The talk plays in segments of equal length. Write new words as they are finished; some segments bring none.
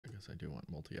Yes, I do want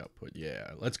multi-output.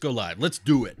 Yeah, let's go live. Let's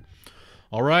do it.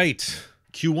 All right.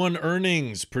 Q1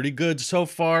 earnings, pretty good so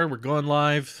far. We're going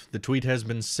live. The tweet has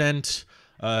been sent.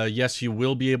 Yes, you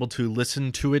will be able to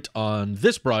listen to it on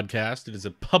this broadcast. It is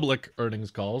a public earnings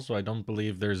call, so I don't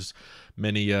believe there's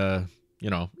many,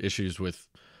 issues with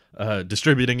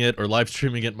distributing it or live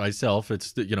streaming it myself.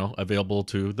 It's, available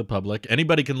to the public.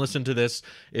 Anybody can listen to this.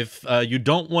 If you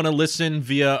don't want to listen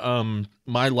via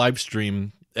my live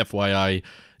stream, FYI,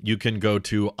 you can go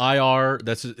to IR.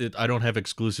 That's it. I don't have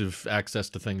exclusive access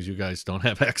to things you guys don't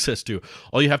have access to.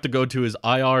 All you have to go to is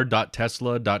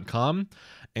ir.tesla.com.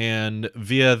 And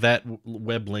via that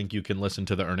web link, you can listen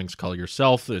to the earnings call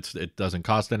yourself. It doesn't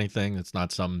cost anything. It's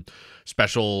not some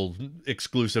special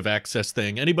exclusive access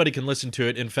thing. Anybody can listen to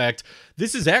it. In fact,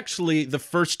 this is actually the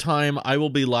first time I will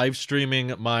be live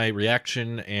streaming my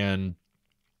reaction and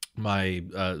my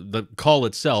the call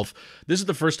itself. This is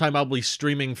the first time I'll be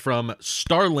streaming from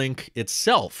Starlink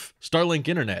itself. Starlink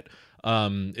Internet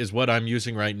is what I'm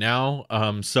using right now.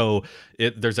 So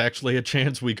there's actually a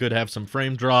chance we could have some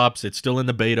frame drops. It's still in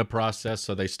the beta process,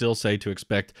 so they still say to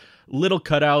expect little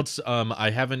cutouts.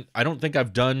 I don't think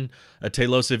I've done a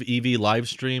Tailosive EV live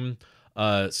stream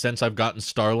since I've gotten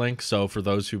Starlink. So for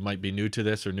those who might be new to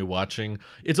this or new watching,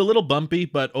 it's a little bumpy,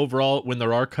 but overall, when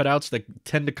there are cutouts, they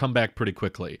tend to come back pretty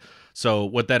quickly. So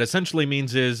what that essentially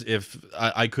means is if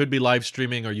I could be live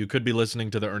streaming or you could be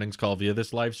listening to the earnings call via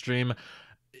this live stream,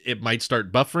 it might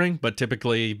start buffering, but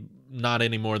typically not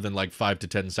any more than like 5 to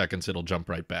 10 seconds, it'll jump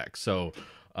right back. So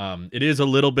it is a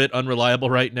little bit unreliable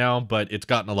right now, but it's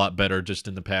gotten a lot better just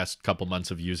in the past couple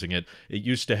months of using it. It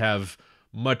used to have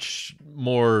much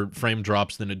more frame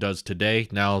drops than it does today.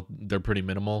 Now they're pretty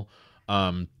minimal.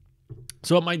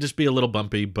 So it might just be a little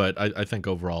bumpy, but I think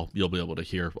overall you'll be able to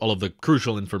hear all of the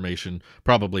crucial information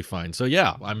probably fine. So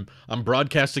yeah, I'm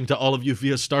broadcasting to all of you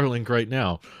via Starlink right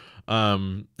now.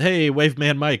 Hey,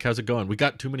 Waveman Mike, how's it going? We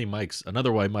got too many mics.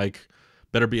 Another way, Mike.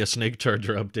 Better be a Snake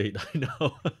Charger update. I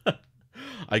know.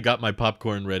 I got my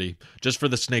popcorn ready just for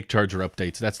the Snake Charger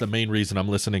updates. That's the main reason I'm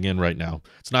listening in right now.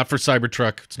 It's not for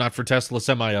Cybertruck. It's not for Tesla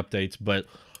Semi updates. But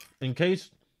in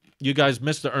case you guys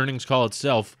missed the earnings call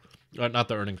itself, not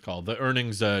the earnings call, the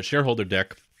earnings shareholder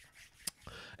deck.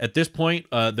 At this point,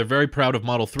 they're very proud of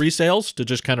Model 3 sales. To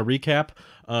just kind of recap,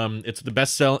 it's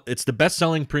the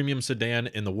best-selling premium sedan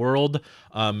in the world.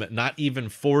 Not even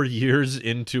 4 years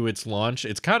into its launch,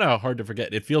 it's kind of hard to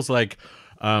forget. It feels like,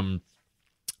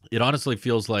 it honestly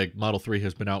feels like Model 3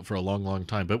 has been out for a long, long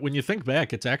time. But when you think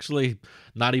back, it's actually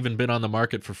not even been on the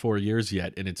market for 4 years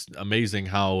yet, and it's amazing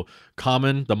how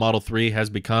common the Model 3 has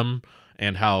become,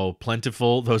 and how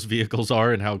plentiful those vehicles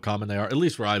are and how common they are. At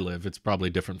least where I live. It's probably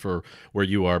different for where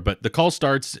you are. But the call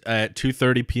starts at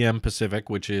 2:30 p.m. Pacific,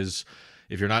 which is,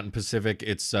 if you're not in Pacific,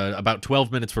 it's about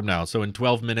 12 minutes from now. So in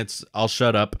 12 minutes, I'll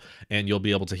shut up and you'll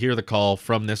be able to hear the call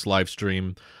from this live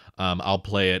stream. I'll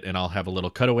play it and I'll have a little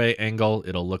cutaway angle.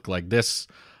 It'll look like this.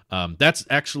 That's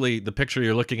actually the picture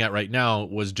you're looking at right now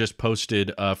was just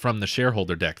posted from the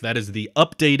shareholder deck. That is the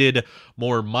updated,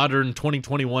 more modern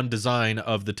 2021 design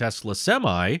of the Tesla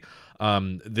Semi.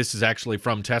 This is actually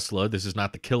from Tesla. This is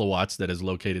not the kilowatts that has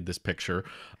located this picture.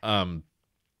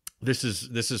 This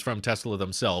is from Tesla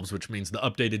themselves, which means the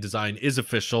updated design is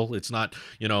official. It's not,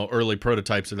 early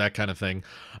prototypes or that kind of thing.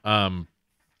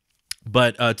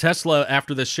 But Tesla,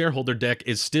 after this shareholder deck,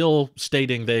 is still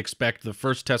stating they expect the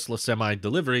first Tesla Semi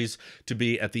deliveries to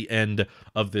be at the end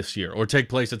of this year, or take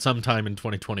place at some time in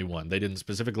 2021. They didn't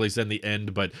specifically send the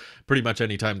end, but pretty much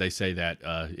any time they say that,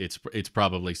 it's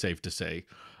probably safe to say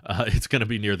it's going to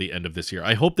be near the end of this year.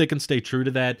 I hope they can stay true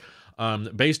to that.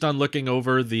 Based on looking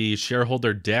over the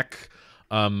shareholder deck,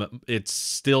 it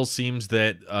still seems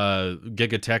that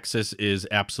Giga Texas is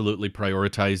absolutely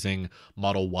prioritizing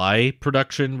Model Y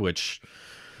production, which,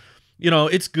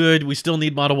 it's good. We still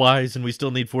need Model Ys and we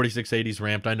still need 4680s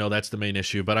ramped. I know that's the main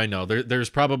issue, but I know there's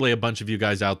probably a bunch of you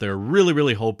guys out there really,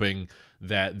 really hoping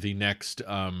that the next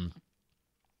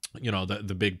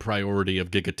the big priority of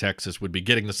Giga Texas would be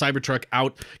getting the Cybertruck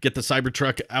out, get the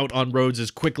Cybertruck out on roads as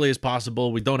quickly as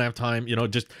possible. We don't have time,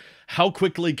 just how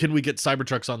quickly can we get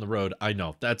Cybertrucks on the road? I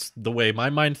know that's the way my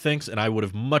mind thinks, and I would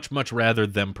have much, much rather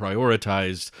them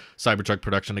prioritize Cybertruck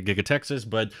production at Giga Texas.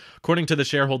 But according to the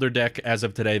shareholder deck, as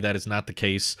of today, that is not the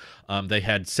case. They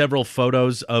had several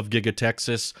photos of Giga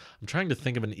Texas. I'm trying to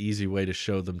think of an easy way to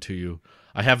show them to you.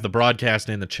 I have the broadcast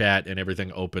and the chat and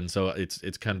everything open, so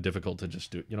it's kind of difficult to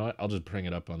just do. You know what? I'll just bring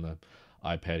it up on the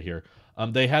iPad here.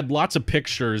 They had lots of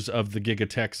pictures of the Giga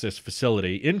Texas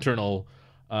facility, internal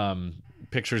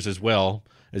pictures as well,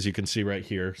 as you can see right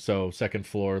here. So second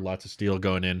floor, lots of steel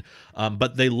going in.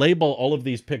 But they label all of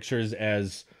these pictures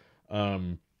as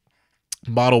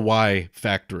Model Y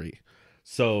factory.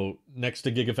 So next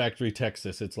to Gigafactory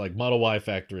Texas, it's like Model Y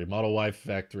factory, Model Y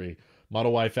factory,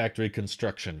 Model Y factory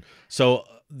construction. So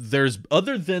there's,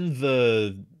 other than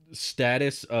the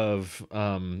status of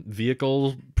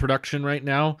vehicle production right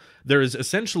now, there is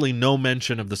essentially no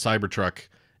mention of the Cybertruck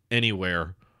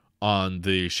anywhere on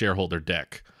the shareholder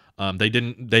deck. They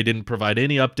didn't provide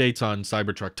any updates on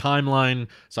Cybertruck timeline,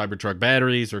 Cybertruck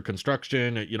batteries, or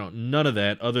construction. None of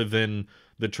that, other than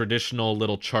the traditional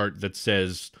little chart that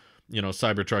says,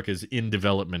 Cybertruck is in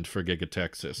development for Giga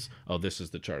Texas. Oh, this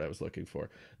is the chart I was looking for.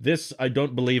 This, I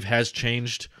don't believe, has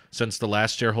changed since the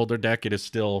last shareholder deck. It is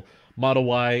still Model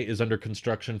Y is under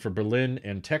construction for Berlin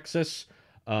and Texas.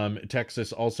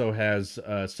 Texas also has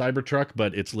Cybertruck,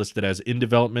 but it's listed as in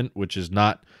development, which is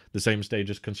not the same stage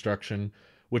as construction,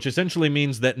 which essentially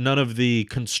means that none of the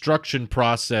construction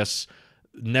process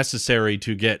necessary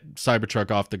to get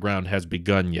Cybertruck off the ground has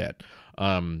begun yet,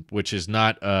 which is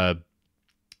not a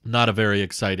very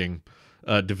exciting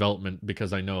development,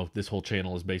 because I know this whole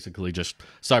channel is basically just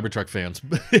Cybertruck fans,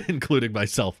 including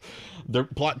myself. Their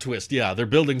plot twist, yeah, they're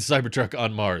building Cybertruck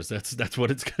on Mars. That's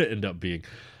what it's going to end up being.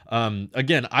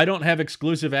 Again, I don't have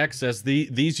exclusive access.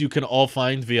 These you can all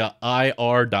find via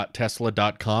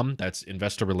ir.tesla.com. That's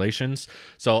investor relations.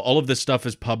 So all of this stuff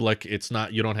is public. It's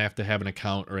not, you don't have to have an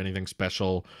account or anything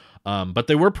special. But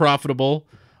they were profitable.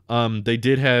 They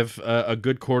did have a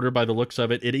good quarter by the looks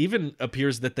of it. It even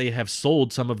appears that they have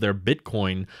sold some of their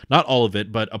Bitcoin. Not all of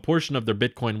it, but a portion of their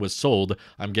Bitcoin was sold.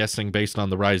 I'm guessing based on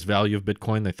the rise value of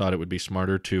Bitcoin, they thought it would be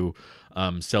smarter to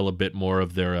sell a bit more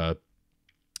of their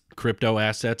crypto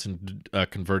assets and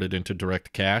convert it into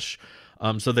direct cash.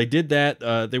 So they did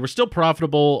that. They were still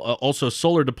profitable. Also,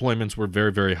 solar deployments were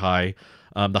very, very high.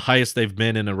 The highest they've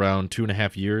been in around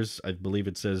 2.5 years. I believe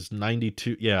it says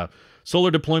 92. Yeah,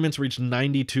 solar deployments reached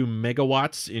 92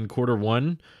 megawatts in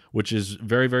Q1, which is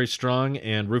very, very strong.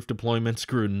 And roof deployments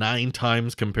grew 9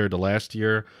 times compared to last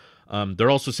year. They're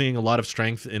also seeing a lot of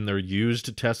strength in their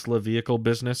used Tesla vehicle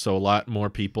business. So a lot more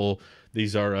people.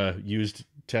 These are used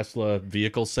Tesla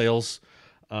vehicle sales.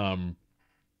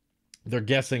 They're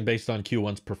guessing based on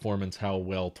Q1's performance how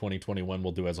well 2021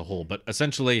 will do as a whole. But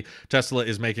essentially, Tesla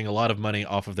is making a lot of money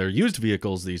off of their used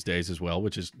vehicles these days as well,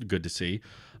 which is good to see.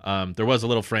 There was a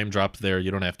little frame drop there. You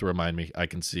don't have to remind me. I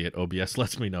can see it. OBS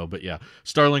lets me know. But yeah,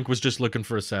 Starlink was just looking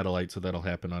for a satellite, so that'll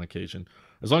happen on occasion,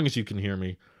 as long as you can hear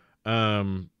me.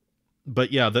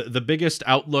 But yeah, the biggest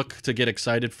outlook to get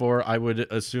excited for, I would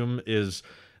assume, is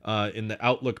in the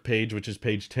Outlook page, which is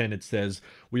page 10, it says,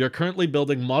 "We are currently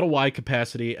building Model Y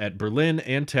capacity at Berlin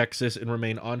and Texas and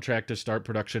remain on track to start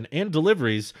production and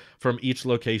deliveries from each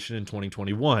location in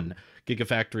 2021.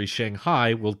 Gigafactory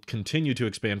Shanghai will continue to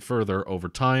expand further over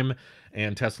time,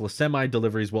 and Tesla Semi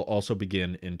deliveries will also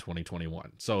begin in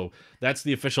 2021. So that's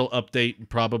the official update,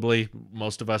 probably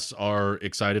most of us are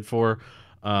excited for.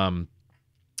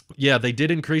 Yeah, they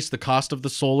did increase the cost of the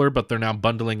solar, but they're now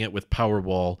bundling it with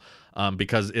Powerwall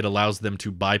because it allows them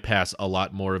to bypass a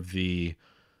lot more of the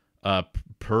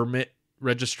permit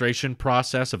registration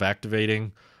process of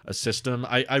activating a system.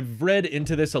 I've read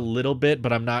into this a little bit,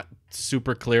 but I'm not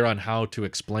super clear on how to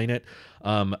explain it.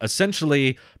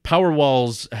 Essentially,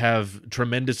 Powerwalls have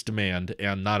tremendous demand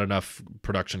and not enough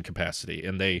production capacity,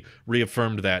 and they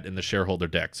reaffirmed that in the shareholder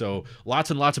deck. So lots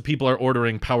and lots of people are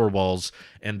ordering Powerwalls,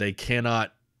 and they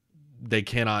cannot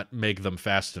make them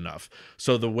fast enough.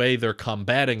 So the way they're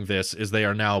combating this is they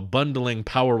are now bundling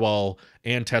Powerwall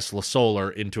and Tesla Solar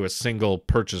into a single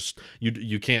purchase.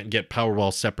 You can't get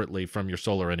Powerwall separately from your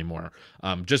solar anymore.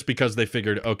 Just because they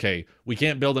figured, okay, we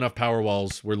can't build enough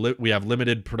Powerwalls. We have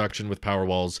limited production with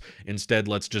Powerwalls. Instead,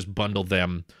 let's just bundle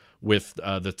them with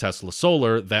the Tesla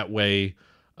Solar. That way,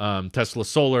 Tesla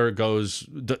Solar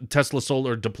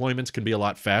deployments can be a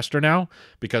lot faster now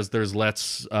because there's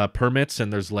less permits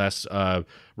and there's less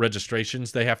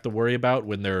registrations they have to worry about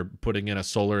when they're putting in a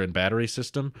solar and battery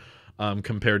system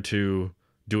compared to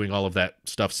doing all of that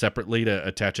stuff separately to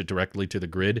attach it directly to the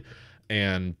grid.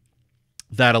 And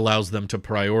that allows them to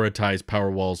prioritize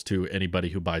Powerwalls to anybody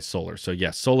who buys solar. So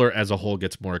yes, solar as a whole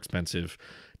gets more expensive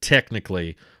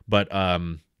technically, but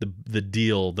the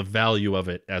value of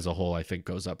it as a whole, I think,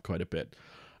 goes up quite a bit.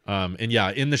 And yeah,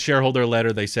 in the shareholder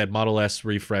letter, they said Model S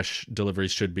refresh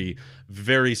deliveries should be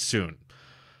very soon.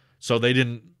 So they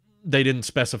didn't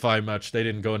specify much. They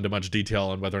didn't go into much detail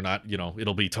on whether or not,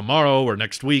 it'll be tomorrow or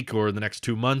next week or the next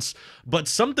 2 months. But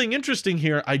something interesting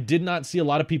here, I did not see a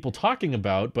lot of people talking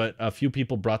about, but a few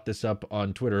people brought this up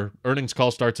on Twitter. Earnings call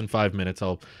starts in 5 minutes.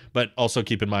 But also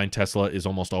keep in mind, Tesla is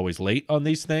almost always late on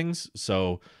these things.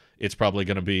 So it's probably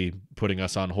going to be putting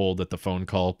us on hold at the phone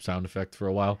call sound effect for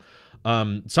a while.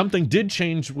 Something did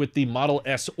change with the Model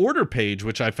S order page,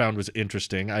 which I found was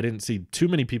interesting. I didn't see too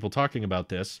many people talking about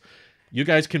this. You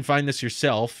guys can find this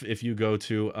yourself if you go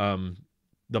to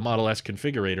the Model S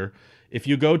configurator. If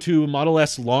you go to Model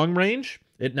S long range,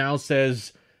 it now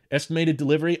says estimated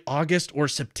delivery August or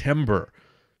September.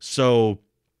 So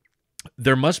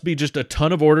there must be just a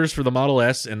ton of orders for the Model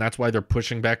S, and that's why they're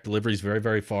pushing back deliveries very,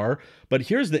 very far. But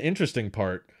here's the interesting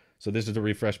part. So this is the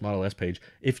refresh Model S page.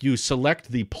 If you select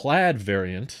the Plaid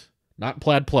variant, not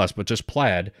Plaid Plus, but just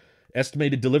Plaid,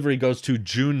 estimated delivery goes to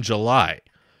June, July.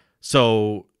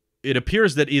 So it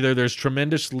appears that either there's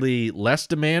tremendously less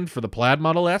demand for the Plaid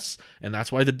Model S, and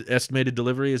that's why the estimated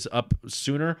delivery is up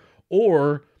sooner,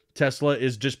 or Tesla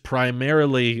is just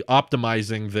primarily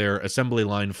optimizing their assembly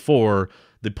line for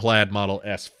the Plaid Model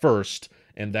S first,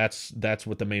 and that's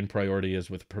what the main priority is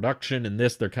with production. And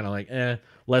this, they're kind of like,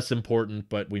 less important,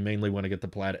 but we mainly want to get the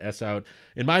Plaid S out.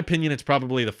 In my opinion, it's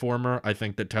probably the former. I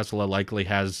think that Tesla likely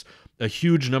has a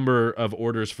huge number of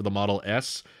orders for the Model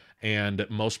S, and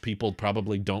most people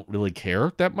probably don't really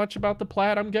care that much about the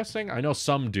Plaid, I'm guessing. I know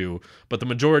some do, but the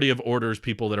majority of orders,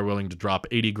 people that are willing to drop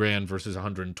 80 grand versus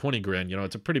 120 grand,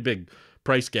 it's a pretty big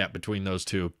price gap between those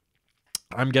two.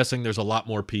 I'm guessing there's a lot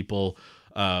more people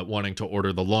wanting to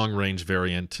order the long-range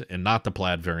variant and not the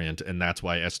Plaid variant, and that's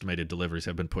why estimated deliveries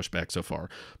have been pushed back so far.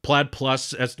 Plaid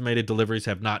Plus estimated deliveries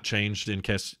have not changed, in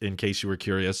case you were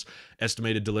curious.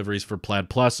 Estimated deliveries for Plaid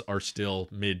Plus are still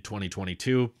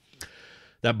mid-2022.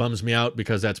 That bums me out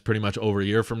because that's pretty much over a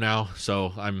year from now,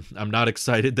 so I'm not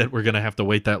excited that we're going to have to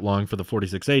wait that long for the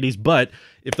 4680s, but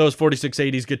if those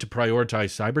 4680s get to prioritize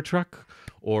Cybertruck,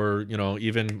 or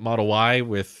even Model Y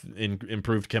with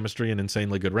improved chemistry and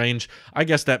insanely good range, I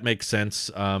guess that makes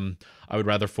sense. I would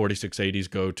rather 4680s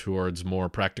go towards more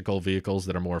practical vehicles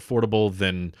that are more affordable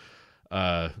than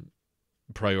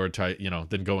prioritize,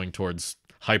 than going towards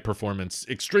high performance,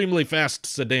 extremely fast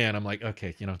sedan. I'm like,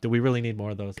 okay, do we really need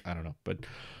more of those? I don't know, but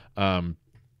I'm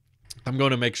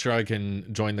going to make sure I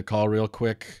can join the call real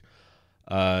quick.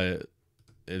 They're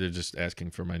just asking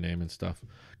for my name and stuff.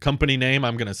 Company name,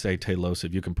 I'm going to say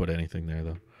Tailosive. You can put anything there,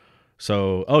 though.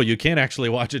 So, oh, you can actually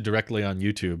watch it directly on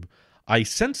YouTube. I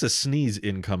sense a sneeze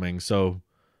incoming, so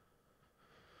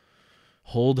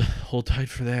hold tight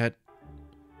for that.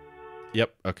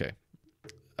 Yep, okay.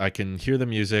 I can hear the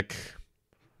music.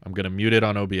 I'm going to mute it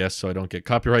on OBS so I don't get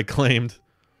copyright claimed.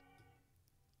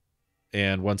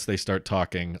 And once they start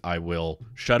talking, I will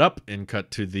shut up and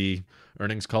cut to the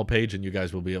earnings call page, and you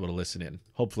guys will be able to listen in.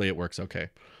 Hopefully it works okay.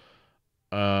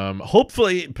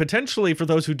 Hopefully, potentially, for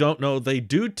those who don't know, they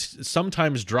do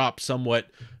sometimes drop somewhat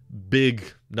big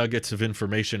nuggets of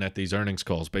information at these earnings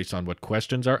calls based on what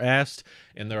questions are asked.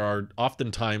 And there are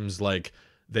oftentimes, like,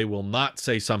 they will not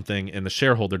say something in the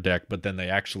shareholder deck, but then they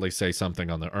actually say something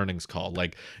on the earnings call.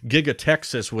 Like Giga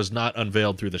Texas was not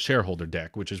unveiled through the shareholder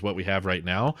deck, which is what we have right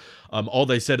now. All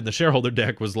they said in the shareholder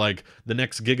deck was like, the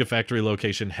next Gigafactory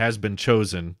location has been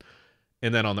chosen.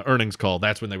 And then on the earnings call,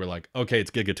 that's when they were like, okay,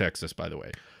 it's Giga Texas, by the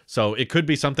way. So it could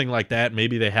be something like that.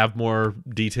 Maybe they have more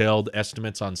detailed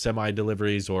estimates on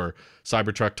semi-deliveries or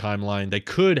Cybertruck timeline. They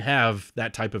could have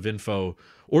that type of info.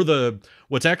 Or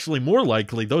what's actually more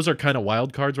likely, those are kind of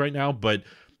wild cards right now, but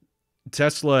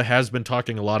Tesla has been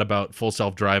talking a lot about full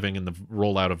self-driving and the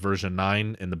rollout of version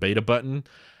 9 and the beta button.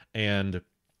 And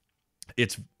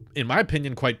it's, in my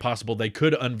opinion, quite possible they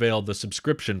could unveil the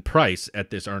subscription price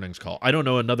at this earnings call. I don't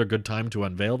know another good time to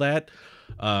unveil that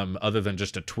other than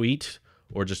just a tweet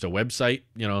or just a website.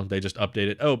 They just update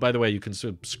it. Oh, by the way, you can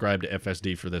subscribe to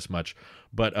FSD for this much.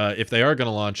 But if they are going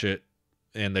to launch it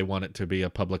and they want it to be a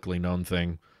publicly known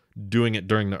thing, doing it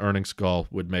during the earnings call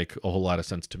would make a whole lot of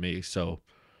sense to me. So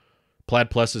Plaid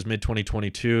Plus is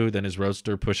mid-2022, then is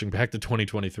Roadster pushing back to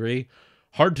 2023.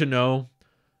 Hard to know.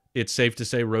 It's safe to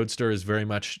say Roadster is very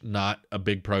much not a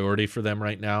big priority for them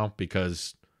right now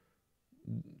because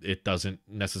it doesn't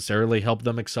necessarily help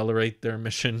them accelerate their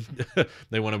mission.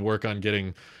 They want to work on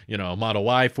getting, Model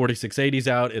Y 4680s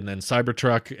out, and then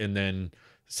Cybertruck, and then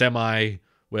Semi.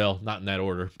 Well, not in that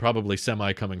order. Probably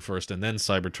Semi coming first, and then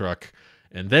Cybertruck,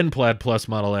 and then Plaid Plus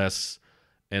Model S,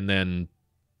 and then,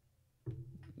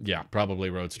 yeah, probably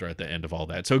Roadster at the end of all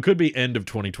that. So it could be end of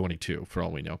 2022 for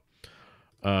all we know.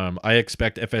 I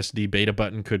expect FSD beta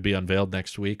button could be unveiled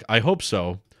next week. I hope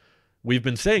so. We've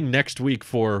been saying next week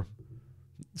for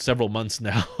several months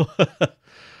now.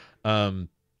 Now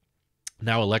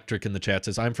Electric in the chat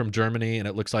says, I'm from Germany, and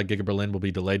it looks like Giga Berlin will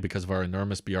be delayed because of our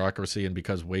enormous bureaucracy and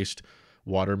because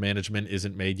water management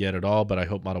isn't made yet at all, but I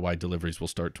hope Model Y deliveries will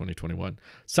start 2021.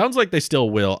 Sounds like they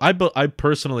still will. I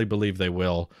personally believe they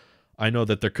will. I know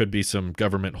that there could be some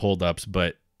government holdups,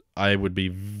 but I would be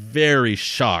very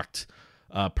shocked,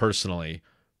 personally.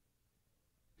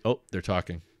 Oh, they're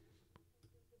talking.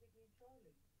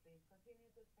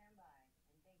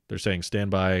 They're saying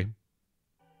standby.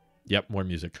 Yep, more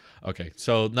music. Okay,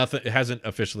 so nothing. It hasn't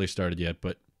officially started yet,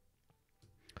 but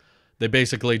they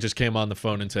basically just came on the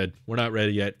phone and said, "We're not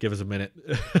ready yet. Give us a minute."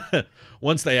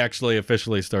 Once they actually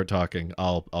officially start talking,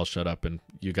 I'll shut up and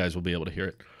you guys will be able to hear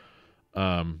it.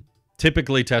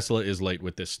 Typically, Tesla is late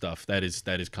with this stuff. That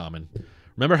is common.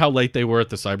 Remember how late they were at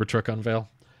the Cybertruck unveil,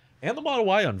 and the Model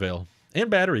Y unveil, and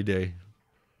Battery Day.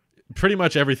 Pretty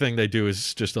much everything they do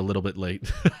is just a little bit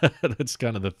late. That's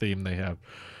kind of the theme they have.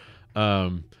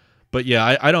 But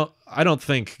yeah, I don't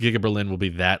think Giga Berlin will be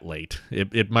that late.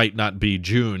 It might not be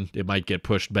June. It might get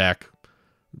pushed back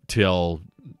till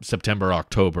September,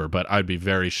 October. But I'd be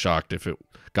very shocked if it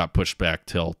got pushed back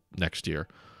till next year.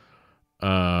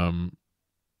 I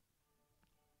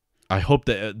hope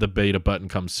that the beta button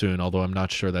comes soon, although I'm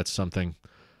not sure that's something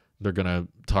they're gonna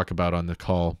talk about on the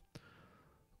call.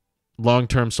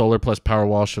 Long-term solar plus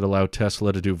Powerwall should allow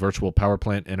Tesla to do virtual power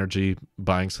plant energy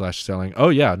buying/selling. Oh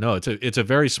yeah, no, it's a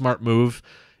very smart move.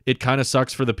 It kind of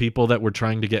sucks for the people that were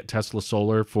trying to get Tesla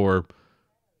Solar for.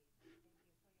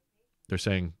 They're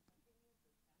saying.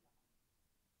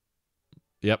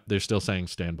 Yep, they're still saying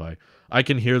standby. I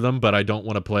can hear them, but I don't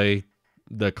want to play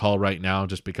the call right now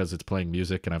just because it's playing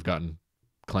music and I've gotten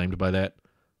claimed by that.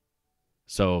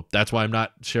 So that's why I'm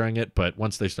not sharing it. But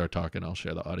once they start talking, I'll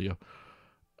share the audio.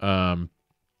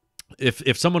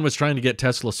 If someone was trying to get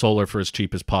Tesla Solar for as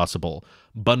cheap as possible,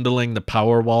 bundling the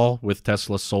Powerwall with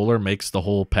Tesla Solar makes the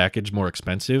whole package more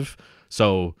expensive.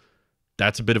 So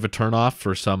that's a bit of a turnoff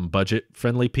for some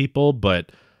budget-friendly people,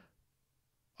 but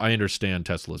I understand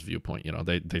Tesla's viewpoint. You know,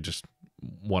 they just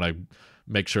want to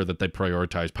make sure that they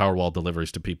prioritize Powerwall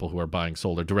deliveries to people who are buying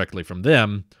solar directly from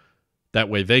them. That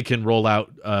way they can roll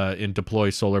out and deploy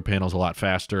solar panels a lot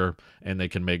faster, and they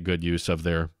can make good use of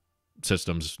their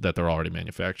systems that they're already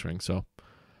manufacturing. So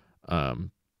Giga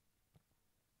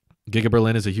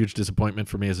Berlin is a huge disappointment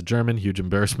for me as a German, huge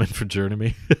embarrassment for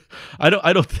Germany. I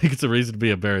don't think it's a reason to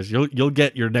be embarrassed. You'll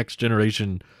get your next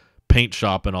generation paint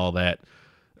shop and all that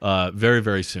very,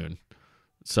 very soon.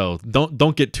 So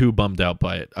don't get too bummed out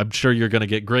by it. I'm sure you're going to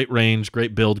get great range,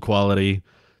 great build quality,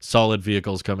 solid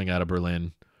vehicles coming out of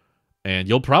Berlin, and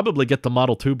you'll probably get the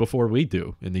Model 2 before we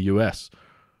do in the US.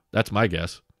 That's my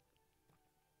guess.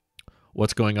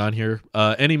 What's going on here?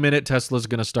 Any minute, Tesla's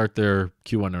going to start their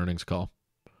Q1 earnings call.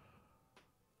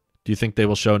 Do you think they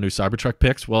will show new Cybertruck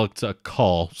pics? Well, it's a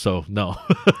call, so no.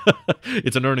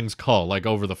 It's an earnings call, like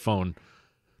over the phone.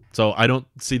 So I don't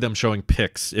see them showing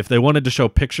pics. If they wanted to show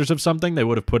pictures of something, they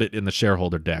would have put it in the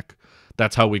shareholder deck.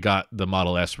 That's how we got the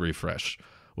Model S refresh,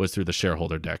 was through the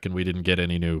shareholder deck, and we didn't get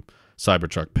any new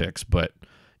Cybertruck pics. But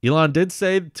Elon did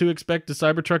say to expect a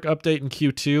Cybertruck update in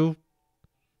Q2.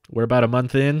 We're about a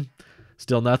month in.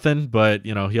 Still nothing, but,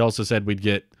 you know, he also said we'd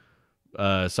get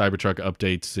Cybertruck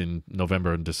updates in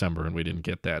November and December, and we didn't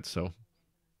get that, so.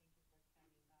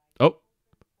 Oh.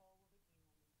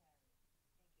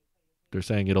 They're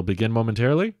saying it'll begin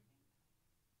momentarily.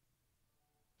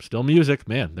 Still music.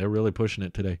 Man, they're really pushing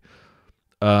it today.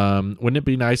 Wouldn't it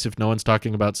be nice if no one's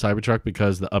talking about Cybertruck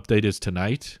because the update is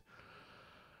tonight?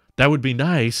 That would be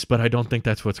nice, but I don't think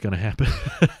that's what's going to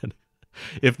happen.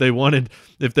 If they wanted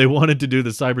to do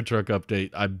the Cybertruck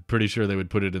update, I'm pretty sure they would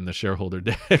put it in the shareholder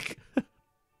deck.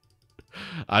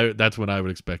 That's when I would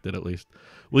expect it, at least.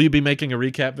 Will you be making a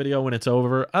recap video when it's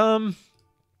over?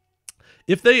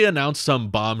 If they announce some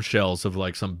bombshells of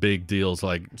like some big deals,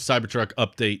 like Cybertruck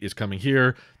update is coming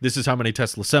here, this is how many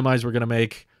Tesla semis we're gonna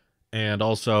make, and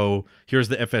also here's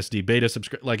the FSD beta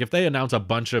subscription. Like if they announce a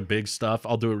bunch of big stuff,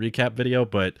 I'll do a recap video,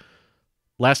 but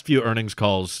last few earnings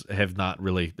calls have not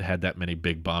really had that many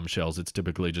big bombshells. It's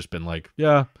typically just been like,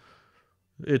 yeah,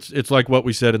 it's like what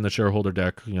we said in the shareholder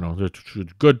deck. You know,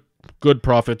 good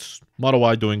profits, Model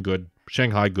Y doing good,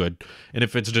 Shanghai good. And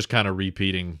if it's just kind of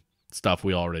repeating stuff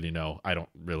we already know, I don't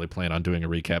really plan on doing a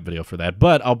recap video for that.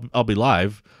 But I'll be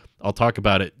live. I'll talk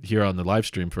about it here on the live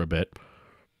stream for a bit.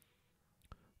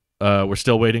 We're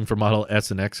still waiting for Model S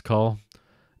and X call.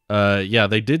 Yeah,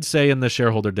 they did say in the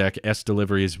shareholder deck S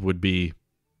deliveries would be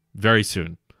very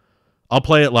soon. I'll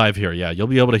play it live here. Yeah, you'll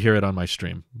be able to hear it on my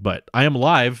stream. But I am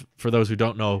live, for those who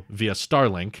don't know, via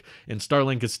Starlink. And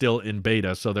Starlink is still in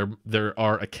beta, so there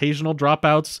are occasional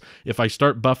dropouts. If I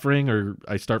start buffering or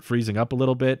I start freezing up a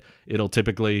little bit, it'll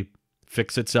typically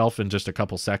fix itself in just a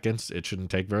couple seconds. It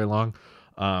shouldn't take very long.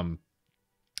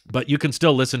 But you can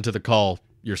still listen to the call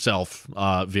yourself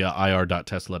via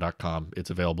ir.tesla.com. It's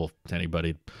available to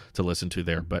anybody to listen to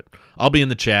there. But I'll be in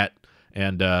the chat.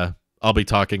 and I'll be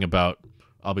talking about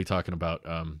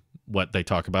what they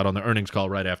talk about on the earnings call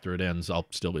right after it ends. I'll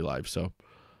still be live, so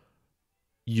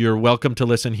you're welcome to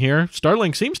listen here.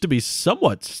 Starlink seems to be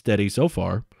somewhat steady so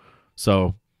far,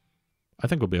 so I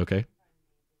think we'll be okay.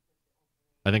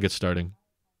 I think it's starting.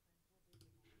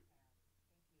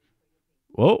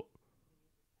 Whoa.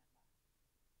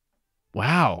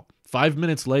 Wow. 5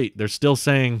 minutes late. They're still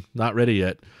saying not ready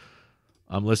yet.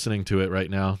 I'm listening to it right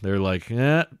now. They're like,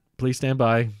 please stand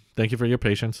by. Thank you for your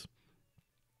patience.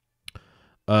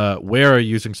 Where are you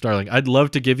using Starlink? I'd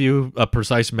love to give you a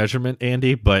precise measurement,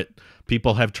 Andy, but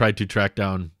people have tried to track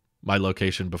down my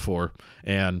location before,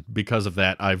 and because of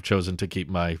that, I've chosen to keep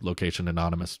my location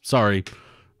anonymous. Sorry.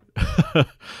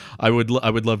 I would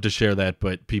love to share that,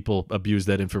 but people abuse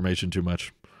that information too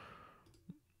much.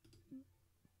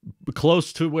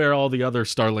 Close to where all the other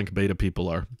Starlink beta people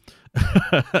are.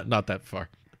 Not that far.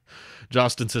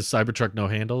 Justin says Cybertruck no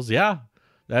handles. Yeah,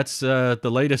 that's the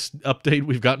latest update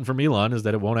we've gotten from Elon, is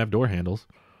that it won't have door handles.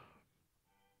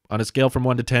 On a scale from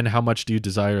 1 to 10, how much do you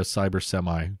desire a Cyber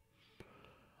Semi?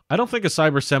 I don't think a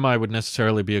Cyber Semi would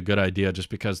necessarily be a good idea, just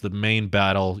because the main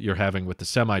battle you're having with the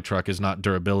semi-truck is not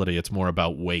durability. It's more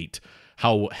about weight.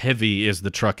 How heavy is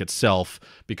the truck itself?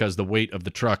 Because the weight of the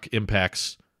truck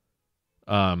impacts...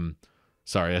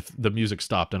 Sorry, the music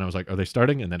stopped, and I was like, are they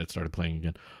starting? And then it started playing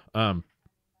again. I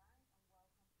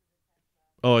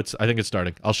think it's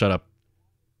starting. I'll shut up.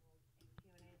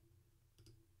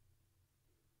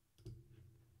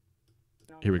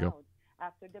 Here we go.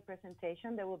 After the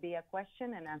presentation, there will be a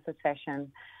question and answer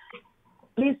session.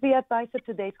 Please be advised that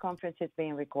today's conference is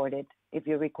being recorded. If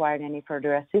you require any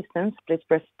further assistance, please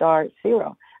press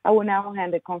 *0. I will now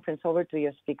hand the conference over to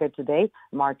your speaker today,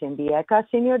 Martin Viecha,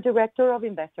 Senior Director of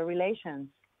Investor Relations.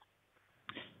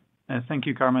 Thank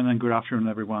you, Carmen, and good afternoon,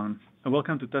 everyone.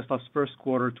 Welcome to Tesla's first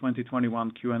quarter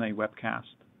 2021 Q&A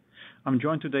webcast. I'm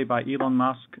joined today by Elon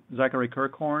Musk, Zachary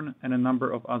Kirkhorn, and a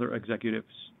number of other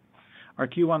executives. Our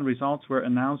Q1 results were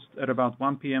announced at about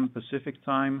 1 p.m. Pacific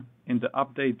time in the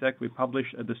update deck we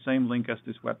published at the same link as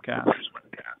this webcast.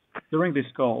 During this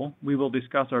call, we will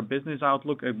discuss our business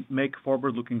outlook and make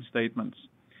forward-looking statements.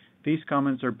 These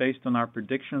comments are based on our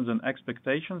predictions and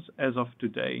expectations as of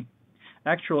today.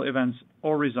 Actual events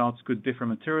or results could differ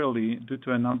materially due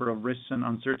to a number of risks and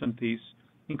uncertainties,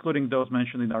 including those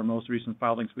mentioned in our most recent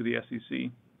filings with the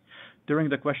SEC. During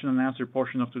the question and answer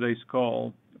portion of today's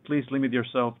call, please limit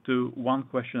yourself to one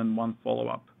question and one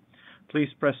follow-up. Please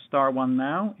press *1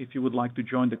 now if you would like to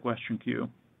join the question queue.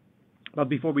 But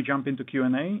before we jump into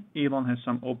Q&A, Elon has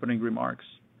some opening remarks.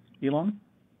 Elon?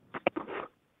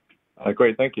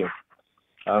 Great, thank you.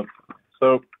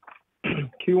 So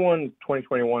Q1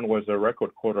 2021 was a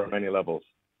record quarter on many levels.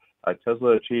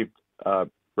 Tesla achieved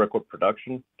record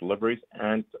production, deliveries,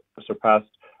 and surpassed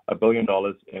 $1 billion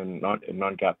in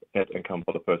non-GAAP net income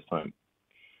for the first time.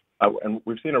 And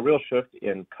we've seen a real shift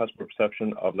in customer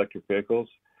perception of electric vehicles,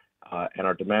 and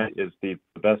our demand is the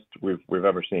best we've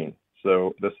ever seen.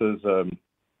 So this is, to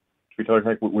be totally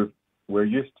frank, we're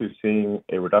used to seeing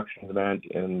a reduction in demand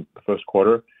in the first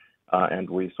quarter, and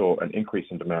we saw an increase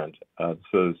in demand.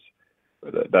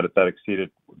 That exceeded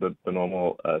the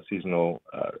normal seasonal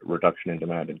reduction in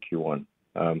demand in Q1.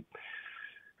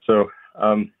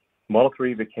 Model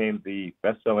 3 became the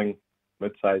best-selling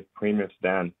mid-size premium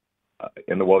sedan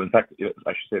in the world. In fact,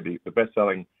 I should say the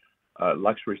best-selling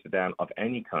luxury sedan of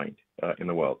any kind in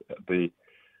the world. The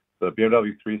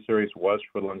BMW 3 Series was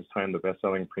for the longest time the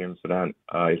best-selling premium sedan.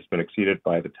 It's been exceeded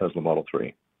by the Tesla Model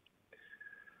 3.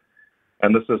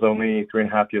 And this is only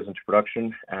 3.5 years into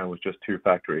production and with just 2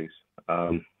 factories.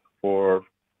 For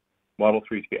Model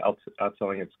 3 to be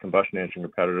outselling its combustion engine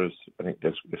competitors, I think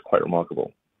is quite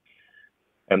remarkable.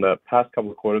 In the past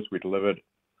couple of quarters, we delivered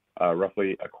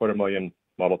roughly 250,000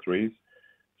 Model 3s,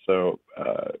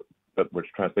 which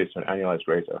translates to an annualized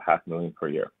rate of 500,000 per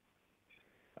year.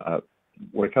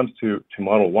 When it comes to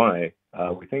Model Y,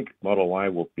 we think Model Y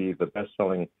will be the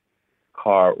best-selling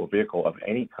car or vehicle of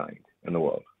any kind in the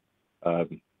world,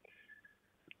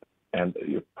 and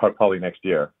probably next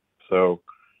year. So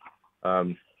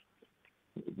I'm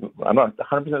not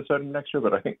 100% certain next year,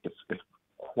 but I think it's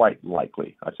quite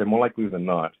likely. I'd say more likely than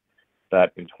not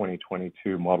that in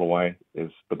 2022, Model Y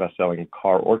is the best-selling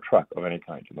car or truck of any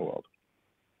kind in the world.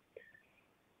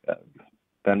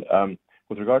 Then,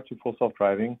 with regard to full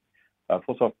self-driving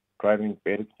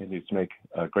beta continues to make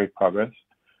great progress.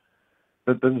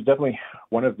 This is definitely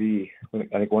one of the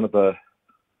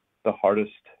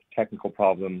hardest technical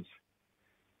problems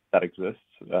that exists,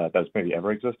 that's maybe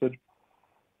ever existed.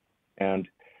 And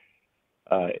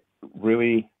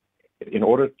really, in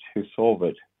order to solve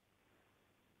it,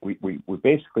 we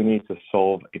basically need to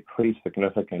solve a pretty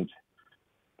significant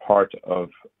part of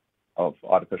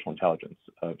artificial intelligence,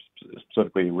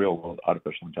 specifically real-world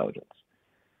artificial intelligence,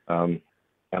 and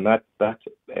that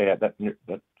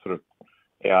sort of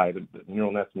AI, the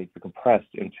neural nets need to be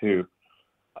compressed into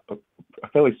a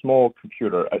fairly small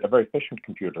computer, a very efficient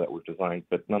computer that we've designed,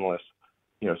 but nonetheless,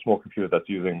 a small computer that's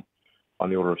using on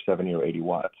the order of 70 or 80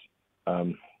 watts.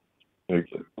 So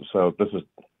this is,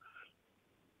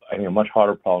 I think, a much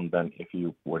harder problem than if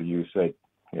you were to use, say,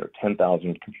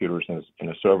 10,000 computers in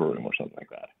a server room or something like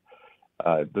that.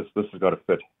 This has got to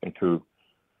fit into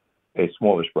a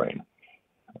smallish brain,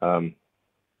 and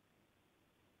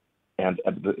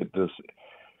this,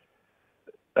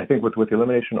 I think, with the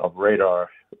elimination of radar,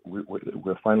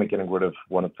 we're finally getting rid of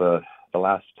one of the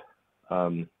last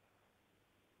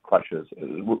crutches.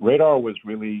 Radar was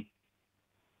really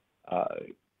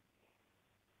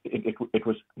it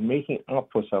was making up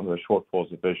for some of the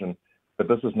shortfalls of vision, but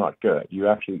this is not good. You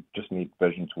actually just need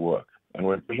vision to work, and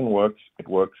when vision works, it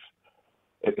works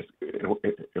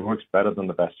better than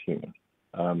the best human.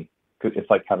 Because it's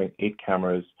like having 8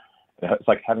 cameras. It's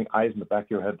like having eyes in the back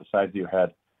of your head, the sides of your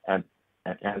head, and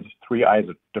 3 eyes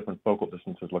at different focal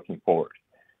distances looking forward.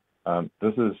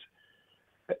 This is,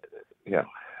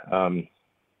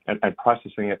 and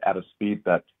processing it at a speed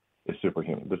that is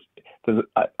superhuman.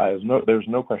 There's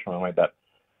no question in my mind that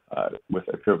with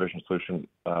a pure vision solution,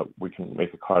 we can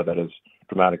make a car that is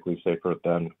dramatically safer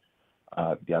than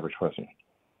the average person.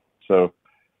 So,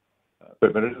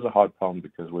 but it is a hard problem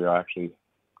because we are actually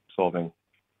solving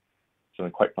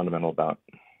something quite fundamental about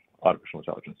artificial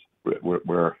intelligence.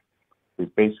 We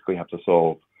basically have to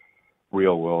solve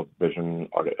real-world vision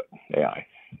AI,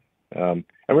 and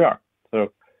we are.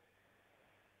 So,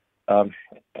 and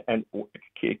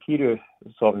key to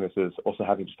solving this is also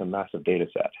having just a massive data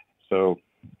set. So,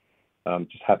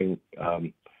 just having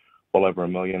well over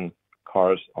 1 million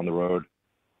cars on the road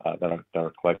that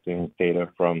are collecting data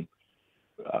from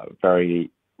very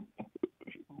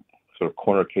sort of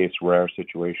corner case rare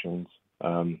situations.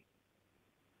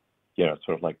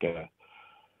 Sort of like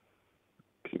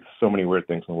so many weird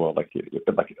things in the world, like a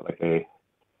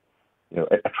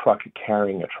truck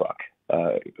carrying a truck,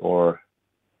 or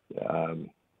a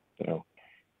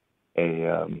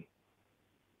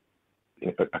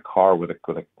car with a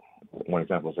one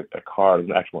example is a car,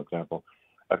 an actual example,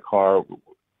 a car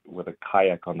with a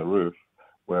kayak on the roof,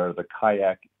 where the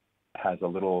kayak has a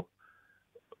little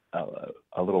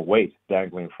weight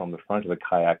dangling from the front of the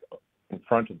kayak in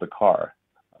front of the car,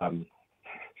 and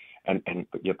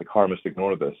yet the car must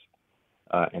ignore this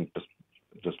and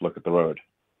just look at the road.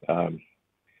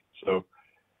 So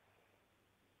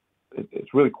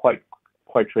it's really quite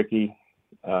tricky,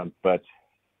 but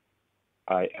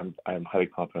I am highly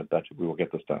confident that we will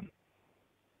get this done.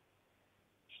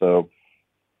 So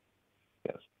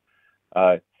yes,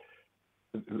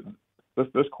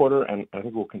 this quarter, and I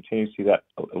think we'll continue to see that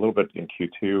a little bit in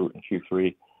Q2 and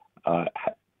Q3.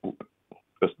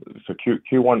 So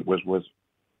Q1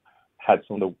 had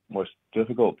some of the most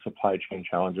difficult supply chain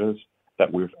challenges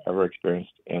that we've ever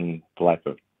experienced in the life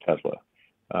of Tesla.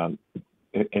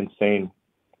 Insane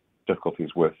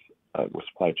difficulties with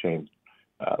supply chain,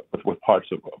 with parts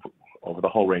over the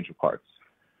whole range of parts.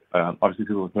 Obviously,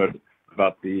 people have heard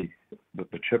about the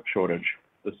chip shortage.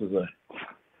 This is a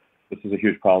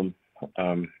huge problem.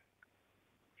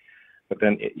 But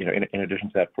then, in addition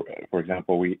to that, for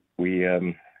example, we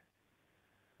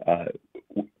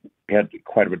had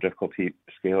quite a bit of difficulty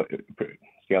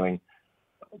scaling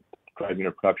drive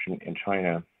unit production in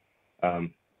China,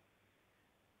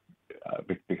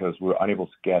 because we were unable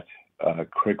to get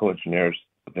critical engineers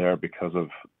there because of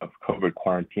COVID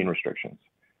quarantine restrictions.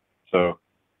 So,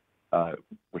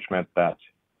 which meant that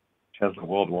Tesla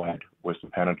worldwide was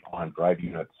dependent on drive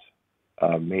units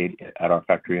made at our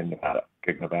factory in Nevada,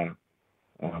 Gig, Nevada.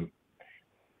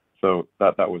 So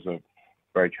that was a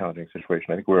very challenging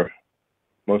situation. I think we're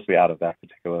mostly out of that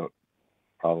particular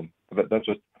problem. But those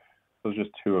are just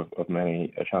 2 of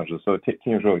many challenges. So the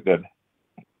team's really done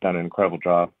an incredible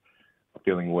job of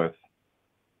dealing with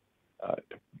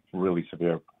really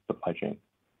severe supply chain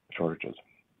shortages.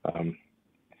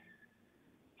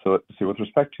 So let's see, with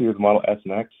respect to the Model S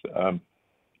and X,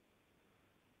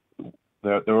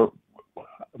 there were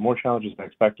more challenges than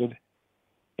expected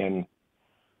in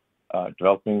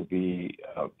developing the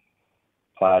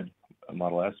Plaid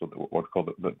Model S, or what's called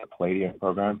the Palladium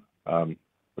program,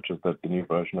 which is the new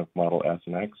version of Model S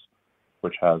and X,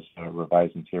 which has a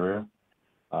revised interior,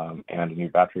 and a new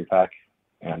battery pack,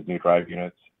 and new drive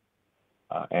units,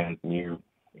 and new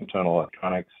internal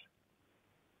electronics,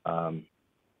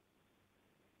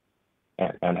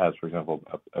 and has, for example,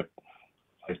 a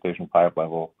PlayStation 5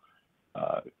 level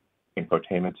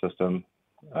infotainment system.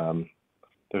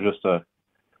 There's just a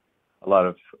lot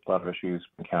of issues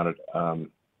encountered.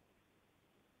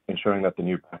 Ensuring that the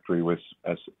new battery was,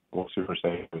 as we'll super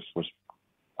say, was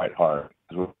quite hard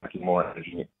because we're packing more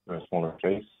energy in a smaller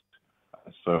space.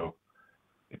 So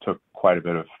it took quite a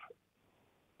bit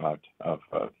of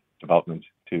development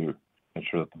to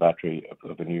ensure that the battery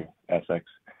of the new SX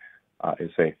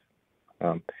is safe.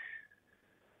 And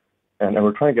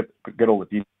we're trying to get all the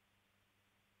details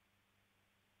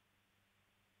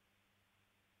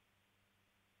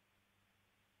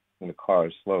in the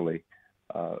cars slowly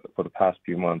for the past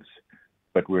few months,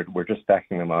 but we're just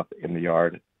stacking them up in the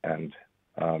yard and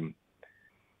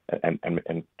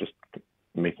just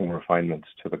making refinements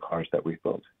to the cars that we've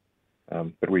built.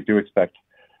 But we do expect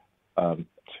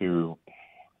to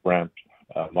ramp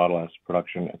Model S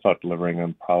production and start delivering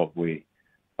them probably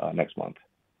next month.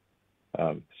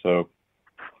 And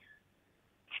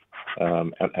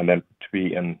then to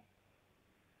be in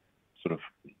sort of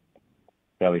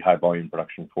fairly high volume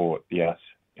production for the S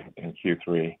in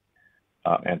Q3,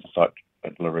 and to start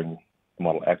delivering the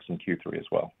Model X in Q3 as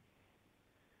well.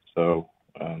 So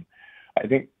I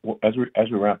think as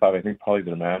we ramp up, I think probably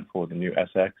the demand for the new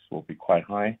SX will be quite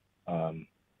high.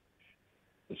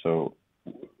 So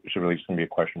it's really just going to be a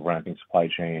question of ramping supply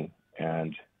chain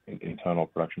and internal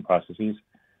production processes.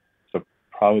 So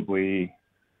probably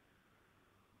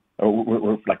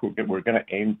we're going to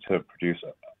aim to produce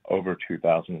over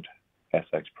 2,000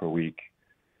 SX per week.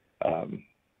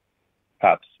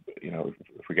 Perhaps,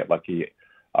 if we get lucky,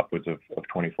 upwards of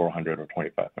 2,400 or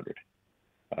 2,500.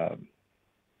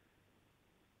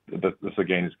 This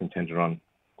again is contingent on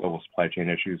global supply chain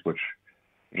issues, which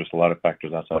are just a lot of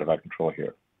factors outside of our control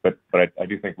here. But I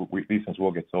do think these things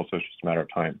will get sold, so it's just a matter of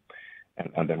time,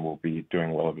 and then we'll be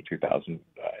doing well over 2,000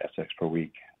 SX per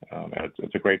week. And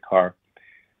it's a great car.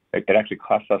 It actually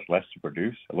costs us less to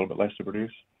produce, a little bit less to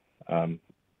produce,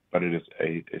 but it is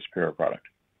a superior product.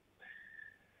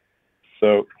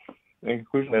 So in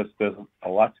conclusion, there's a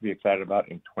lot to be excited about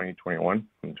in 2021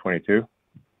 and 2022.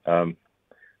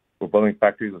 We're building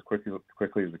factories as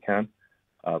quickly as we can.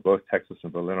 Both Texas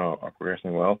and Berlin are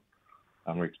progressing well.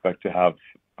 We expect to have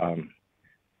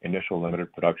initial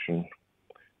limited production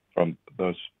from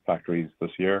those factories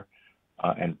this year,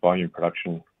 and volume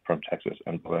production from Texas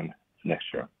and Berlin next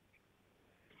year.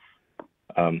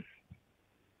 At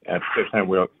the same time,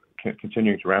 we're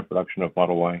continuing to ramp production of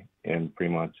Model Y in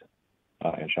Fremont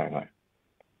and Shanghai.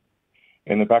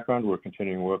 In the background, we're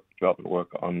continuing development work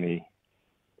on the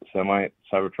Semi,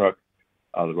 Cybertruck,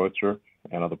 the Roadster,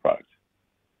 and other products.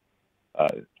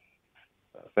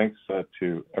 Thanks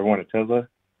to everyone at Tesla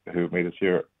who made this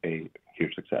year a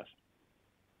huge success.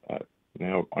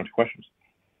 Now on to questions.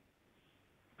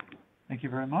 Thank you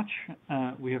very much.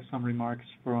 We have some remarks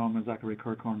from Zachary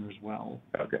Kirkhorn as well.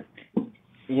 Okay.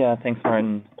 Yeah, thanks,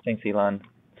 Martin. Thanks, Elon.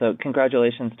 So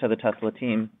congratulations to the Tesla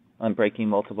team on breaking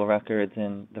multiple records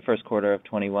in the first quarter of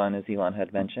 21, as Elon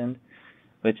had mentioned,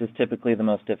 which is typically the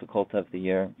most difficult of the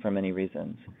year for many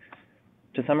reasons.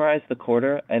 To summarize the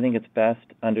quarter, I think it's best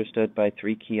understood by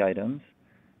three key items.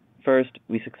 First,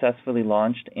 we successfully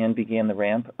launched and began the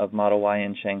ramp of Model Y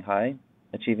in Shanghai,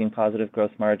 achieving positive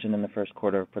gross margin in the first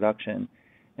quarter of production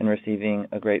and receiving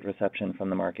a great reception from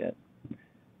the market.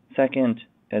 Second,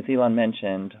 as Elon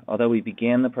mentioned, although we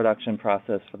began the production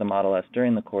process for the Model S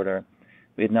during the quarter,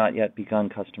 we had not yet begun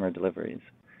customer deliveries.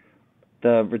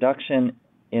 The reduction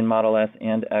in Model S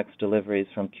and X deliveries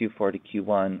from Q4 to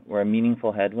Q1 were a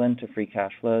meaningful headwind to free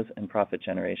cash flows and profit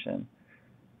generation.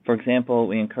 For example,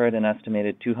 we incurred an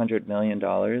estimated $200 million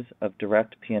of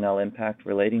direct P&L impact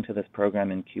relating to this program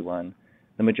in Q1,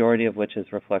 the majority of which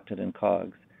is reflected in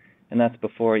COGS, and that's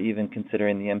before even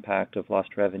considering the impact of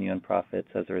lost revenue and profits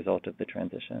as a result of the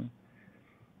transition.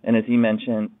 And as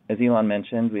Elon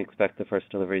mentioned, we expect the first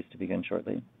deliveries to begin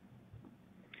shortly.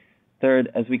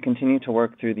 Third, as we continue to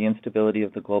work through the instability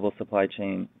of the global supply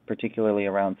chain, particularly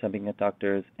around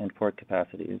semiconductors and port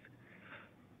capacities,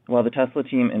 while the Tesla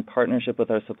team, in partnership with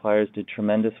our suppliers, did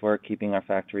tremendous work keeping our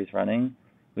factories running,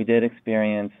 we did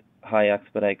experience high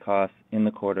expedite costs in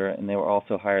the quarter, and they were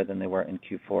also higher than they were in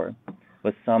Q4,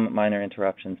 with some minor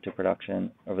interruptions to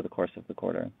production over the course of the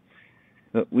quarter.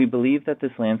 But we believe that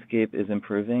this landscape is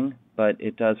improving, but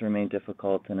it does remain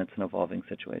difficult and it's an evolving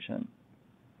situation.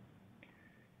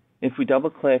 If we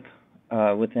double-click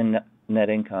within net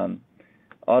income,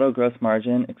 auto gross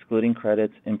margin, excluding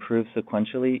credits, improved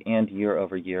sequentially and year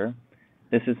over year.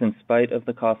 This is in spite of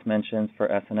the cost mentions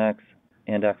for S and X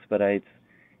and expedites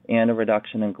and a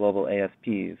reduction in global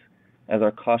ASPs, as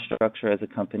our cost structure as a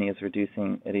company is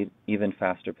reducing at an even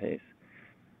faster pace.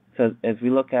 So as we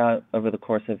look out over the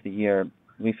course of the year,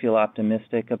 we feel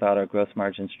optimistic about our gross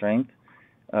margin strength,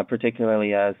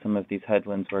 particularly as some of these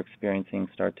headwinds we're experiencing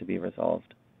start to be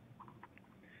resolved.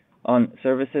 On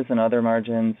services and other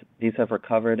margins, these have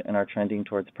recovered and are trending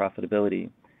towards profitability,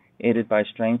 aided by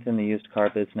strength in the used car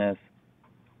business,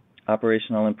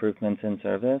 operational improvements in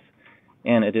service,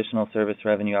 and additional service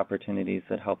revenue opportunities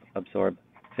that help absorb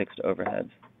fixed overheads.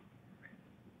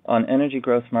 On energy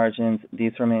gross margins,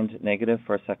 these remained negative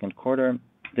for a second quarter.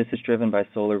 This is driven by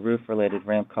solar roof-related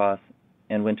ramp costs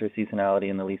and winter seasonality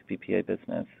in the lease PPA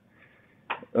business.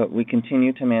 We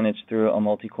continue to manage through a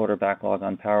multi-quarter backlog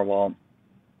on Powerwall.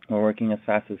 We're working as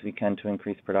fast as we can to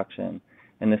increase production,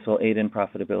 and this will aid in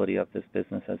profitability of this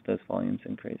business as those volumes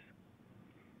increase.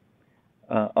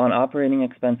 On operating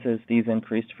expenses, these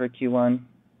increased for Q1,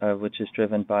 which is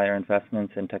driven by our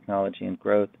investments in technology and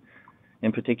growth.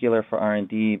 In particular for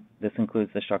R&D, this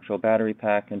includes the structural battery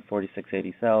pack and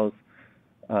 4680 cells,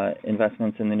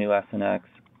 investments in the new SNX,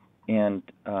 and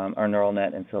our neural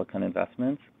net and silicon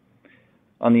investments.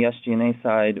 On the SG&A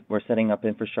side, we're setting up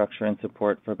infrastructure and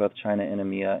support for both China and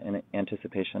EMEA in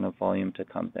anticipation of volume to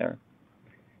come there.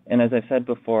 And as I said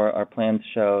before, our plans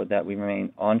show that we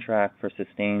remain on track for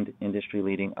sustained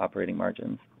industry-leading operating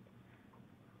margins.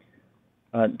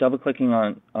 Double-clicking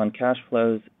on cash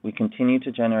flows, we continue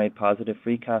to generate positive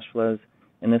free cash flows,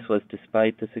 and this was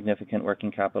despite the significant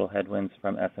working capital headwinds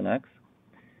from SNX.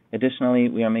 Additionally,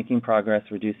 we are making progress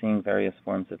reducing various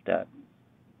forms of debt.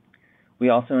 We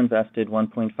also invested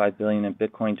 $1.5 billion in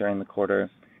Bitcoin during the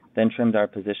quarter, then trimmed our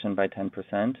position by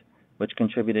 10%, which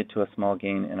contributed to a small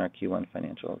gain in our Q1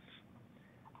 financials.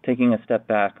 Taking a step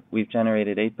back, we've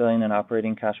generated $8 billion in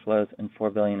operating cash flows and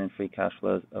 $4 billion in free cash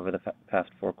flows over the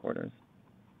past 4 quarters.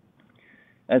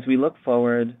 As we look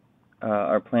forward,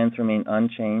 our plans remain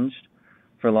unchanged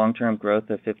for long-term growth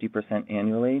of 50%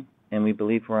 annually, and we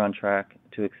believe we're on track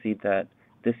to exceed that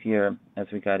this year as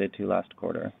we guided to last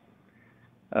quarter.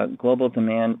 Global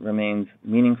demand remains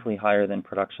meaningfully higher than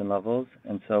production levels,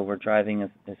 and so we're driving as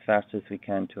fast as we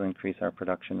can to increase our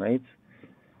production rates.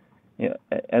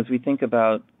 As we think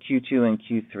about Q2 and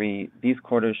Q3, these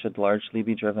quarters should largely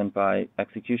be driven by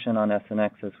execution on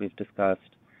SNX, as we've discussed,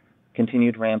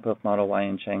 continued ramp of Model Y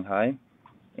in Shanghai,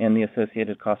 and the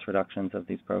associated cost reductions of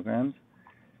these programs.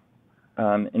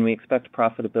 And we expect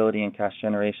profitability and cash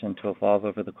generation to evolve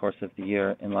over the course of the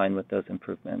year in line with those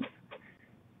improvements.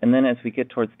 And then as we get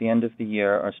towards the end of the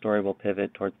year, our story will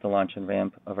pivot towards the launch and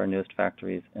ramp of our newest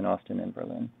factories in Austin and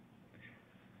Berlin.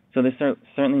 So there's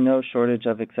certainly no shortage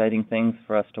of exciting things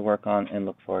for us to work on and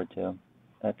look forward to.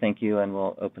 Thank you, and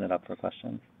we'll open it up for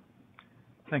questions.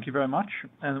 Thank you very much.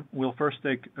 And we'll first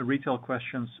take retail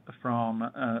questions from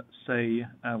Say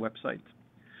website.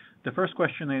 The first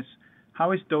question is,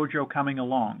 how is Dojo coming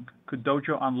along? Could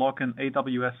Dojo unlock an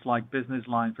AWS-like business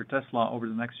line for Tesla over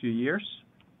the next few years?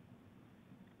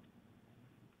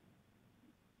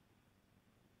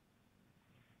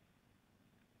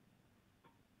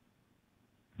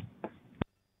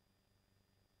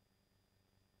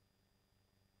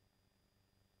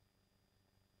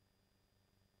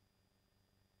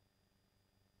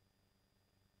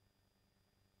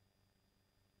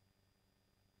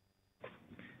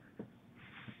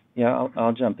 Yeah,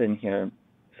 I'll jump in here.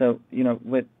 So,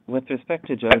 with respect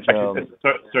to Dojo...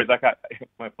 Sorry, Zach,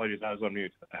 my apologies, I was on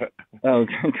mute. Oh,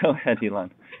 go ahead,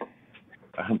 Elon.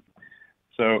 I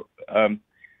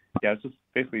was just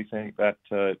basically saying that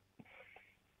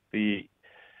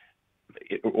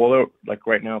although, like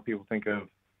right now, people think of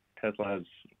Tesla as,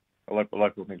 a lot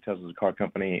of people think Tesla is a car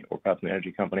company or perhaps an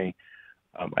energy company,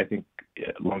 I think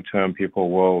long-term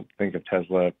people will think of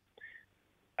Tesla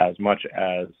as much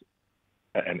as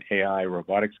an AI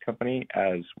robotics company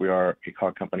as we are a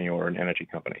car company or an energy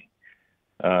company.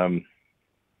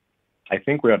 I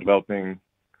think we are developing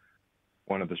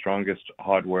one of the strongest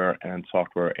hardware and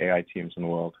software AI teams in the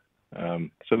world.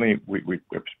 Certainly, we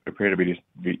appear to be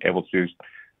able to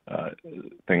do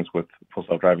things with full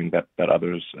self-driving that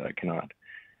others cannot.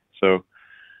 So,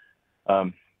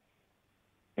 and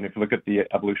if you look at the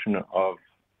evolution of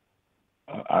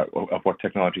what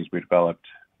technologies we developed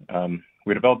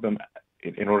them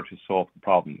in order to solve the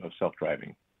problem of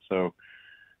self-driving. So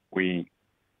we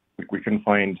couldn't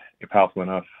find a powerful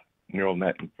enough neural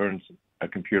net inference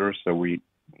computer, so we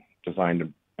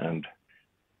designed and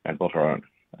built our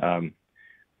own.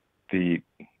 The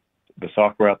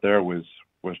software out there was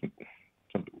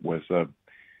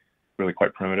really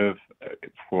quite primitive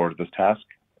for this task,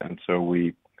 and so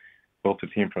we built a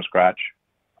team from scratch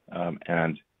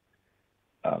and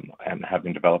have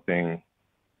been developing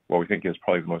what we think is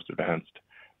probably the most advanced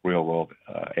real-world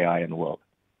AI in the world.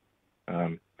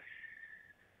 And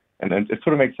then it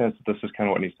sort of makes sense that this is kind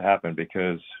of what needs to happen,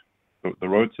 because the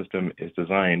road system is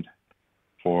designed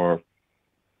for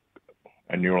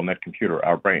a neural net computer,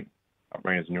 our brain. Our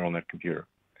brain is a neural net computer.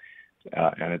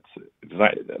 And it's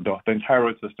designed, the entire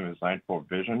road system is designed for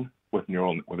vision with a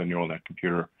neural net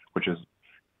computer, which is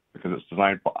because it's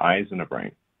designed for eyes in a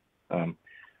brain.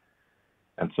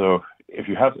 And so if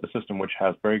you have a system which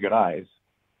has very good eyes,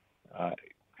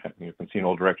 you can see in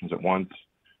all directions at once,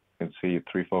 you can see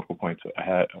 3 focal points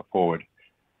ahead or forward,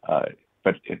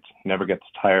 but it never gets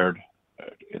tired.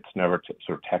 It's never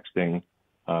sort of texting.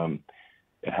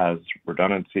 It has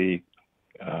redundancy,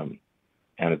 and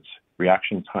its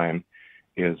reaction time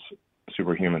is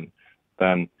superhuman.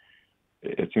 Then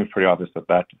it seems pretty obvious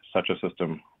that such a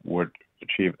system would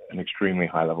achieve an extremely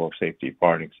high level of safety,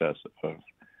 far in excess of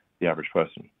the average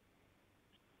person.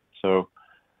 So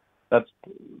that's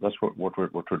what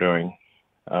we're doing.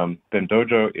 Then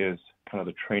Dojo is kind of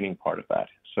the training part of that.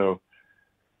 So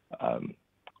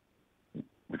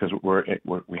because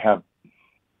we have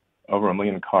over 1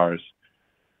 million cars,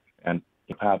 and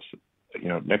perhaps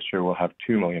next year we'll have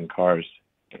 2 million cars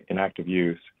in active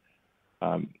use,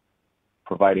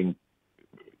 providing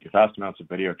vast amounts of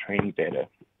video training data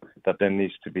that then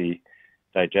needs to be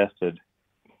digested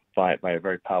by a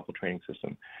very powerful training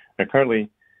system. And currently,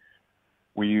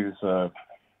 we use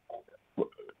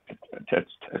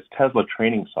it's Tesla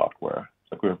training software.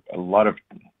 It's like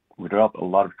we developed a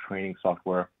lot of training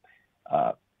software,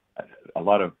 a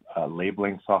lot of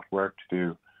labeling software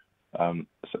to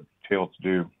be able to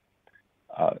do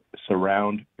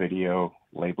surround video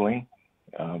labeling,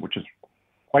 which is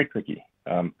quite tricky.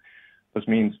 This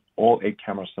means all 8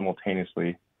 cameras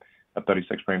simultaneously at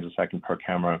 36 frames a second per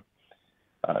camera,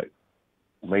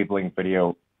 labeling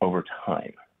video over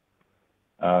time.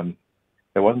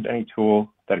 There wasn't any tool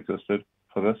that existed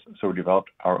for this, so we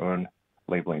developed our own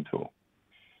labeling tool.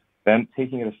 Then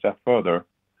taking it a step further,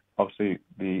 obviously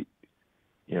the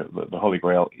holy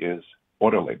grail is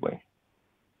auto labeling.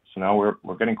 So now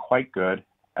we're getting quite good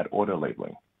at auto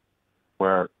labeling,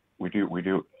 where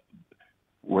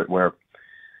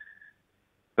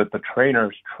the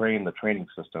trainers train the training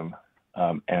system,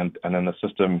 and then the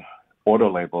system auto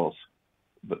labels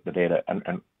the data,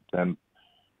 and then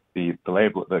the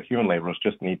human labelers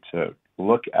just need to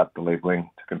look at the labeling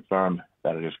to confirm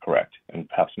that it is correct and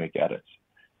perhaps make edits.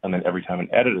 And then every time an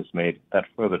edit is made, that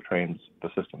further trains the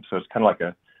system. So it's kind of like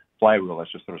a flywheel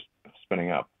that's just sort of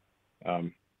spinning up.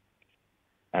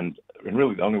 And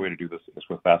really the only way to do this is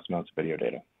with vast amounts of video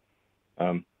data.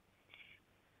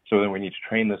 So then we need to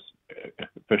train this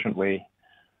efficiently.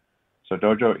 So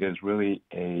Dojo is really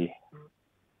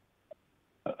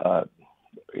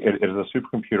it is a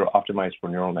supercomputer optimized for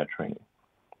neural net training.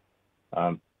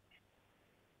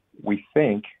 We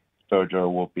think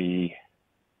Dojo will be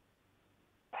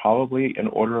probably an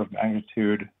order of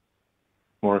magnitude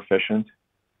more efficient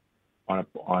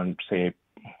on say,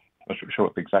 I'm not sure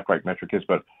what the exact right metric is,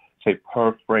 but say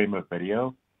per frame of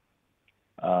video,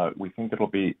 we think it'll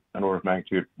be an order of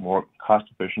magnitude more cost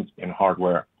efficient in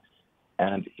hardware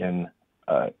and in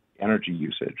energy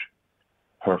usage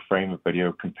per frame of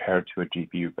video compared to a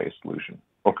GPU-based solution,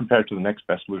 or compared to the next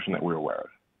best solution that we're aware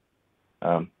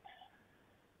of.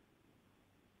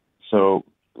 So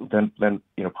then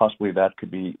possibly that could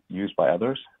be used by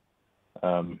others.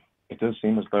 It does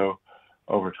seem as though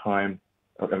over time,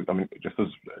 I mean, just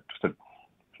an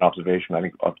observation, I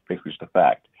think basically just a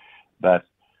fact, that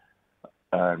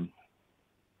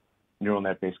neural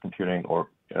net-based computing or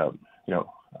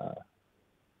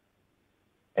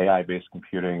AI-based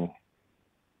computing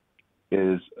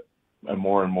is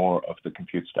more and more of the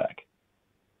compute stack.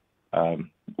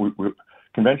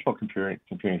 Conventional computing,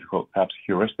 perhaps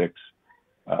heuristics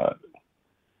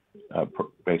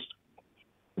based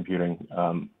computing,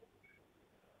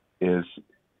 is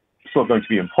still going to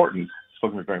be important, still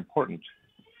going to be very important,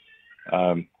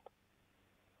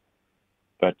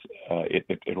 but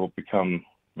it will become,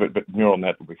 but neural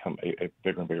net will become a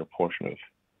bigger and bigger portion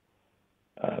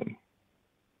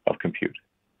of compute.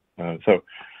 So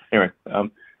anyway, that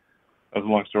was a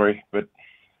long story, but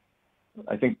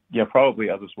I think, probably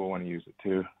others will want to use it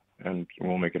too, and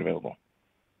we'll make it available.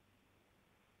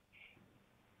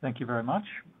 Thank you very much.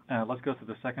 Let's go to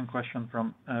the second question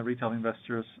from retail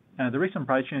investors. The recent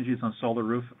price changes on Solar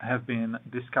Roof have been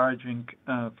discouraging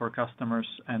for customers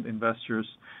and investors.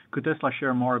 Could Tesla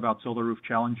share more about Solar Roof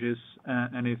challenges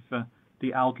and if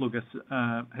the outlook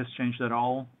has changed at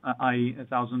all, i.e.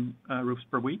 1,000 roofs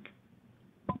per week?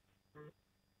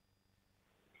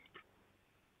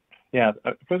 Yeah,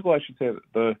 first of all, I should say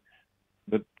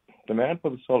that demand for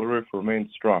the solar roof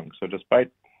remains strong. So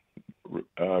despite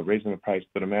raising the price,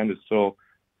 the demand is still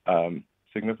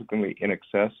significantly in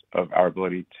excess of our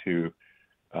ability to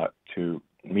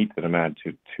meet the demand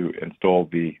to install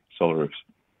the solar roofs.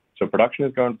 So production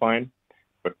is going fine,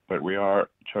 but we are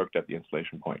choked at the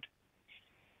installation point.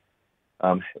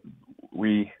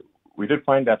 We did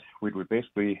find that we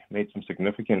basically made some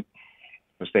significant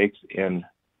mistakes in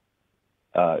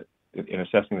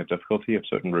assessing the difficulty of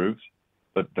certain roofs,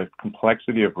 but the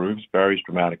complexity of roofs varies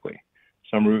dramatically.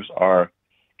 Some roofs can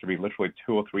be literally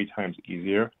 2 or 3 times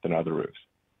easier than other roofs.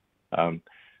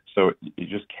 So you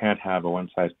just can't have a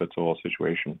one-size-fits-all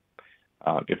situation.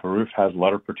 If a roof has a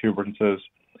lot of protuberances,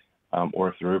 or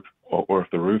if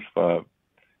the roof the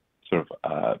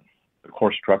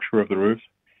core structure of the roof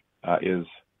is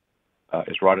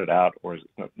rotted out or is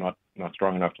not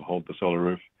strong enough to hold the solar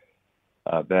roof,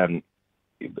 then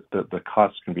the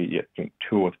costs can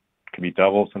be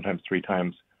double, sometimes 3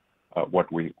 times what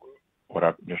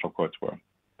our initial quotes were.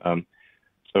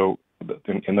 So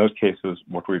in those cases,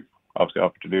 what we've obviously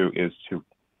offered to do is to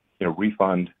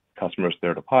refund customers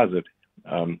their deposit,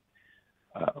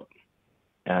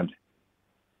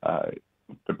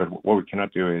 but what we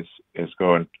cannot do is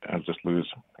go and just lose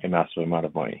a massive amount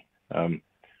of money.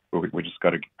 We just got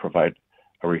to provide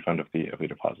a refund of the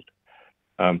deposit.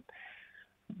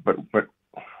 But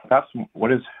that's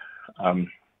what is I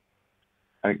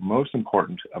think most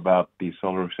important about the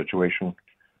solar roof situation,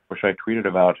 which I tweeted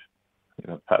about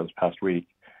this past week,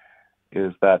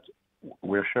 is that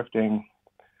we're shifting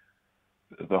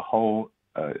the whole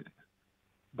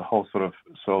sort of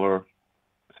solar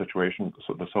situation,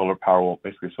 so the solar Powerwall,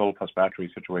 basically solar plus battery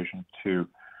situation, to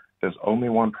there's only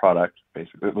one product,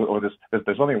 basically, or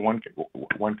there's only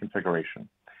one configuration.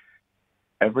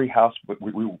 Every house,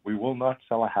 we will not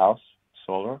sell a house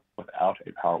solar without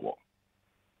a Powerwall.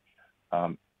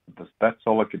 That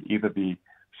solar could either be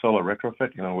solar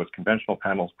retrofit, with conventional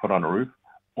panels put on a roof,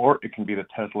 or it can be the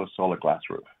Tesla solar glass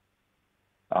roof.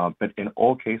 But in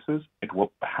all cases, it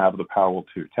will have the Powerwall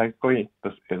 2. Technically,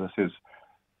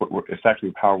 it's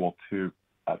actually Powerwall 2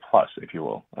 Plus, if you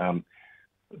will.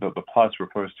 The Plus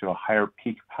refers to a higher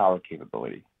peak power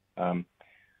capability.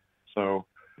 So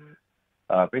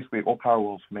basically, all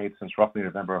Powerwalls made since roughly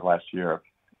November of last year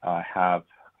have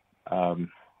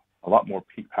a lot more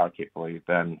peak power capability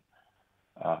than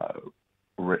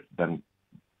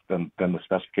the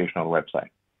specification on the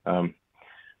website.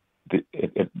 They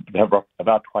have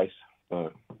about twice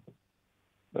the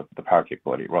power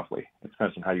capability, roughly. It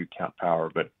depends on how you count power,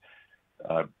 but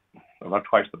about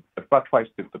twice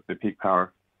the peak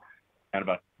power, and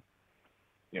about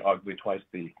arguably twice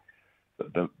the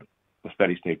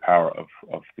steady state power of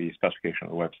the specification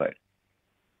on the website.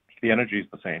 The energy is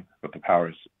the same, but the power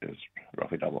is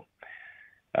roughly double.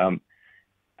 And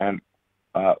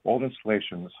all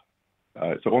installations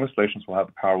will have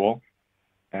the Powerwall,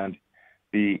 and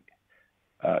the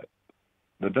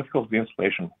difficulty of the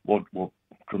installation will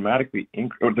dramatically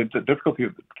or the difficulty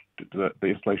of the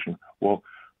installation will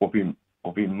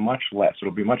be much less.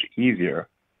 It'll be much easier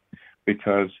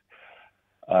because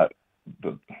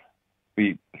the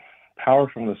power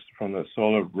from the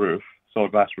solar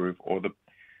glass roof, or the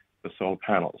solar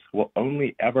panels will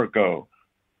only ever go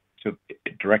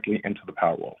directly into the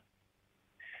Powerwall,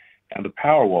 and the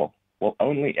Powerwall will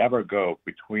only ever go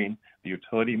between the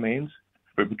utility mains,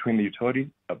 between the utility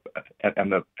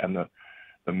and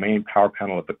the main power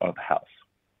panel of the house,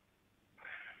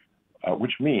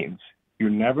 which means you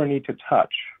never need to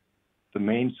touch the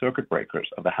main circuit breakers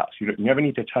of the house. You never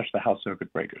need to touch the house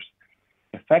circuit breakers.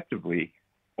 Effectively,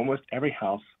 almost every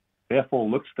house therefore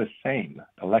looks the same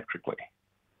electrically,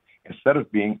 instead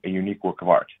of being a unique work of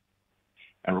art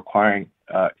and requiring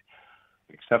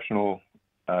exceptional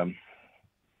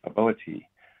ability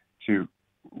to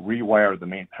rewire the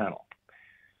main panel.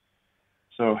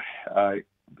 So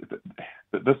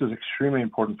this is extremely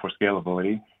important for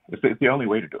scalability. It's the only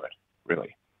way to do it,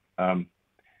 really.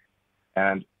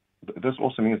 And this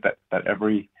also means that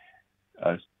every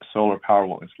solar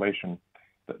Powerwall installation,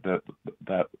 that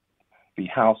the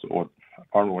house or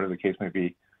apartment, whatever the case may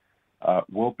be,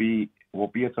 will be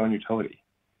its own utility.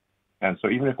 And so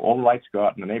even if all the lights go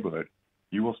out in the neighborhood,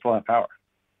 you will still have power.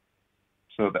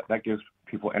 So that gives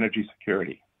people energy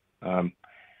security.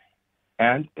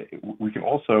 And we can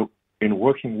also, in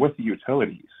working with the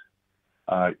utilities,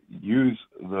 use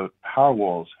the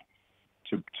Powerwalls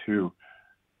to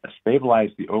stabilize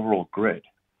the overall grid.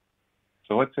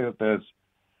 So let's say that there's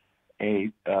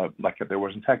like there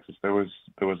was in Texas, there was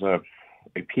a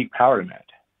peak power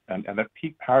demand, and that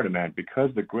peak power demand,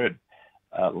 because the grid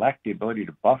lacked the ability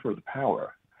to buffer the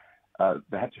power,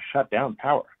 they had to shut down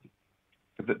power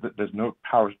there's no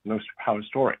power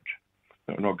storage,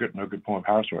 no good form of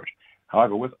power storage.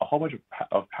 However, with a whole bunch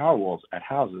of power walls at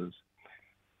houses,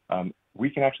 we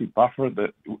can actually buffer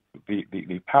the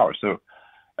power.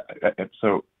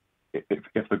 So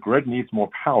if the grid needs more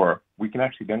power, we can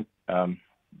actually then,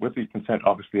 with the consent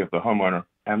obviously of the homeowner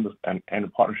and in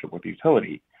partnership with the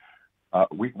utility,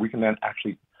 we can then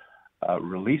actually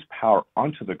release power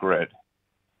onto the grid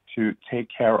to take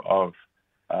care of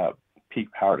peak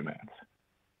power demands.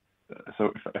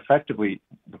 So effectively,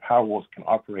 the power walls can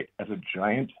operate as a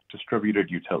giant distributed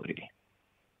utility.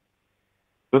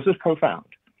 This is profound.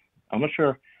 I'm not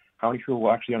sure how many people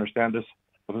will actually understand this,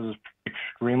 but this is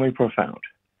extremely profound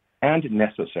and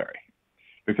necessary,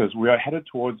 because we are headed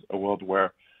towards a world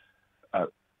where, as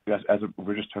we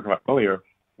were just talking about earlier,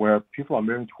 where people are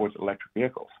moving towards electric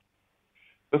vehicles.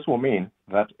 This will mean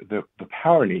that the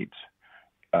power needs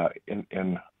at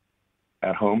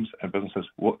homes and businesses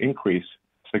will increase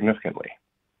significantly.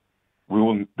 There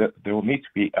will need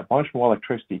to be a bunch more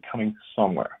electricity coming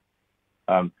somewhere.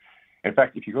 In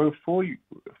fact, if you go to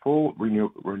full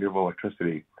renewable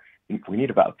electricity, we need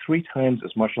about 3 times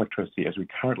as much electricity as we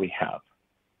currently have.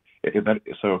 These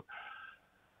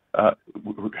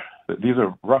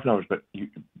are rough numbers, but you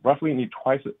roughly need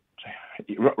twice as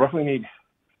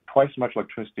much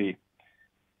electricity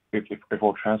if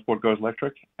all transport goes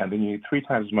electric, and then you need 3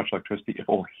 times as much electricity if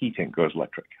all heating goes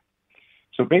electric.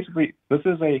 So basically, this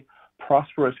is a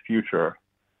prosperous future,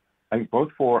 I think,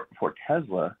 both for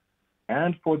Tesla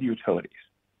and for the utilities.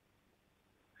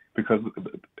 Because,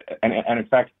 and in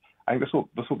fact, I think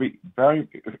this will be very,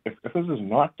 if this is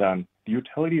not done, the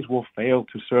utilities will fail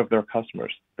to serve their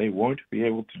customers. They won't be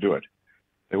able to do it.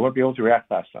 They won't be able to react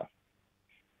fast enough.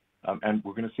 And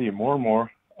we're going to see more and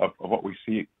more of what we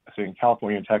see in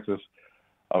California and Texas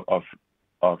of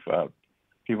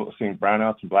people seeing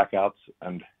brownouts and blackouts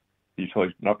and the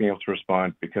utilities not being able to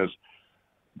respond because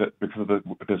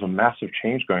there's a massive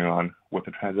change going on with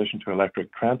the transition to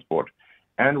electric transport,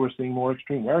 and we're seeing more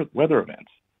extreme weather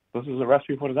events. This is a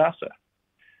recipe for disaster.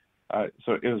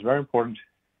 So it is very important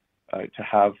to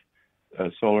have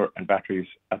solar and batteries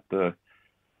at the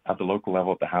local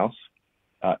level at the house.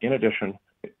 In addition,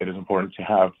 it is important to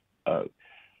have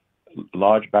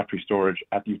large battery storage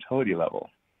at the utility level,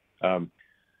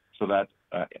 so that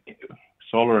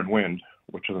solar and wind,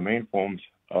 which are the main forms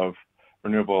of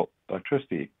renewable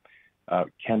electricity,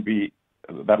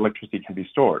 that electricity can be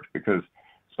stored, because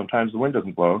sometimes the wind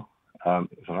doesn't blow,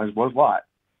 sometimes it blows a lot,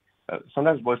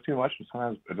 sometimes it blows too much, and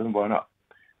sometimes it doesn't blow enough.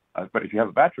 But if you have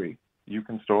a battery, you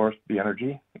can store the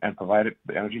energy and provide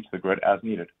the energy to the grid as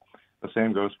needed. The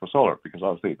same goes for solar, because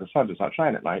obviously the sun does not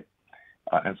shine at night,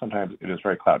 and sometimes it is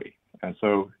very cloudy. And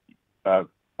so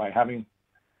by having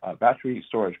battery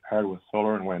storage paired with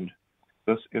solar and wind,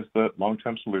 this is the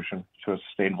long-term solution to a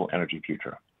sustainable energy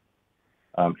future.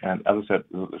 And as I said,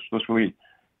 this really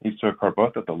needs to occur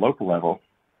both at the local level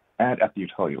and at the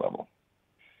utility level.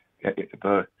 If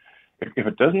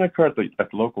it doesn't occur at the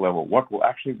local level, what will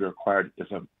actually be required is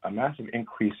a massive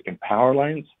increase in power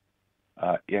lines,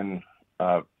 in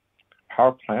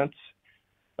power plants.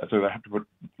 So they have to put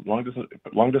long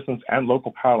distance and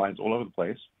local power lines all over the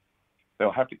place.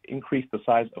 They'll have to increase the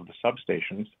size of the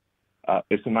substations.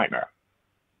 It's a nightmare.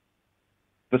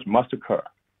 This must occur.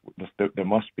 There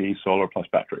must be solar plus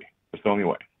battery. It's the only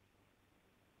way.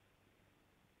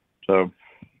 So,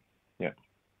 yeah.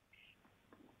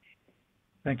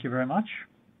 Thank you very much.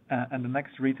 And the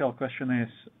next retail question is,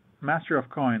 Master of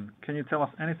Coin, can you tell us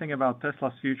anything about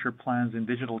Tesla's future plans in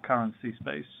digital currency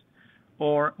space,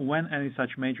 or when any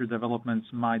such major developments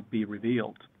might be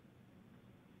revealed?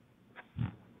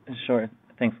 Sure.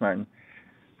 Thanks, Martin.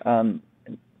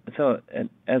 So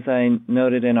as I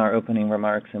noted in our opening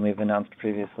remarks, and we've announced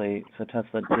previously, so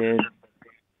Tesla did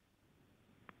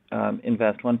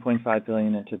invest $1.5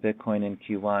 billion into Bitcoin in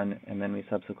Q1, and then we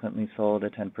subsequently sold a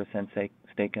 10%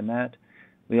 stake in that.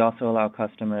 We also allow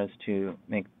customers to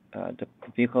make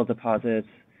vehicle deposits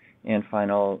and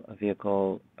final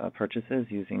vehicle purchases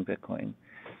using Bitcoin.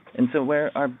 And so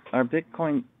where our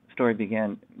Bitcoin story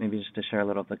began, maybe just to share a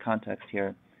little of the context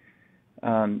here,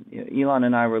 Elon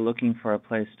and I were looking for a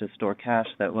place to store cash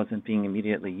that wasn't being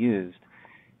immediately used,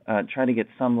 try to get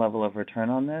some level of return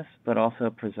on this, but also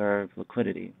preserve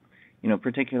liquidity.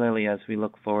 Particularly as we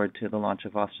look forward to the launch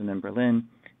of Austin and Berlin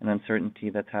and uncertainty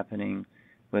that's happening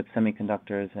with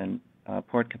semiconductors and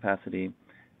port capacity,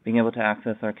 being able to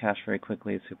access our cash very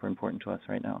quickly is super important to us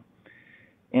right now.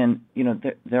 And,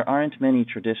 there aren't many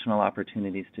traditional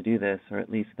opportunities to do this, or at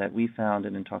least that we found,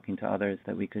 and in talking to others,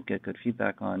 that we could get good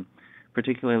feedback on,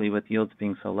 particularly with yields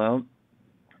being so low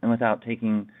and without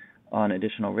taking on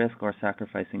additional risk or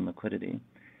sacrificing liquidity.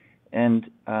 And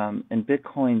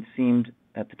Bitcoin seemed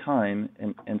at the time,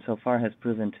 and so far has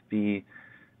proven to be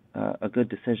a good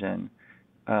decision,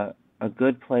 a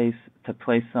good place to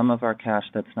place some of our cash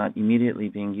that's not immediately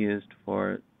being used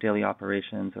for daily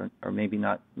operations or maybe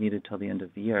not needed till the end of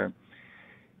the year,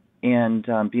 and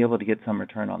be able to get some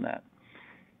return on that.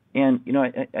 And,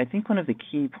 I think one of the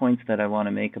key points that I want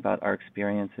to make about our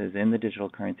experiences in the digital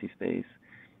currency space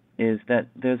is that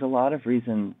there's a lot of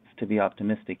reasons to be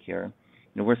optimistic here.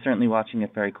 We're certainly watching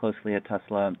it very closely at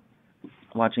Tesla,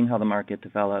 watching how the market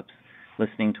develops,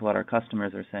 listening to what our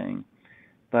customers are saying.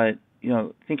 But,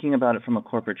 thinking about it from a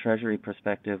corporate treasury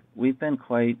perspective, we've been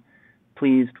quite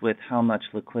pleased with how much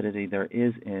liquidity there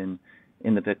is in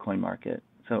the Bitcoin market.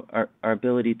 So our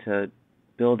ability to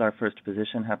build our first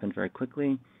position happened very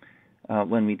quickly.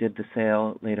 When we did the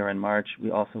sale later in March,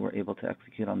 we also were able to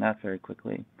execute on that very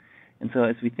quickly. And so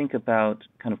as we think about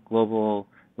kind of global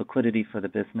liquidity for the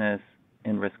business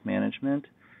and risk management,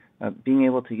 being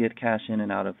able to get cash in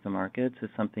and out of the markets is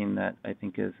something that I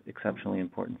think is exceptionally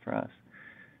important for us.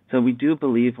 So we do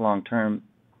believe long-term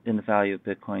in the value of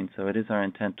Bitcoin, so it is our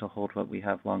intent to hold what we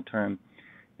have long-term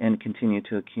and continue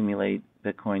to accumulate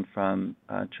Bitcoin from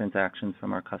transactions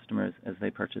from our customers as they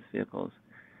purchase vehicles.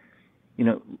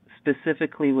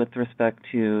 Specifically with respect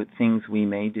to things we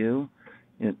may do,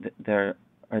 there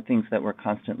are things that we're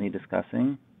constantly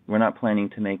discussing. We're not planning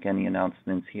to make any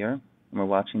announcements here, and we're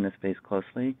watching this space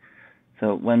closely.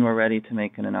 So when we're ready to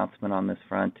make an announcement on this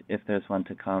front, if there's one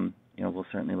to come, we'll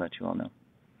certainly let you all know.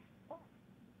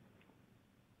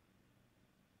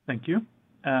 Thank you.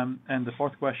 And the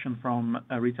fourth question from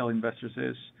retail investors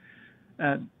is,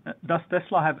 does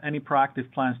Tesla have any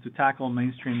proactive plans to tackle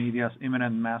mainstream media's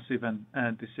imminent, massive,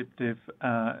 and deceptive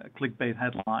clickbait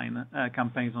headline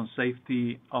campaigns on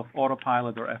safety of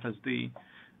autopilot or FSD,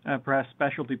 perhaps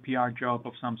specialty PR job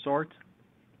of some sort?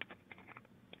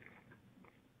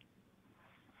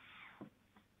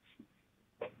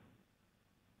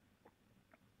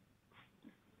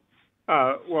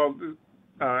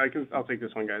 I'll take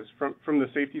this one, guys. From the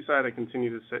safety side, I continue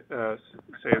to say as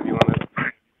Elon,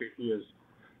 that safety is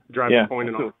a driving point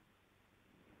and all.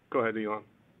 Go ahead, Elon.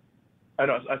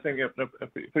 I think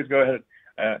please go ahead.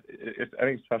 I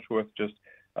think it's perhaps worth just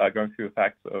going through the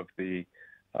facts of the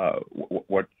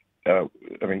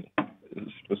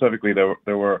specifically there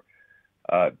was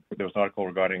an article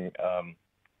regarding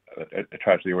a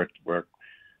tragedy where there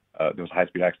was a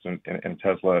high-speed accident in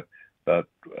Tesla that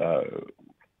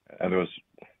and there was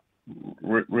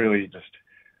really just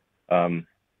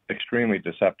extremely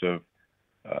deceptive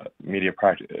media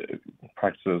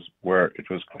practices where it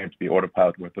was claimed to be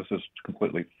autopilot, where this is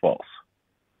completely false.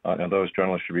 And those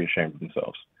journalists should be ashamed of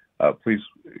themselves. Please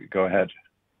go ahead,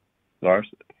 Lars.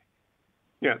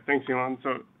 Yeah, thanks, Elon.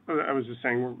 So I was just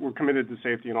saying we're committed to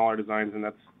safety in all our designs, and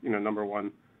that's number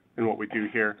one in what we do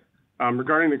here.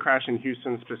 Regarding the crash in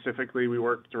Houston specifically, we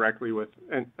work directly with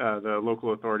the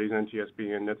local authorities,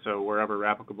 NTSB and NHTSA, wherever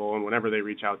applicable, and whenever they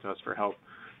reach out to us for help,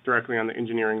 directly on the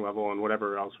engineering level and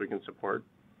whatever else we can support.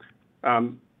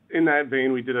 In that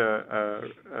vein, we did a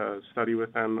study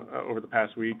with them over the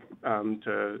past week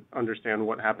to understand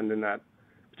what happened in that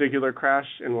particular crash,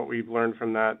 and what we've learned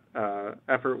from that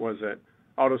effort was that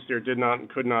AutoSteer did not and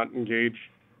could not engage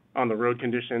on the road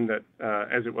condition that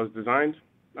as it was designed.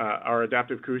 Our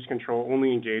adaptive cruise control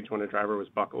only engaged when a driver was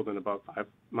buckled and above 5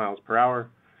 miles per hour,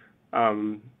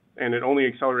 and it only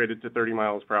accelerated to 30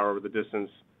 miles per hour over the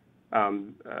distance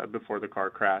before the car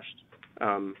crashed.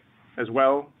 As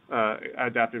well,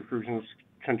 adaptive cruise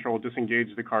control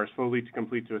disengaged the car slowly to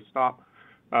complete to a stop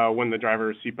when the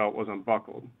driver's seatbelt was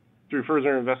unbuckled. Through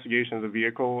further investigation of the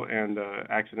vehicle and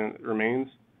accident remains,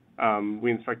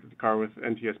 we inspected the car with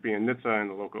NTSB and NHTSA and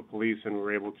the local police, and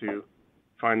were able to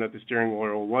find that the steering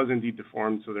wheel was indeed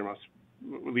deformed, so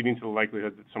leading to the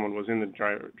likelihood that someone was in the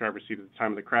driver's seat at the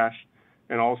time of the crash,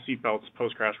 and all seatbelts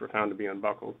post-crash were found to be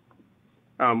unbuckled.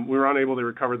 We were unable to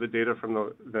recover the data from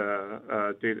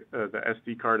the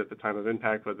SD card at the time of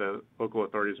impact, but the local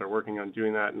authorities are working on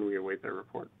doing that, and we await their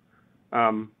report.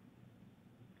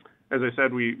 As I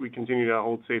said, we continue to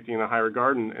hold safety in a high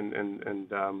regard and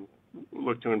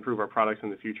look to improve our products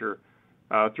in the future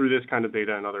through this kind of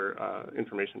data and other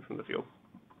information from the field.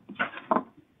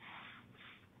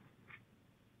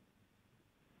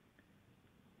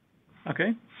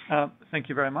 Okay, thank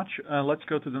you very much. Let's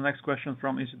go to the next question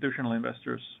from institutional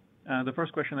investors. The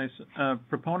first question is,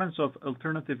 proponents of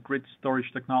alternative grid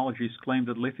storage technologies claim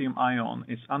that lithium-ion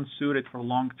is unsuited for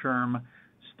long-term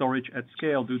storage at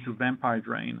scale due to vampire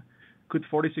drain. Could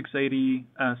 4680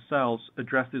 cells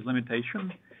address this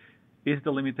limitation? Is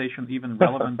the limitation even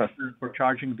relevant for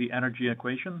charging the energy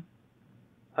equation?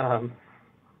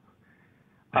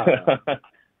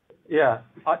 Yeah.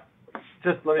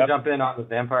 Just let me jump in on the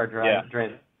vampire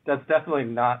drain. That's definitely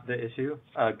not the issue.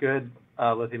 A good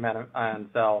lithium-ion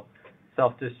cell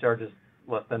self-discharges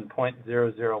less than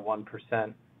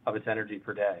 0.001% of its energy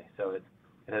per day. So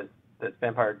this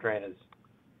vampire drain is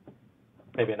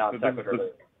maybe a non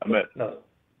sequitur. No.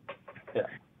 Yeah.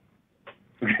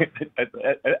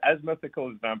 As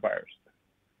mythical as vampires.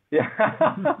 Yeah.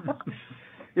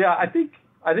 Yeah, I think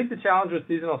the challenge with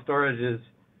seasonal storage is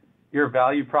your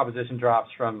value proposition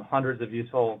drops from hundreds of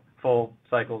useful full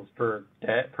cycles per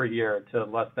year to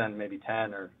less than maybe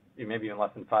 10 or maybe even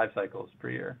less than 5 cycles per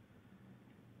year.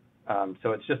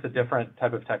 So it's just a different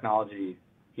type of technology,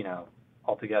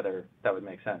 altogether that would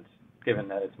make sense, given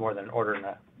that it's more than an order of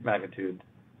magnitude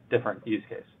different use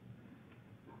case.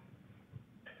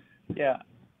 Yeah.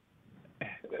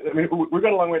 I mean, we've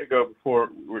got a long way to go before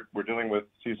we're dealing with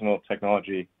seasonal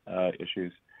technology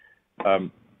issues.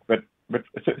 But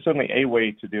certainly a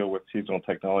way to deal with seasonal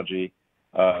technology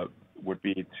would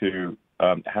be to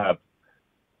have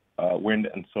wind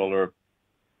and solar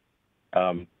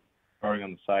growing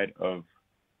on the side of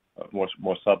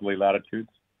more southerly latitudes,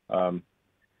 but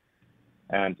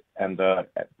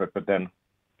then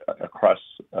across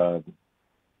a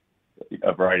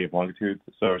variety of longitudes.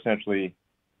 So essentially,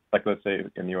 like let's say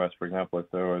in the U.S., for example, if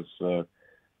there was,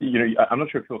 I'm not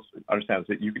sure if you'll understand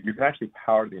this, that you can actually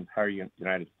power the entire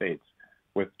United States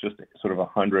with just sort of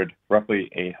roughly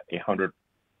a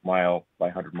 100-mile by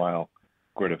 100-mile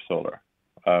grid of solar.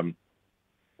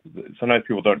 Sometimes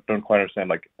people don't quite understand,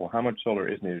 like, well, how much solar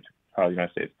is needed to power the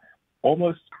United States?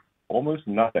 Almost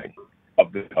nothing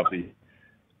of the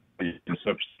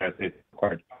substance is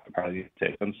required to power the United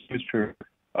States, and this is true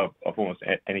of almost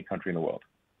any country in the world.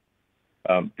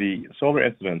 The solar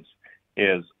incidence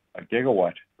is a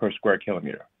gigawatt per square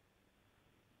kilometer.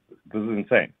 This is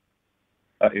insane.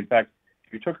 In fact,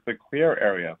 if you took the clear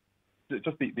area,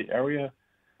 just the area,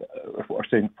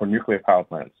 for nuclear power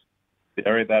plants, the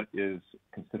area that is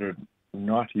considered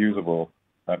not usable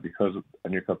because a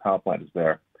nuclear power plant is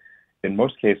there, in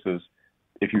most cases,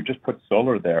 if you just put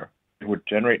solar there, it would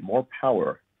generate more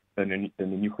power than the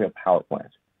nuclear power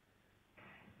plant.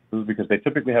 This is because they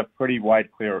typically have pretty wide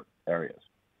clear areas.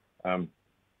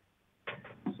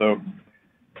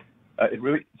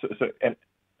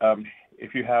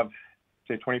 If you have,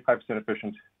 say, 25%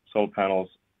 efficient solar panels,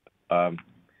 and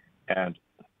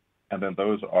then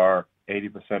those are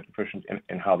 80% efficient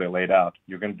in how they're laid out,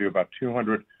 you're going to do about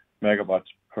 200 megawatts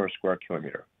per square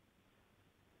kilometer.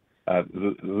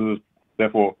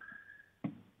 Therefore,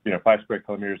 5 square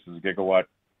kilometers is a gigawatt,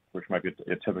 which might be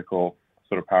a typical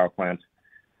sort of power plant.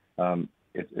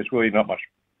 It's really not much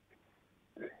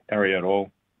area at all,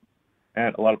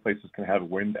 and a lot of places can have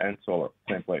wind and solar in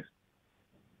the same place.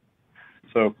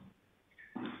 So,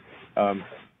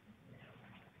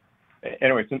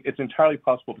 anyway, it's entirely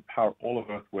possible to power all of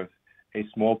Earth with a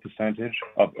small percentage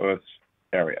of Earth's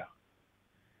area,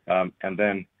 and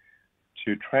then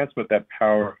to transmit that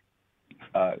power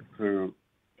through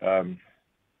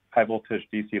high voltage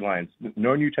DC lines.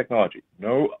 No new technology.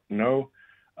 No.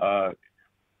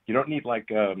 You don't need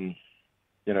room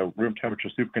temperature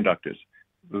superconductors.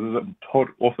 This is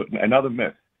also another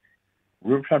myth.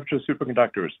 Room temperature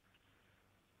superconductors,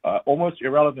 almost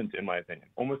irrelevant in my opinion.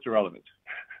 Almost irrelevant.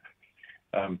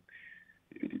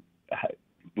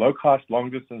 Low cost, long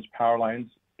distance power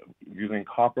lines using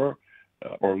copper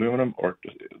or aluminum,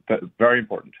 very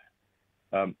important.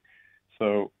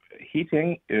 So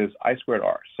heating is I squared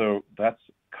R. So that's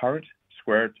current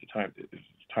squared times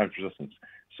resistance.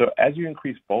 So as you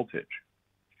increase voltage,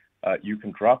 you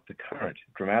can drop the current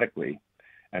dramatically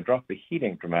and drop the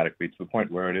heating dramatically to the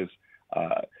point where it is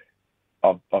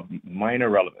of minor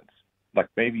relevance. Like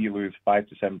maybe you lose 5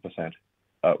 to 7%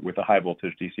 with a high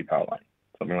voltage DC power line,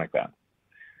 something like that.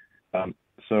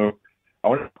 So I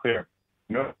want to be clear,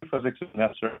 no physics is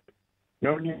necessary,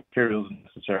 no new materials is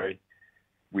necessary.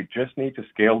 We just need to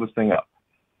scale this thing up.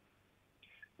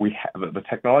 We have the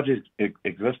technologies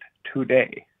exist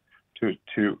today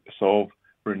to solve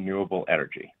renewable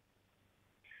energy.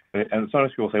 And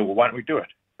sometimes people say, well, why don't we do it?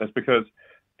 That's because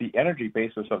the energy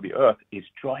basis of the Earth is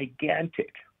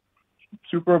gigantic,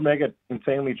 super mega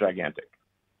insanely gigantic.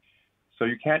 So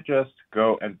you can't just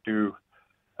go and do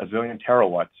a zillion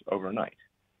terawatts overnight.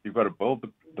 You've got to build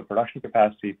the production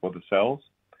capacity for the cells,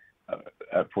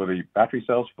 for the battery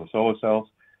cells, for the solar cells.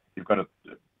 You've got to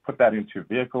put that into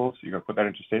vehicles. You've got to put that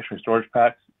into stationary storage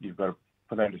packs. You've got to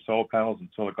put that into solar panels and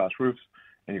solar glass roofs,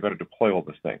 and you've got to deploy all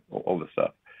this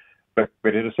stuff. But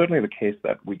it is certainly the case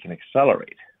that we can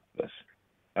accelerate this,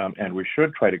 and we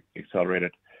should try to accelerate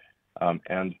it.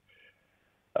 And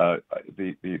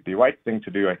the right thing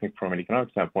to do, I think, from an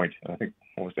economic standpoint, and I think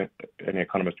almost any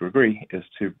economist would agree, is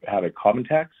to have a carbon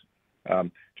tax,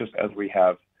 just as we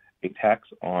have a tax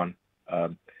on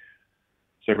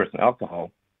cigarettes and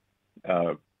alcohol,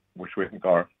 which we think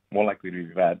are more likely to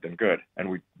be bad than good, and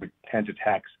we tend to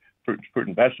tax fruit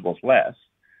and vegetables less.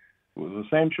 The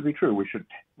same should be true. We should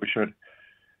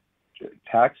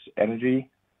tax energy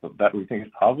that we think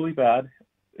is probably bad,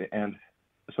 and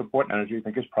support energy we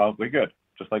think is probably good,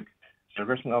 just like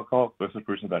cigarettes and alcohol versus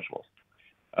fruits and vegetables.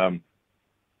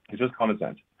 It's just common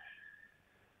sense.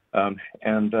 But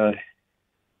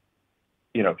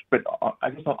I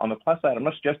guess on the plus side, I'm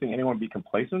not suggesting anyone be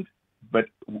complacent, but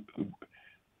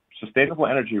sustainable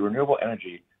energy, renewable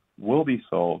energy will be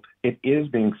solved. It is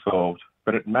being solved,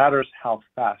 but it matters how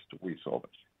fast we solve it.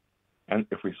 And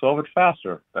if we solve it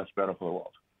faster, that's better for the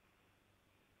world.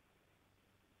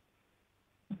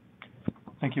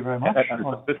 Thank you very much.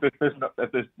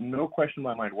 There's no question in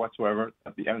my mind whatsoever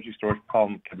that the energy storage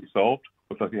problem can be solved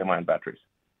with lithium-ion batteries.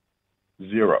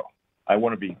 Zero. I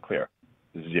want to be clear.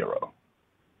 Zero.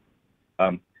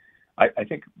 I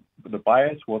think the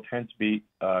bias will tend to be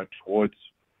towards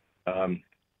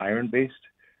iron-based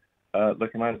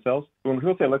lithium-ion cells. When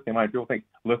people say lithium-ion, people think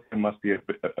lithium must be a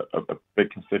big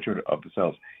constituent of the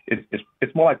cells.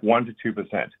 It's more like 1% to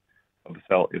 2% of the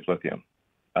cell is lithium.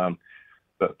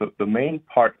 The main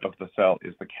part of the cell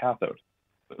is the cathode.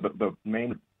 The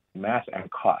main mass and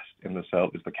cost in the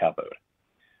cell is the cathode.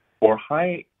 For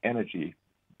high energy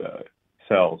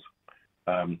cells,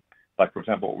 like for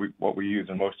example, what we use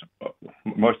in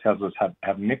most Teslas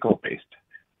have nickel-based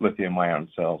lithium-ion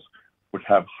cells, which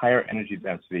have higher energy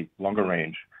density, longer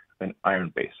range than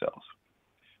iron-based cells.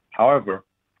 However,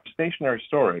 for stationary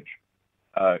storage,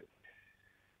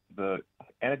 the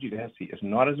energy density is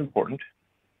not as important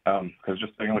because it's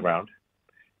just sitting on the ground.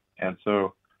 And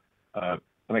so I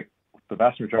think the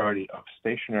vast majority of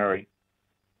stationary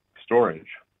storage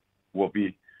will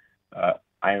be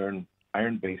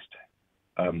iron-based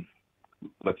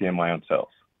lithium-ion cells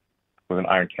with an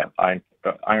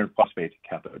iron phosphate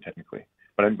cathode, technically.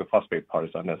 But I think the phosphate part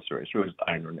is unnecessary. It's really just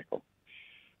iron or nickel.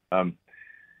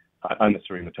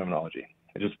 Unnecessary in the terminology.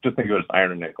 Just think of it as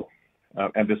iron and nickel.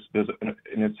 And there's an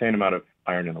insane amount of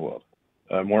iron in the world,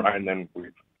 more iron than we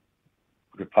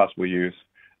could possibly use,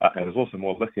 and there's also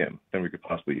more lithium than we could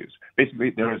possibly use. Basically,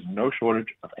 there is no shortage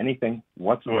of anything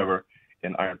whatsoever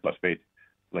in iron phosphate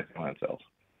lithium-ion cells.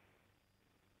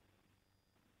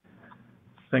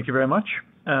 Thank you very much.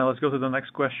 Let's go to the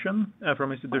next question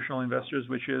from institutional investors,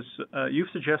 which is, you've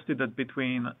suggested that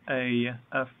between a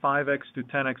 5x to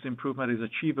 10x improvement is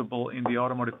achievable in the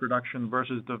automotive production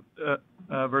versus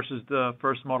the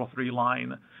first Model 3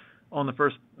 line on the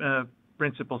first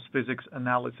principles physics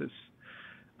analysis.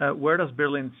 Where does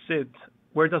Berlin sit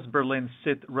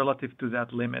relative to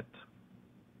that limit?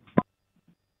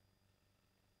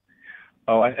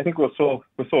 Oh, I think we're still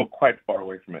quite far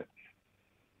away from it.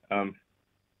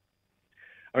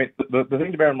 I mean, the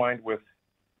thing to bear in mind with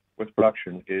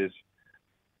production is,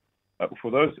 for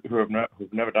those who've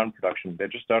never done production, they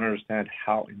just don't understand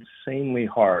how insanely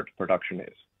hard production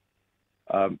is.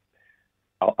 I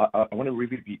want to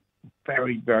really be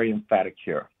very, very emphatic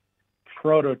here.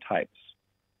 Prototypes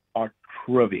are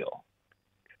trivial.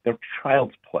 They're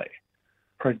child's play.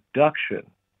 Production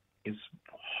is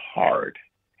hard.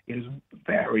 It is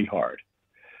very hard.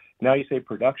 Now you say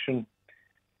production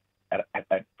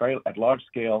at large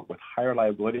scale with high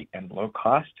reliability and low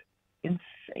cost,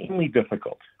 insanely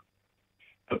difficult.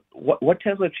 But what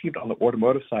Tesla achieved on the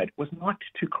automotive side was not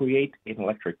to create an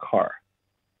electric car.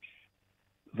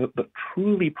 The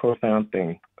truly profound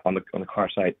thing on the car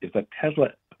side is that Tesla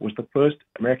was the first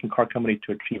American car company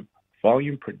to achieve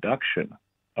volume production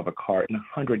of a car in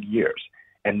 100 years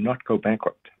and not go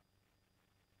bankrupt.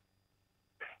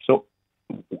 So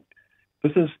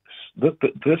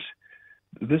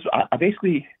I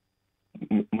basically,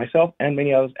 myself and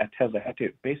many others at Tesla had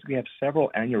to basically have several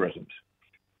aneurysms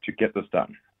to get this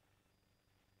done.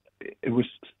 It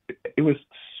was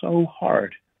so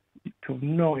hard. You have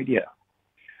no idea.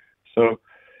 So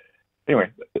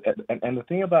anyway, and the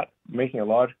thing about making a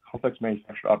large, complex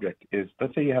manufactured object is,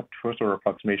 let's say you have first order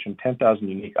approximation 10,000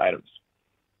 unique items.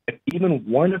 If even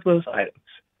one of those items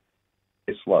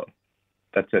is slow,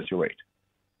 that sets your weight.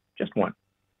 Just one.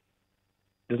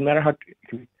 Doesn't matter how, it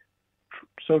can be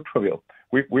so trivial.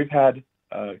 We've had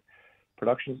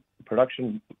production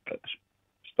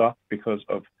stop because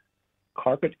of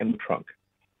carpet in the trunk.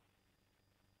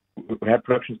 We had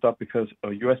production stop because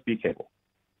of a USB cable.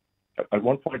 At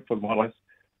one point for the Model S,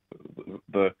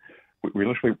 we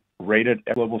literally rated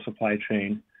global supply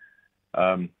chain,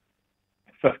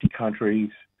 50 countries,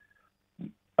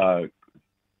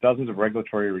 dozens of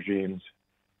regulatory regimes.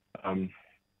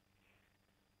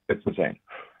 It's insane.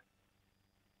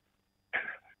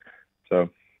 So,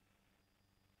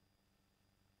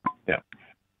 yeah.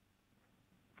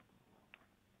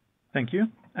 Thank you.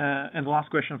 And the last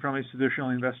question from institutional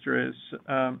investor is,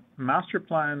 Master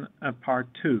Plan Part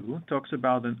 2 talks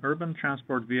about an urban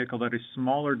transport vehicle that is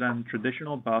smaller than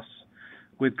traditional bus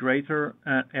with greater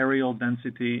aerial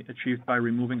density achieved by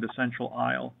removing the central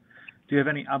aisle. Do you have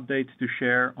any updates to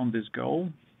share on this goal?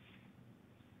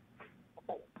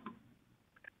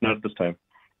 Not at this time.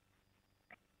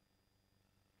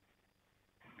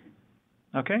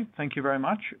 Okay, thank you very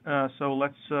much. So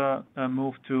let's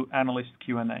move to analyst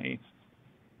Q&A.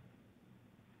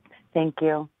 Thank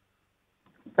you.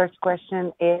 First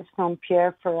question is from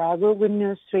Pierre Ferragu with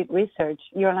New Street Research.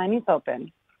 Your line is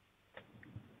open.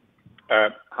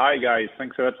 Hi, guys.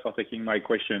 Thanks a lot for taking my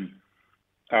question.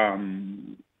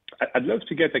 I'd love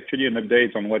to get actually an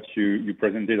update on what you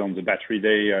presented on the battery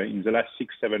day. In the last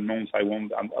 6-7 months, I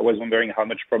was wondering how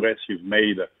much progress you've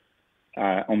made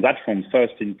on that front.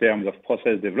 First, in terms of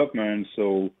process development,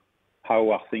 so how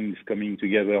are things coming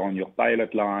together on your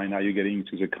pilot line? Are you getting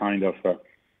to the kind of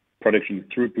production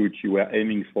throughput you were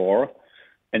aiming for?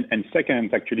 And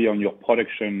second, actually on your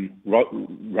production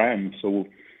ramp. So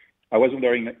I was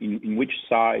wondering in which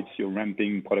sites you're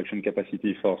ramping production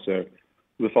capacity for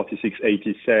the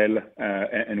 4680 cell,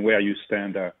 and where you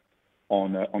stand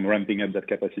on ramping up that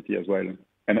capacity as well.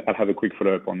 And I'll have a quick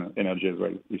follow-up on energy as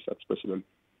well, if that's possible.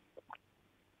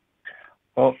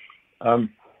 Well,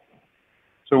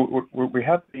 so we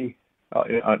have the,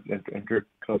 and Drew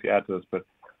can add to this, but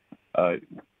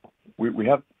we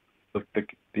have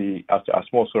a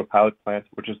small sort of pilot plant,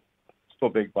 which is still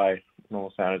big by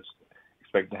normal standards,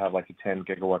 expected to have like a 10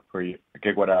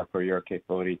 gigawatt hour per year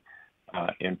capability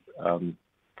in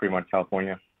Fremont,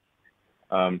 California,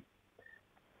 and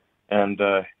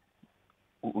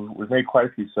we've made quite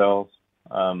a few cells.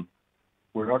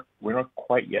 We're not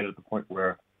quite yet at the point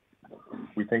where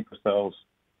we think the cells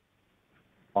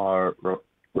are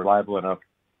reliable enough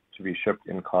to be shipped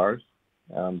in cars,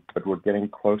 but we're getting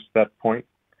close to that point.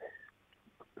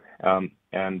 And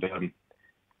then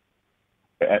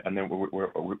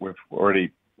we've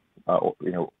already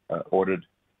ordered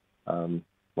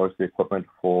most of the equipment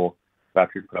for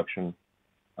battery production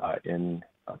in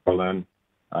Berlin,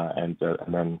 and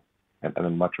then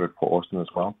much of it for Austin as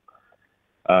well.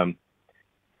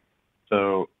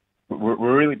 So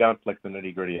we're really down to like the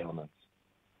nitty-gritty elements.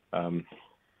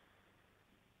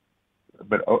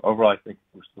 But overall, I think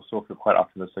we still feel quite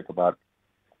optimistic about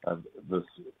this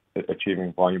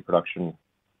achieving volume production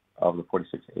of the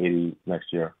 4680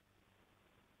 next year.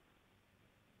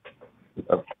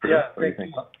 Yeah,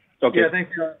 thanks. Okay. Yeah,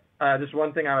 thanks. Just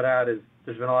one thing I would add is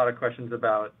there's been a lot of questions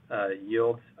about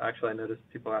yields. Actually, I noticed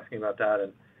people asking about that,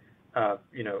 and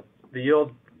the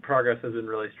yield progress has been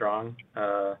really strong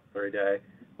every day.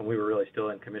 When we were really still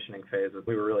in commissioning phase with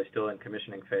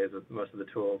most of the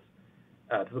tools,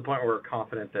 to the point where we're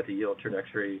confident that the yield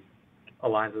trajectory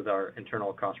aligns with our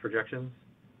internal cost projections.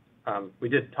 We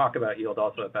did talk about yield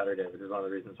also at Battery Day, which is one of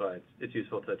the reasons why it's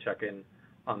useful to check in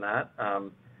on that.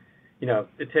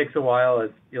 It takes a while, as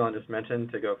Elon just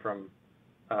mentioned, to go from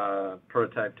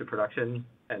prototype to production,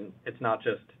 and it's not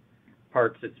just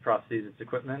parts, it's processes, it's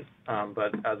equipment.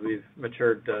 But as we've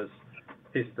matured those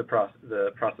pieces of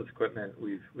the process equipment,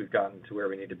 we've gotten to where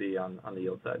we need to be on the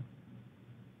yield side.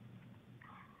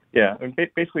 Yeah, and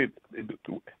basically,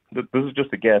 this is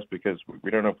just a guess because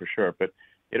we don't know for sure, but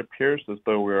it appears as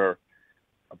though we're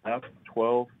about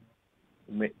 12,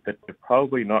 but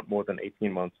probably not more than 18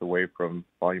 months away from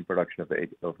volume production of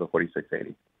the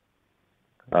 4680.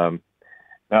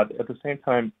 Now, at the same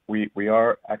time, we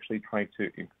are actually trying to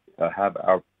have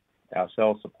our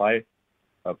cell supply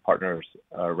partners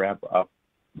ramp up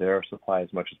their supply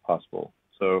as much as possible.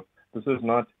 So this is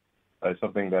not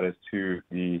something that is to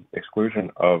the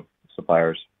exclusion of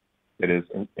suppliers. It is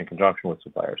in conjunction with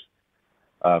suppliers.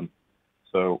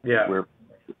 So yeah.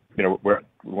 We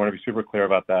want to be super clear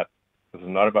about that. This is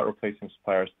not about replacing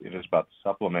suppliers. It is about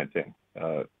supplementing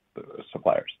the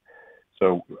suppliers.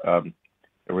 So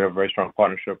we have a very strong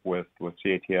partnership with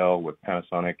CATL, with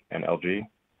Panasonic, and LG.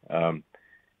 And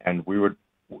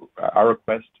our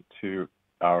request to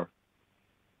our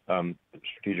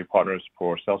strategic partners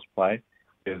for cell supply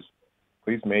is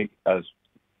please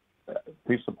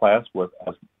supply us with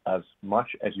as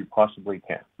much as you possibly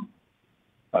can.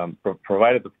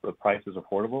 Provided the price is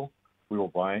affordable, we will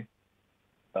buy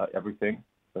everything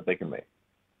that they can make.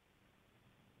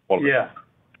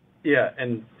 Yeah,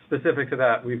 and specific to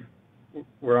that,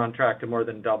 we're on track to more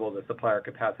than double the supplier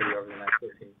capacity over the next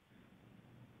 13.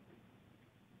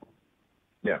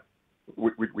 Yeah,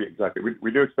 we exactly.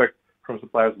 We do expect from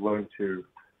suppliers willing to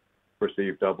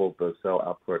receive double the cell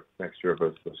output next year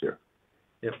versus this year.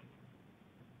 Yep.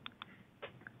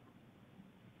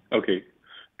 Okay.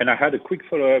 And I had a quick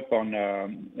follow-up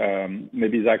on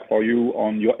maybe, Zach, for you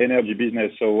on your energy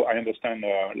business. So I understand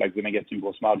like the negative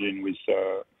gross margin with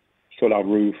Solar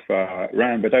Roof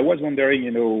RAM, but I was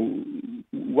wondering,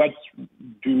 what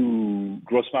do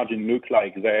gross margin look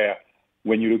like there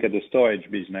when you look at the storage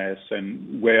business,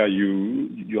 and where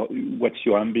what's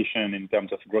your ambition in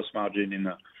terms of gross margin in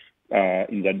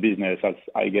that business? As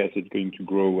I guess it's going to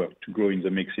grow in the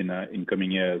mix in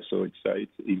coming years. So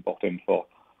it's important for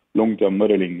long-term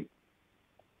modeling.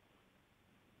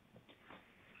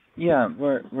 Yeah,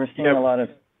 we're seeing a lot of.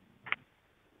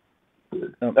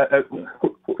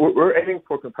 We're aiming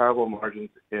for comparable margins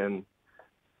in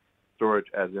storage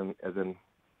as in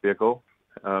vehicle,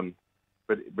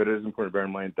 but it is important to bear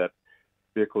in mind that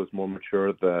vehicle is more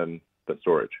mature than the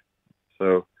storage.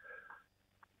 So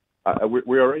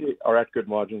we already are at good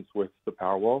margins with the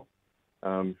Powerwall,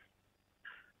 but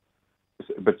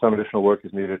some additional work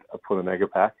is needed for the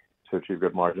Megapack to achieve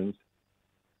good margins.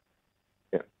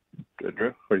 Yeah,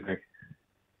 Drew, what do you think?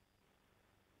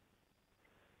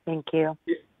 Thank you.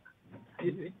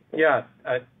 Yeah,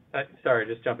 sorry,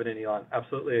 just jumping in, Elon.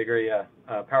 Absolutely agree. Yeah,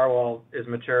 Powerwall is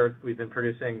mature. We've been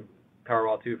producing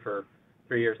Powerwall 2 for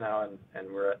 3 years now,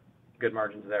 and we're at good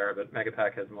margins there. But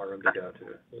Megapack has more room to go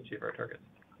to achieve our targets.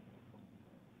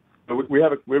 So we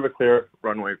have a clear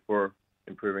runway for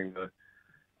improving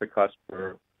the cost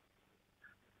per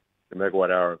the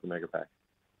megawatt hour of the Megapack.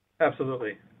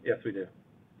 Absolutely, yes, we do.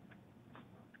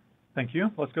 Thank you.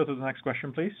 Let's go to the next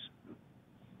question, please.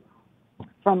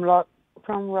 From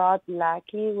Rod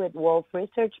Lackey with Wolfe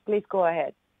Research, please go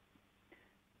ahead.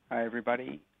 Hi,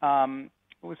 everybody. I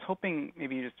was hoping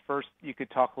maybe just first you could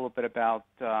talk a little bit about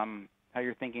how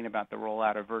you're thinking about the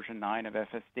rollout of version 9 of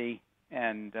FSD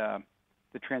and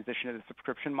the transition to the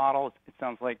subscription model. It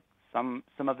sounds like some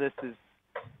of this is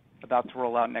about to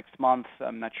roll out next month.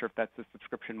 I'm not sure if that's the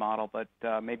subscription model, but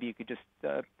maybe you could just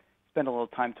spend a little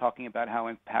time talking about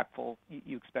how impactful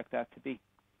you expect that to be.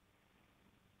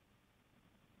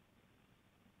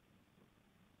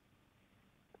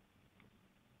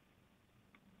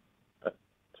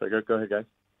 Sorry, go ahead, guys.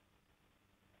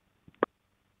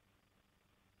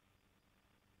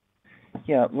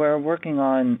 Yeah, we're working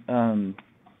on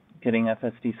getting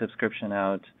FSD subscription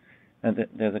out.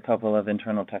 There's a couple of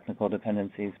internal technical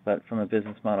dependencies, but from a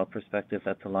business model perspective,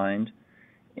 that's aligned,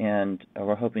 and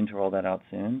we're hoping to roll that out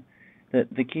soon.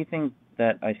 The key thing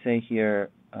that I say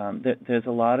here, there's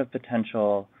a lot of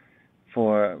potential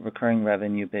for recurring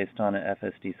revenue based on an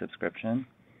FSD subscription.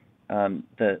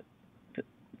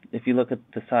 If you look at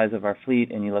the size of our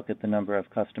fleet and you look at the number of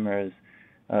customers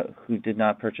who did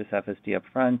not purchase FSD up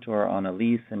front or on a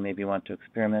lease and maybe want to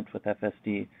experiment with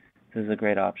FSD, this is a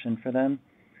great option for them.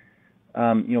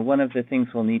 One of the things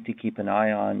we'll need to keep an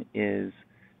eye on is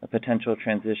a potential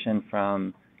transition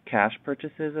from cash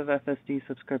purchases of FSD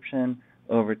subscription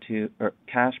over to, or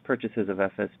cash purchases of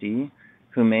FSD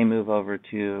who may move over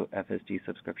to FSD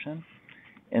subscription.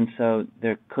 And so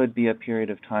there could be a period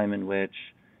of time in which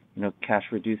cash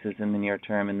reduces in the near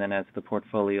term, and then as the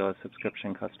portfolio of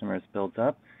subscription customers builds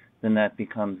up, then that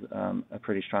becomes a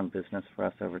pretty strong business for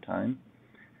us over time.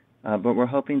 But we're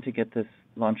hoping to get this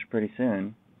launched pretty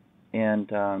soon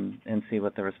and see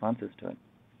what the response is to it.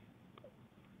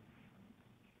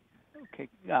 Okay,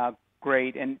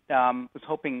 great. And was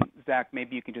hoping, Zach,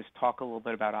 maybe you could just talk a little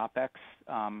bit about OpEx.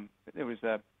 There was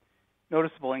a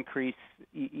noticeable increase,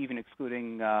 even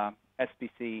excluding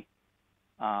SBC.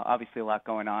 Obviously, a lot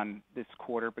going on this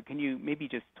quarter, but can you maybe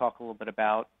just talk a little bit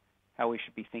about how we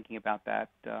should be thinking about that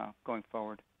going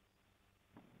forward?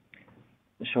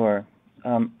 Sure.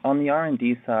 On the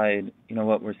R&D side,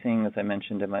 what we're seeing, as I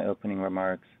mentioned in my opening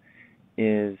remarks,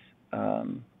 is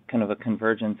kind of a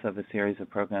convergence of a series of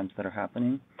programs that are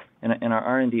happening. And our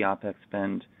R&D OpEx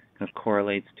spend kind of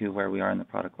correlates to where we are in the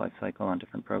product life cycle on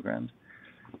different programs.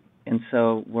 And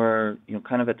so we're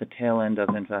kind of at the tail end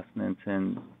of investments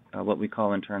in what we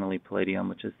call internally Palladium,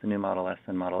 which is the new Model S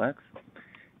and Model X.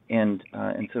 And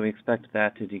so we expect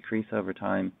that to decrease over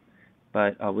time,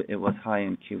 but it was high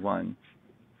in Q1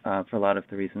 for a lot of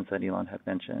the reasons that Elon had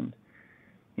mentioned.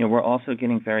 We're also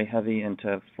getting very heavy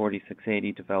into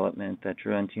 4680 development that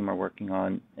Drew and team are working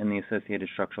on, and the associated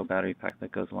structural battery pack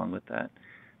that goes along with that.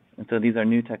 And so these are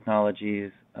new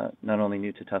technologies, not only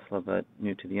new to Tesla, but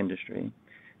new to the industry.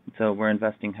 And so we're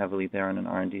investing heavily there on an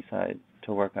R&D side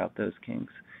to work out those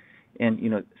kinks. And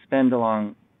spend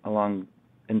along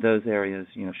in those areas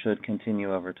should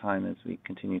continue over time as we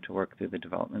continue to work through the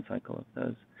development cycle of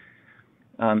those.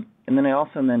 And then I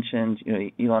also mentioned,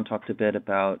 Elon talked a bit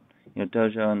about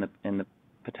Dojo and the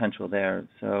potential there.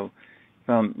 So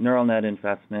from neural net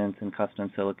investments and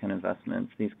custom silicon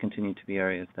investments, these continue to be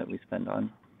areas that we spend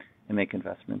on and make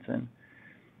investments in.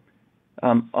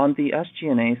 On the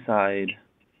SG&A side,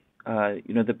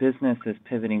 the business is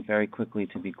pivoting very quickly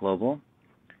to be global,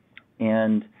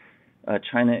 and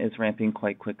China is ramping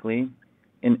quite quickly,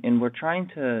 and we're trying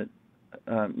to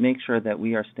make sure that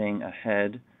we are staying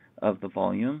ahead of the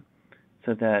volume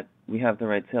so that we have the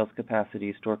right sales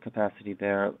capacity, store capacity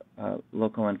there,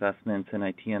 local investments in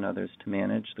IT and others to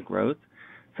manage the growth,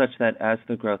 such that as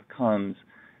the growth comes,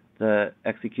 the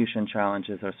execution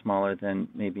challenges are smaller than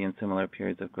maybe in similar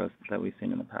periods of growth that we've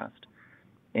seen in the past.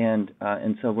 And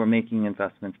so we're making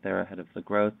investments there ahead of the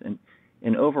growth.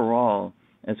 And overall,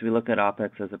 as we look at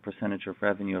OPEX as a percentage of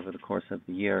revenue over the course of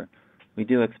the year, we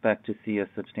do expect to see a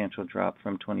substantial drop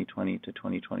from 2020 to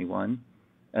 2021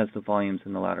 as the volumes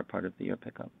in the latter part of the year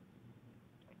pick up.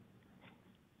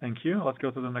 Thank you. Let's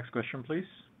go to the next question, please.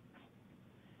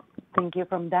 Thank you.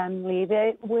 From Dan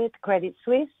Levy with Credit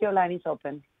Suisse. Your line is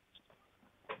open.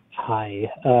 Hi.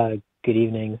 Good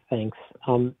evening. Thanks.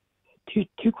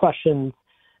 Two questions.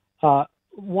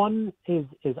 One is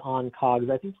on COGS.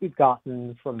 I think we've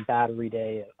gotten from Battery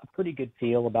Day a pretty good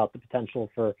feel about the potential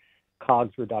for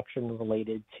COGS reduction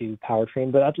related to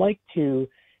powertrain, but I'd like to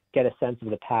get a sense of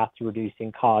the path to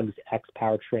reducing COGS ex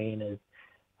powertrain, as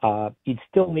you'd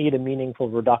still need a meaningful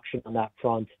reduction on that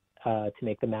front to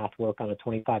make the math work on a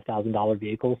 $25,000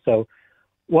 vehicle. So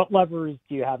what levers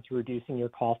do you have to reducing your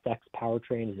cost ex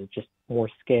powertrain? Is it just more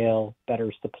scale,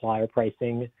 better supplier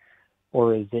pricing,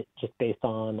 or is it just based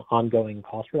on ongoing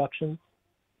cost reductions?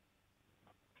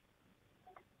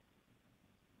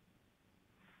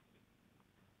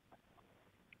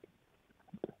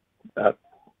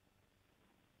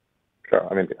 Sure.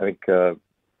 I think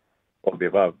all of the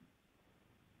above.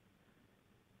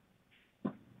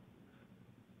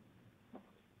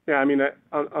 Yeah,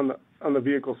 on the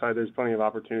vehicle side, there's plenty of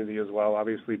opportunity as well.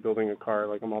 Obviously, building a car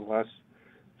like a Model S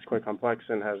is quite complex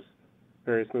and has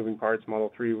various moving parts.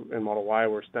 Model 3 and Model Y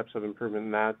were steps of improvement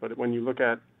in that. But when you look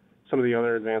at some of the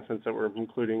other advancements that we're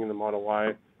including in the Model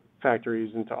Y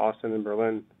factories into Austin and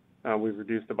Berlin, we've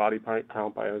reduced the body part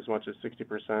count by as much as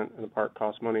 60%, and the part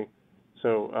costs money.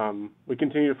 So we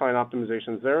continue to find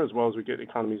optimizations there, as well as we get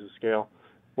economies of scale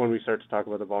when we start to talk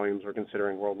about the volumes we're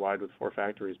considering worldwide with 4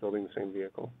 factories building the same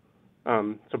vehicle.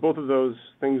 So both of those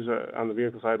things on the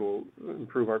vehicle side will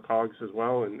improve our COGS as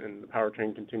well, and the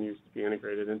powertrain continues to be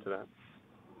integrated into that.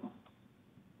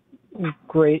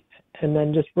 Great. And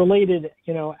then just related,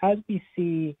 as we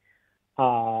see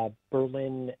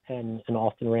Berlin and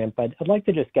Austin ramp, I'd like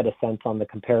to just get a sense on the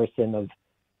comparison of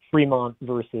Fremont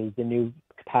versus the new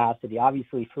capacity.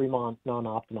 Obviously, Fremont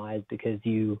non-optimized because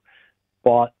you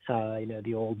bought,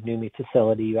 the old NUMMI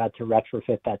facility. You had to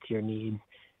retrofit that to your needs.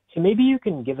 So maybe you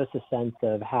can give us a sense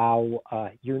of how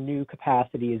your new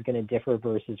capacity is going to differ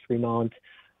versus Fremont.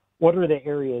 What are the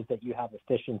areas that you have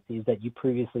efficiencies that you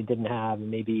previously didn't have,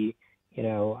 and maybe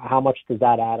how much does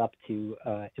that add up to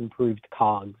improved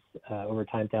COGS over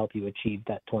time to help you achieve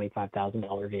that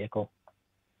 $25,000 vehicle?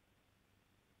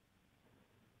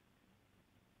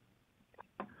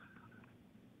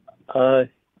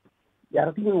 Yeah, I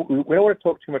don't think we don't want to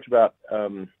talk too much about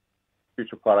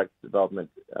future product development.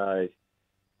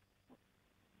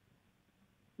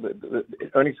 The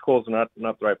earnings calls are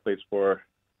not the right place for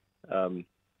to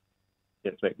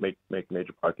make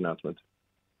major product announcements.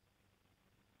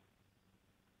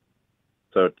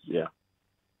 So yeah,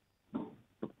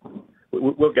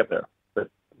 we'll get there, but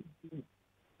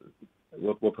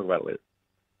we'll talk about it later.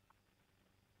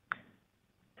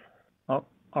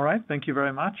 All right. Thank you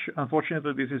very much.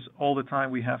 Unfortunately, this is all the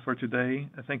time we have for today.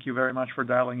 Thank you very much for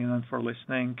dialing in and for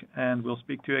listening, and we'll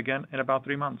speak to you again in about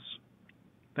 3 months.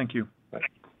 Thank you.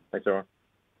 Thanks, everyone.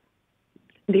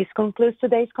 This concludes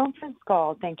today's conference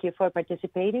call. Thank you for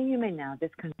participating. You may now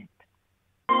disconnect.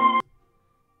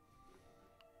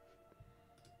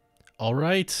 All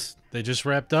right. They just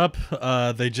wrapped up.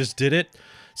 They just did it.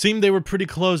 Seemed they were pretty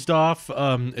closed off.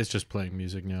 It's just playing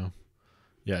music now.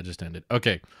 Yeah, it just ended.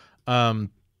 Okay.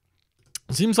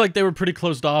 Seems like they were pretty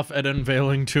closed off at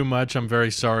unveiling too much. I'm very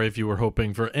sorry if you were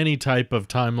hoping for any type of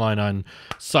timeline on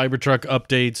Cybertruck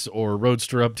updates or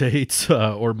Roadster updates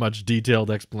or much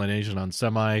detailed explanation on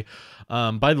Semi.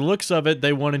 By the looks of it,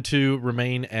 they wanted to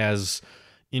remain as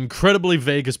incredibly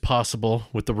vague as possible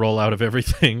with the rollout of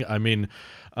everything. I mean,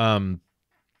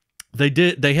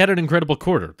 they had an incredible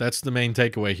quarter. That's the main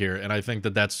takeaway here, and I think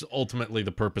that that's ultimately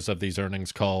the purpose of these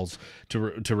earnings calls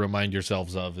to remind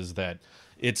yourselves of, is that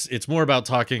it's more about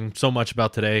talking so much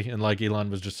about today, and like Elon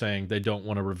was just saying, they don't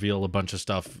want to reveal a bunch of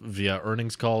stuff via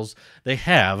earnings calls. There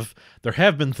have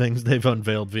been things they've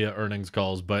unveiled via earnings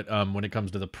calls, but when it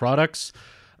comes to the products,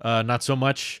 not so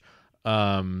much.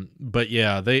 But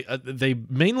yeah, they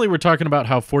mainly were talking about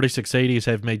how 4680s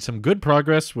have made some good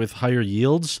progress with higher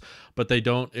yields, but they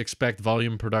don't expect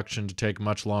volume production to take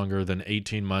much longer than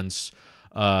 18 months,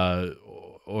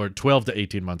 or 12 to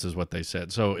 18 months is what they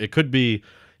said. So it could be,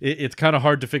 it's kind of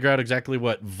hard to figure out exactly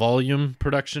what volume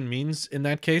production means in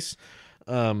that case.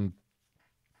 In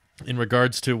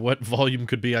regards to what volume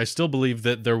could be, I still believe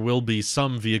that there will be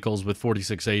some vehicles with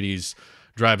 4680s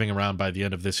driving around by the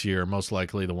end of this year, most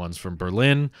likely the ones from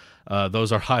Berlin.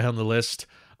 Those are high on the list.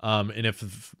 And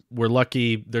if we're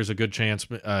lucky, there's a good chance,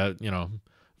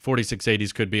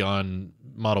 4680s could be on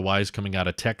Model Ys coming out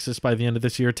of Texas by the end of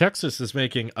this year. Texas is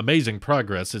making amazing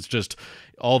progress. It's just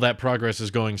all that progress is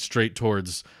going straight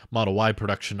towards Model Y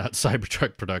production, not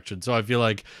Cybertruck production. So I feel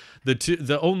like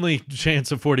the only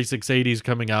chance of 4680s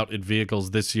coming out in vehicles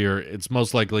this year, it's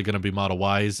most likely going to be Model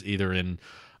Ys, either in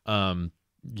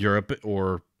Europe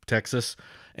or Texas.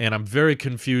 And I'm very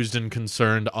confused and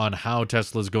concerned on how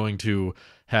Tesla's going to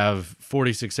have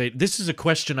 4680. This is a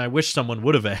question I wish someone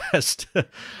would have asked.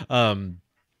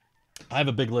 I have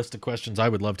a big list of questions I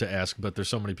would love to ask, but there's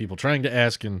so many people trying to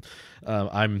ask, and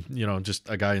I'm, just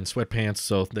a guy in sweatpants,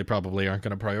 so they probably aren't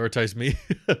going to prioritize me.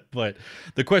 But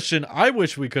the question I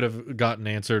wish we could have gotten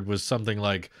answered was something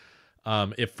like,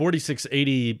 if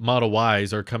 4680 Model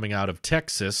Ys are coming out of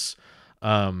Texas,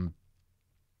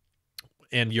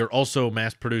 and you're also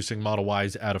mass producing Model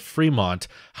Ys out of Fremont,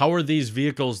 how are these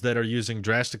vehicles that are using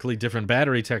drastically different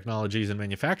battery technologies and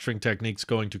manufacturing techniques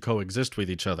going to coexist with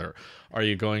each other? Are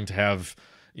you going to have,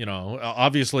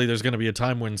 obviously there's going to be a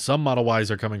time when some Model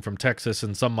Ys are coming from Texas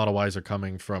and some Model Ys are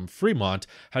coming from Fremont.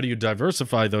 How do you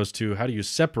diversify those two? How do you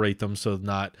separate them so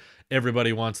not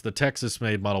everybody wants the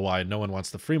Texas-made Model Y and no one wants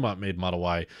the Fremont-made Model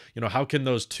Y? How can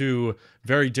those two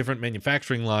very different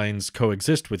manufacturing lines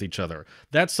coexist with each other?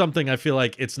 That's something I feel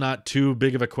like it's not too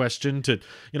big of a question to,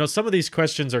 some of these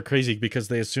questions are crazy because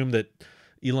they assume that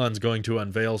Elon's going to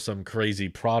unveil some crazy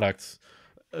product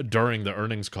during the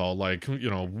earnings call, like,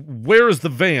 where is the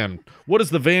van? What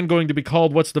is the van going to be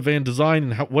called? What's the van design?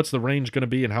 And what's the range going to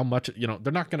be? And how much,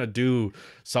 they're not going to do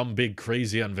some big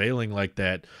crazy unveiling like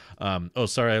that. Oh,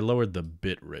 sorry, I lowered the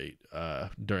bit rate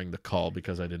during the call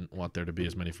because I didn't want there to be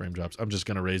as many frame drops. I'm just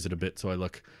going to raise it a bit so I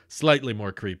look slightly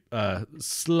more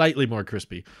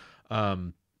crispy.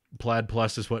 Plaid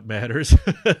Plus is what matters.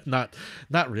 Not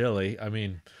really. I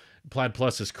mean, Plaid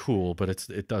Plus is cool, but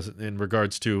it doesn't, in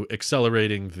regards to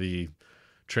accelerating the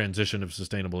transition of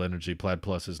sustainable energy, Plaid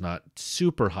Plus is not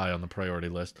super high on the priority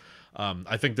list.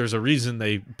 I think there's a reason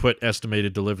they put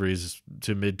estimated deliveries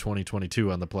to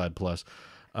mid-2022 on the Plaid Plus.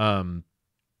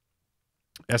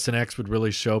 S and X would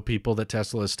really show people that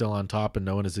Tesla is still on top and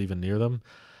no one is even near them.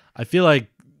 I feel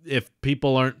like if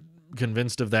people aren't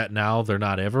convinced of that now, they're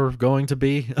not ever going to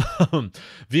be.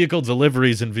 Vehicle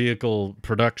deliveries and vehicle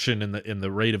production in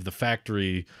the rate of the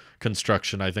factory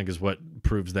construction, I think, is what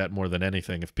proves that more than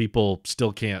anything. If people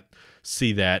still can't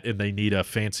see that and they need a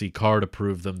fancy car to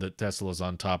prove them that Tesla's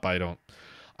on top, I don't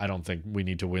think we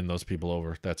need to win those people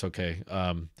over. That's okay.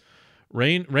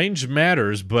 Range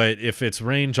matters, but if it's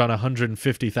range on a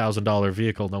 $150,000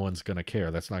 vehicle, no one's going to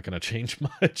care. That's not going to change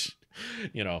much.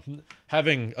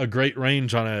 Having a great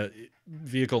range on a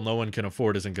vehicle no one can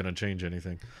afford isn't going to change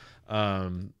anything.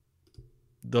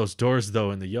 Those doors,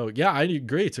 though, in the yoke. Yeah, I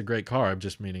agree. It's a great car. I'm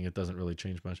just meaning it doesn't really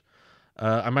change much.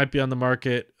 I might be on the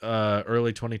market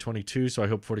early 2022, so I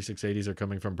hope 4680s are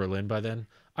coming from Berlin by then.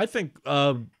 I think...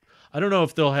 I don't know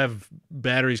if they'll have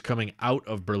batteries coming out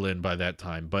of Berlin by that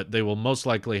time, but they will most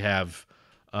likely have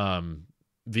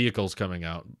vehicles coming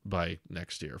out by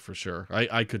next year for sure.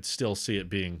 I could still see it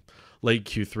being late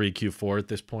Q3, Q4 at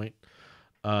this point.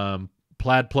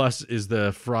 Plaid Plus is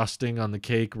the frosting on the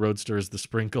cake. Roadster is the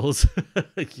sprinkles.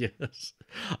 Yes.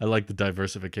 I like the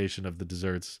diversification of the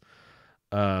desserts.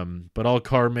 But all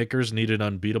car makers need an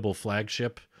unbeatable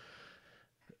flagship.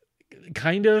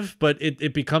 Kind of, but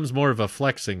it becomes more of a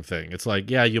flexing thing. It's like,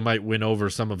 yeah, you might win over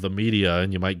some of the media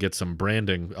and you might get some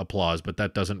branding applause, but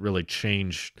that doesn't really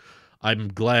change. I'm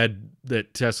glad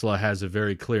that Tesla has a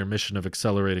very clear mission of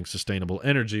accelerating sustainable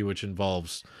energy, which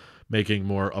involves making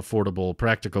more affordable,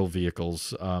 practical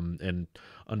vehicles, and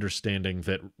understanding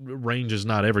that range is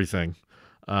not everything.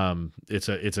 it's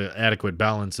an adequate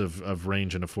balance of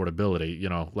range and affordability. You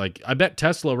know, like I bet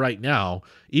Tesla right now,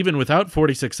 even without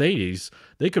 4680s,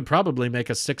 they could probably make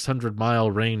a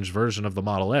 600-mile range version of the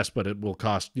Model S, but it will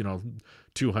cost, you know,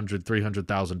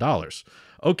 $200,000-$300,000.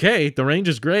 Okay, the range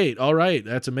is great. All right,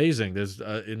 that's amazing. There's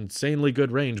insanely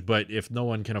good range, but if no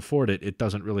one can afford it, it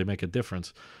doesn't really make a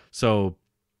difference. So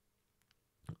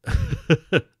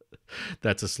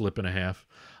that's a slip and a half.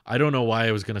 I don't know why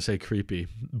I was going to say creepy,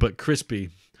 but crispy.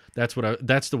 That's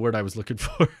the word I was looking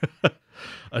for.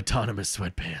 Autonomous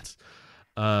sweatpants.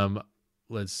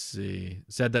 Let's see.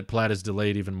 Said that Plaid is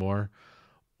delayed even more.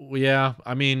 Yeah,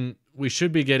 I mean, we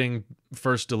should be getting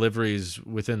first deliveries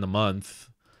within the month.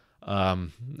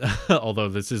 Although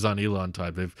this is on Elon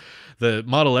time. The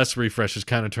Model S refresh is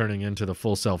kind of turning into the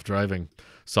full self-driving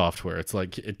software. It's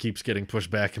like it keeps getting pushed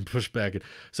back and pushed back.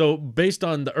 So based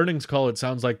on the earnings call, it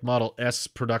sounds like Model S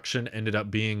production ended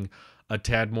up being a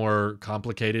tad more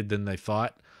complicated than they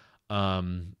thought.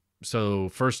 So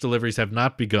first deliveries have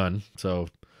not begun. So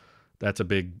that's a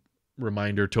big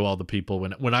reminder to all the people.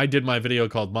 When I did my video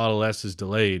called Model S is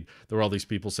delayed, there were all these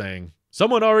people saying,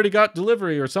 someone already got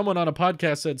delivery, or someone on a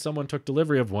podcast said someone took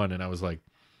delivery of one. And I was like,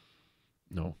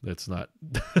 no, that's not,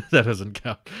 that doesn't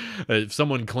count. If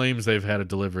someone claims they've had a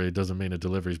delivery, it doesn't mean a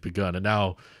delivery's begun. And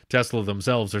now Tesla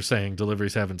themselves are saying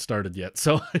deliveries haven't started yet.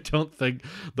 So I don't think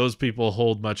those people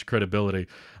hold much credibility.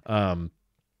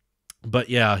 But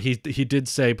yeah, he did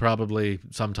say probably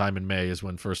sometime in May is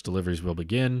when first deliveries will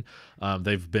begin.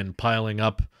 They've been piling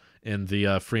up in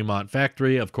the Fremont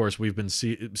factory. Of course, we've been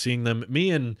seeing them.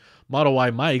 Me and Model Y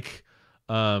Mike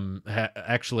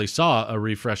actually saw a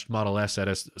refreshed Model S at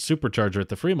a supercharger at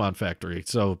the Fremont factory.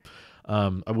 So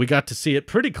we got to see it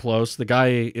pretty close. The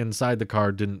guy inside the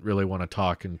car didn't really want to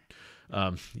talk, and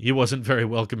he wasn't very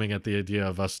welcoming at the idea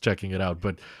of us checking it out.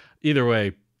 But either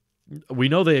way, we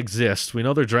know they exist. We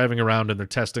know they're driving around and they're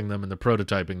testing them and they're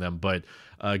prototyping them. But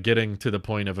getting to the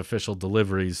point of official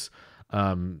deliveries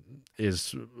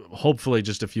is hopefully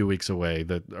just a few weeks away.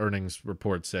 The earnings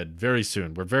report said very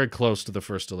soon. We're very close to the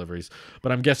first deliveries,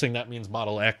 but I'm guessing that means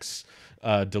Model X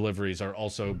deliveries are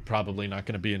also probably not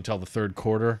going to be until the third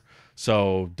quarter.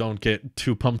 So don't get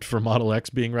too pumped for Model X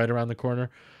being right around the corner.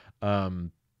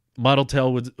 Model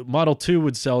 2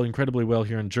 would sell incredibly well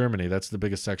here in Germany. That's the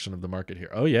biggest section of the market here.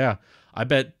 Oh yeah, I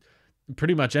bet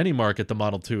pretty much any market the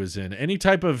Model 2 is in, any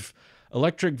type of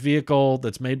electric vehicle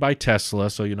that's made by Tesla,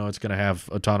 so you know it's going to have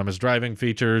autonomous driving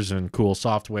features and cool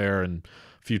software and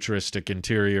futuristic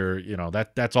interior. You know,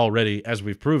 that's already, as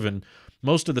we've proven,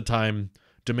 most of the time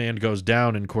demand goes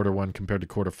down in quarter one compared to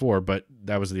quarter four. But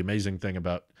that was the amazing thing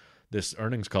about this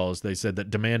earnings call, is they said that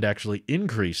demand actually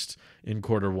increased in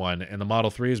quarter one, and the Model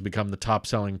 3 has become the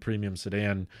top-selling premium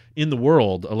sedan in the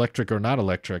world, electric or not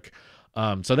electric.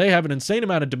 So they have an insane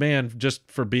amount of demand just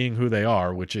for being who they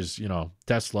are, which is, you know,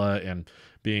 Tesla and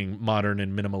being modern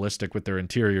and minimalistic with their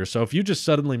interior. So if you just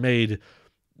suddenly made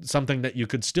something that you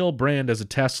could still brand as a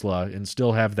Tesla and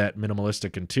still have that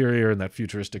minimalistic interior and that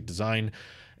futuristic design,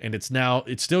 and it's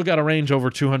still got a range over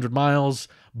 200 miles,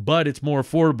 but it's more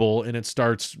affordable and it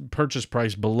starts purchase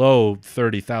price below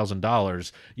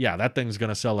 $30,000. Yeah, that thing's going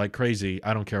to sell like crazy.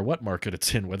 I don't care what market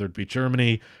it's in, whether it be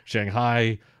Germany,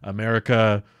 Shanghai,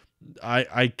 America.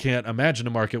 I can't imagine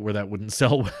a market where that wouldn't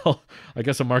sell well. I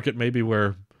guess a market maybe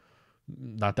where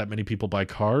not that many people buy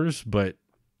cars, but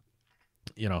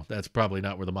you know, that's probably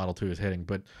not where the Model 2 is heading.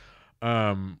 But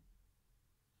I don't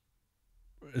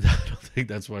think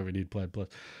that's why we need Plaid Plus.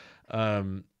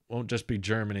 Won't just be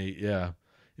Germany. Yeah.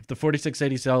 If the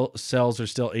 4680 cells are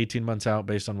still 18 months out,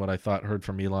 based on what I heard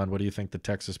from Elon, what do you think the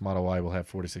Texas Model Y will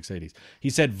have 4680s?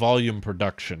 He said volume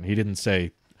production. He didn't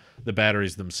say the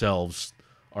batteries themselves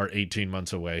are 18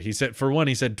 months away. He said, for one,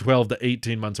 he said 12 to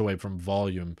 18 months away from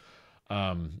volume.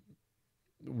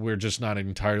 We're just not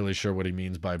entirely sure what he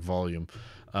means by volume.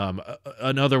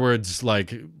 In other words,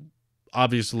 like,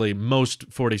 obviously most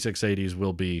 4680s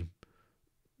will be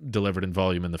delivered in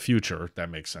volume in the future. That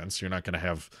makes sense. You're not going to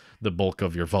have the bulk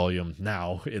of your volume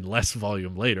now in less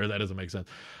volume later. That doesn't make sense.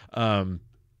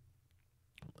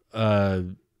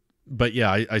 But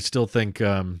yeah, I still think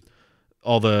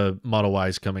all the Model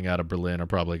Ys coming out of Berlin are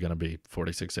probably going to be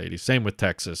 4680s. Same with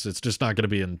Texas. It's just not going to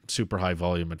be in super high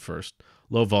volume at first.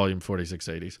 Low volume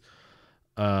 4680s.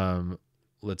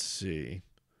 Let's see.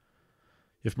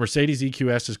 If Mercedes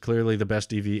EQS is clearly the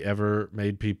best EV ever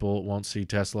made, people won't see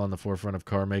Tesla on the forefront of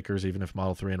car makers, even if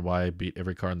Model 3 and Y beat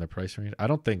every car in their price range. I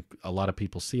don't think a lot of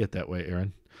people see it that way,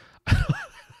 Aaron.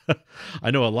 I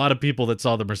know a lot of people that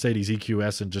saw the Mercedes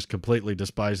EQS and just completely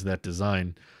despised that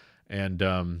design.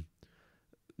 And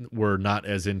were not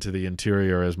as into the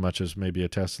interior as much as maybe a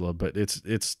Tesla, but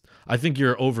it's I think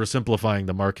you're oversimplifying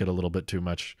the market a little bit too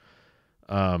much.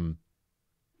 I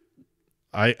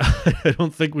I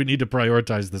don't think we need to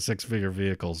prioritize the six-figure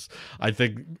vehicles. I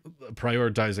think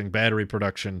prioritizing battery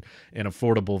production and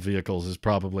affordable vehicles is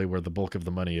probably where the bulk of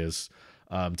the money is.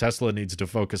 Tesla needs to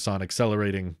focus on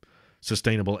accelerating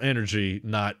sustainable energy,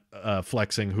 not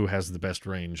flexing who has the best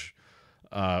range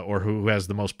or who has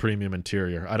the most premium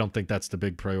interior. I don't think that's the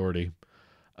big priority.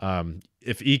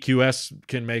 If EQS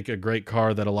can make a great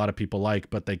car that a lot of people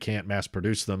like, but they can't mass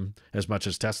produce them as much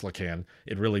as Tesla can,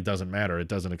 it really doesn't matter. It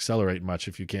doesn't accelerate much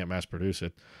if you can't mass produce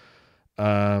it.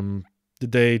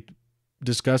 Did they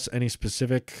discuss any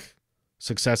specific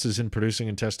successes in producing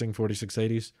and testing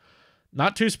 4680s?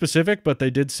 Not too specific, but they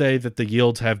did say that the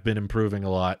yields have been improving a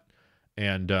lot.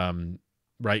 And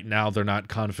right now they're not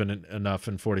confident enough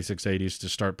in 4680s to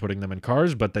start putting them in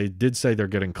cars, but they did say they're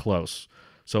getting close.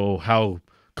 So how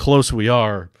close we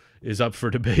are is up for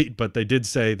debate, but they did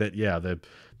say that, yeah,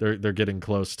 they're getting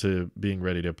close to being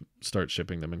ready to start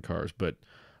shipping them in cars. But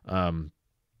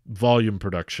volume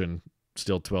production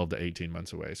still 12 to 18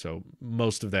 months away. So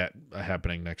most of that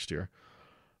happening next year.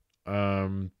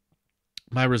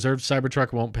 My reserved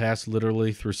Cybertruck won't pass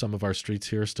literally through some of our streets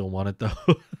here. Still want it,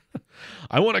 though.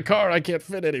 I want a car. I can't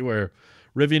fit anywhere.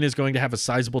 Rivian is going to have a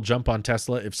sizable jump on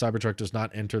Tesla if Cybertruck does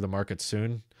not enter the market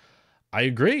soon. I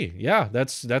agree. Yeah,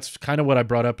 that's kind of what I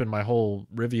brought up in my whole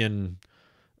Rivian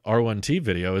R1T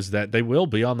video, is that they will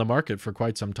be on the market for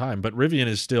quite some time. But Rivian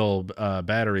is still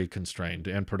battery constrained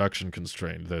and production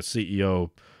constrained. The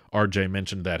CEO, RJ,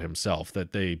 mentioned that himself,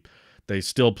 that they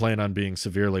still plan on being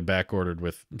severely backordered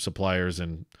with suppliers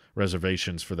and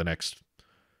reservations for the next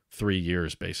 3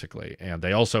 years, basically. And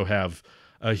they also have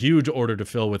a huge order to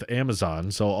fill with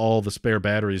Amazon, so all the spare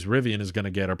batteries Rivian is going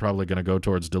to get are probably going to go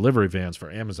towards delivery vans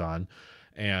for Amazon,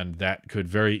 and that could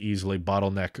very easily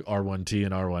bottleneck R1T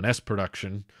and R1S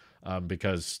production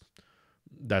because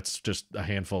that's just a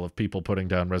handful of people putting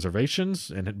down reservations.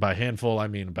 And by handful, I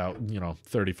mean about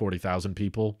 30, 40,000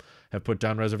 people have put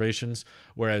down reservations,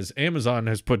 whereas Amazon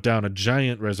has put down a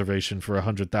giant reservation for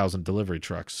 100,000 delivery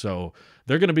trucks. So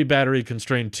they're going to be battery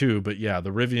constrained too. But yeah, the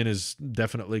Rivian is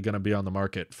definitely going to be on the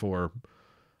market for,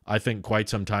 I think, quite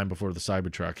some time before the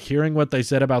Cybertruck. Hearing what they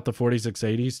said about the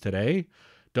 4680s today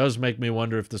does make me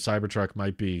wonder if the Cybertruck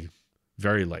might be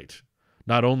very late.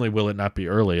 Not only will it not be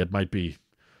early, it might be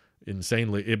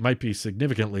it might be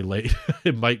significantly late.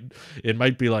 it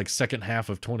might be like second half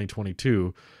of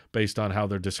 2022 based on how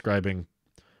they're describing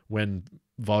when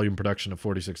volume production of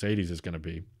 4680s is going to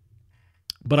be.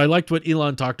 But I liked what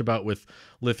Elon talked about with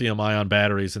lithium-ion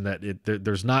batteries, and that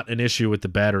there's not an issue with the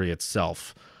battery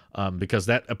itself, because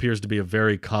that appears to be a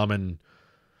very common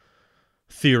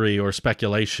theory or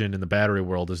speculation in the battery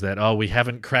world, is that, oh, we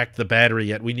haven't cracked the battery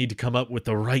yet. We need to come up with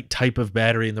the right type of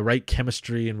battery and the right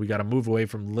chemistry, and we got to move away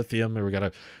from lithium, or we got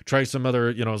to try some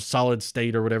other, solid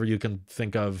state or whatever you can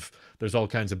think of. There's all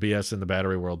kinds of BS in the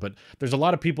battery world, but there's a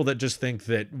lot of people that just think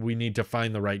that we need to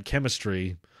find the right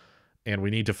chemistry and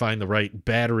we need to find the right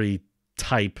battery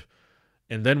type,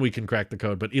 and then we can crack the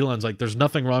code. But Elon's like, there's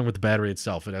nothing wrong with the battery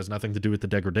itself. It has nothing to do with the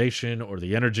degradation or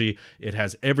the energy. It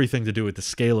has everything to do with the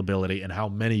scalability and how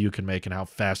many you can make and how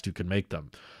fast you can make them.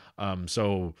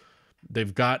 So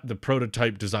they've got the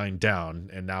prototype design down,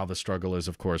 and now the struggle is,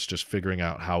 of course, just figuring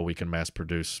out how we can mass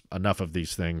produce enough of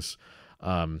these things.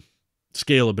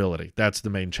 Scalability, that's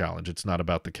the main challenge. It's not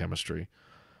about the chemistry.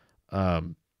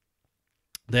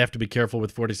 They have to be careful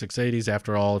with 4680s.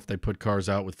 After all, if they put cars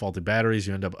out with faulty batteries,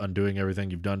 you end up undoing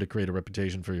everything you've done to create a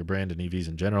reputation for your brand and EVs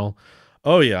in general.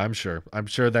 Oh yeah, I'm sure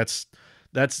that's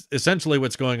essentially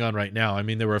what's going on right now. I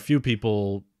mean, there were a few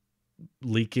people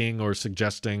leaking or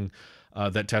suggesting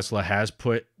that Tesla has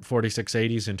put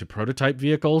 4680s into prototype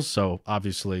vehicles. So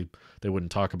obviously they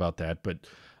wouldn't talk about that, but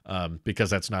because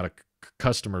that's not a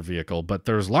customer vehicle. But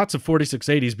there's lots of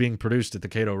 4680s being produced at the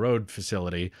Cato Road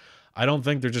facility. I don't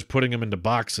think they're just putting them into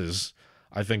boxes.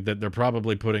 I think that they're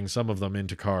probably putting some of them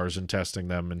into cars and testing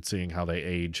them and seeing how they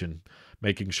age and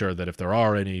making sure that if there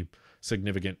are any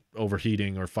significant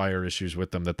overheating or fire issues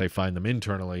with them, that they find them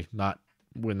internally, not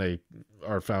when they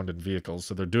are found in vehicles.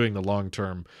 So they're doing the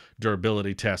long-term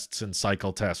durability tests and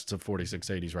cycle tests of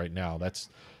 4680s right now. That's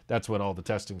what all the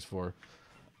testing's for.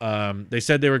 They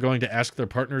said they were going to ask their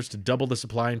partners to double the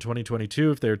supply in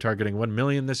 2022. If they were targeting 1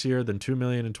 million this year, then 2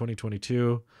 million in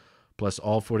 2022. Plus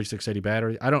all 4680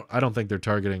 battery. I don't think they're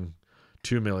targeting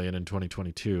 2 million in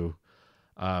 2022.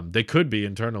 They could be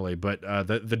internally, but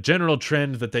the general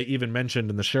trend that they even mentioned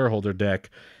in the shareholder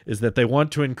deck is that they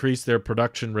want to increase their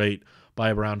production rate by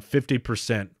around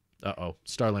 50%. Uh-oh,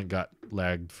 Starlink got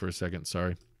lagged for a second,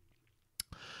 sorry.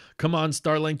 Come on,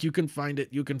 Starlink, you can find it.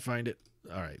 You can find it.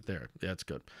 All right, there. That's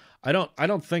good. I don't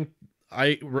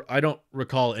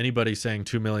recall anybody saying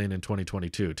 2 million in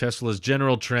 2022. Tesla's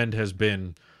general trend has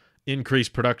been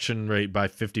increased production rate by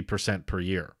 50% per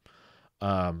year.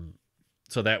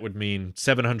 So that would mean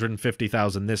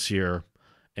 750,000 this year,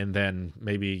 and then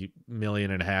maybe 1.5 million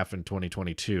in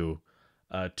 2022.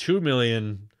 2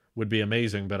 million would be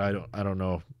amazing, but I don't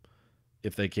know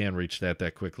if they can reach that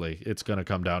quickly. It's going to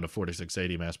come down to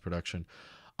 4680 mass production.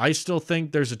 I still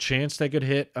think there's a chance they could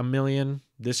hit 1 million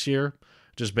this year,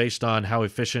 just based on how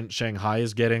efficient Shanghai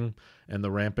is getting and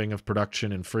the ramping of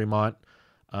production in Fremont.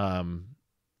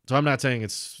 So I'm not saying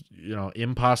it's,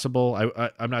 impossible.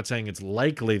 I'm not saying it's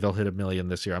likely they'll hit 1 million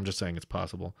this year. I'm just saying it's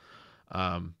possible.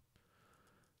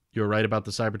 You're right about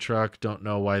the Cybertruck. Don't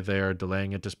know why they are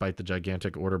delaying it despite the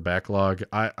gigantic order backlog.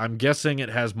 I'm guessing it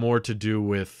has more to do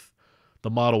with the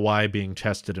Model Y being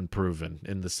tested and proven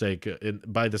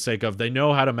by the sake of they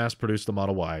know how to mass produce the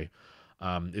Model Y.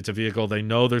 It's a vehicle they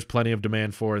know there's plenty of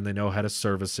demand for, and they know how to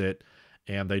service it,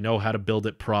 and they know how to build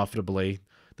it profitably.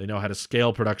 They know how to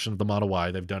scale production of the Model Y.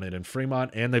 They've done it in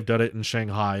Fremont, and they've done it in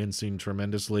Shanghai and seen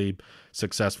tremendously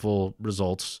successful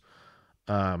results.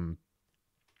 The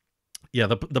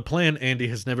plan, Andy,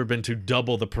 has never been to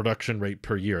double the production rate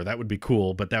per year. That would be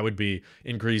cool, but that would be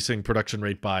increasing production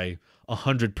rate by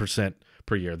 100%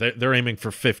 per year. They're aiming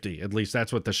for 50. At least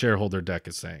that's what the shareholder deck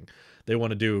is saying. They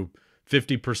want to do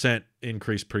 50%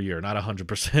 increase per year, not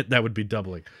 100%. That would be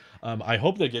doubling. I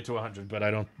hope they get to 100, but I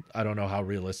don't know how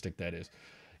realistic that is.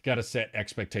 Got to set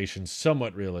expectations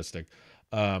somewhat realistic.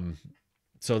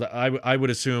 So that I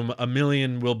would assume 1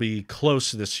 million will be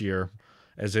close this year,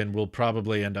 as in we'll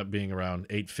probably end up being around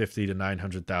 850 to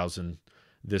 900,000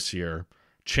 this year.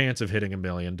 Chance of hitting 1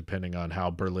 million, depending on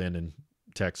how Berlin and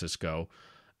Texas go,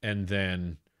 and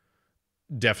then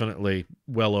definitely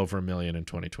well over 1 million in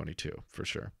 2022 for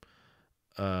sure.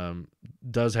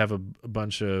 Does have a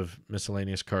bunch of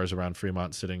miscellaneous cars around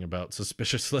Fremont sitting about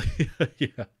suspiciously.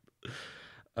 Yeah.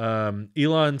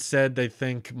 Elon said they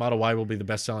think Model Y will be the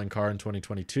best-selling car in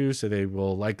 2022, so they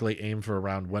will likely aim for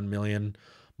around 1 million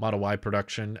Model Y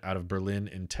production out of Berlin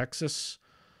in Texas.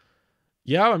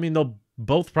 Yeah, I mean, they'll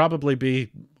both probably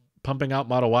be pumping out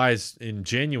Model Ys in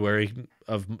January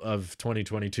of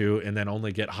 2022 and then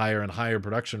only get higher and higher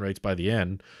production rates by the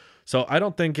end. So I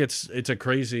don't think it's a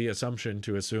crazy assumption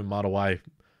to assume Model Y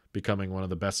becoming one of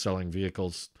the best-selling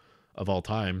vehicles of all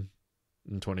time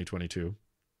in 2022.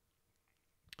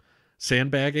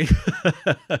 Sandbagging?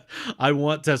 I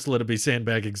want Tesla to be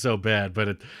sandbagging so bad,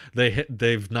 but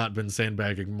they've not been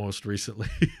sandbagging most recently.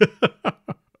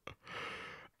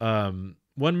 1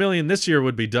 million this year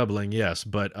would be doubling, yes,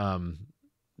 but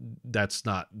that's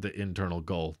not the internal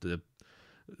goal.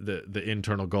 The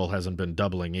internal goal hasn't been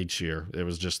doubling each year. It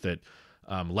was just that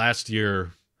last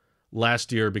year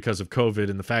because of COVID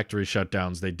and the factory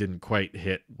shutdowns, they didn't quite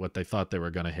hit what they thought they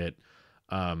were going to hit.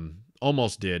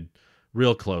 Almost did,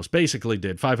 real close, basically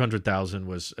did. 500,000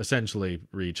 was essentially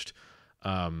reached.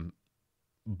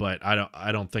 But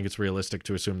I don't think it's realistic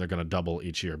to assume they're going to double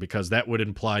each year, because that would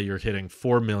imply you're hitting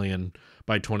 4 million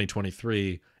by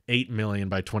 2023, 8 million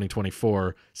by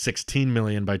 2024, 16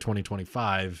 million by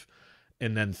 2025,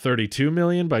 and then 32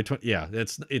 million by 20. Yeah,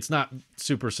 it's not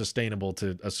super sustainable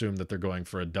to assume that they're going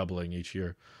for a doubling each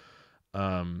year.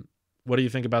 What do you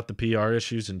think about the PR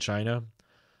issues in China?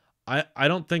 I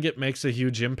don't think it makes a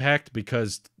huge impact,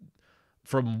 because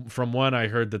from one, I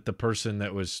heard that the person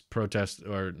that was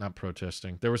not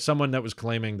protesting, there was someone that was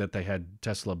claiming that they had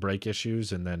Tesla brake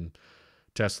issues, and then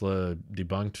Tesla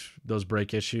debunked those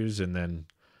brake issues, and then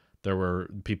there were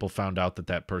people found out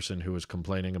that person who was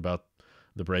complaining about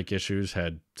the brake issues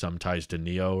had some ties to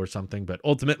NIO or something. But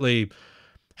ultimately,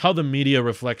 how the media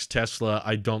reflects Tesla,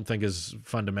 I don't think is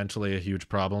fundamentally a huge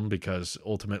problem, because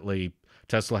ultimately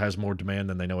Tesla has more demand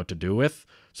than they know what to do with.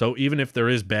 So even if there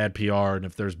is bad PR and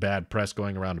if there's bad press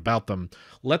going around about them,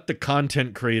 let the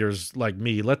content creators like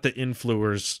me, let the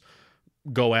influencers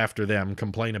go after them,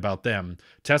 complain about them.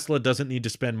 Tesla doesn't need to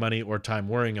spend money or time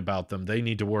worrying about them. They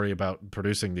need to worry about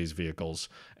producing these vehicles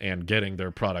and getting their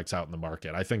products out in the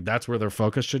market. I think that's where their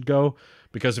focus should go,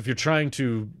 because if you're trying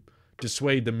to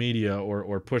dissuade the media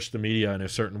or push the media in a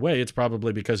certain way, it's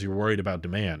probably because you're worried about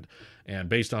demand. And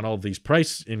based on all of these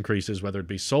price increases, whether it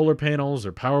be solar panels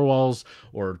or Powerwalls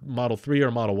or Model 3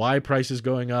 or Model Y prices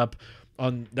going up,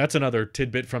 that's another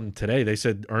tidbit from today. They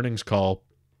said earnings call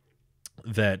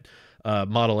that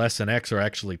Model S and X are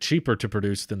actually cheaper to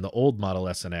produce than the old Model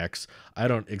S and X. I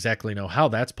don't exactly know how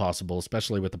that's possible,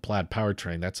 especially with the Plaid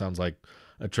powertrain. That sounds like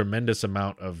a tremendous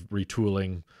amount of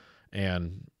retooling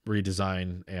and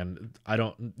redesign, and I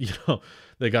don't,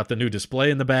 they got the new display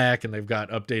in the back and they've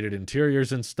got updated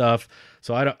interiors and stuff.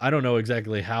 So I don't know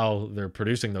exactly how they're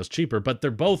producing those cheaper, but they're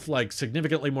both like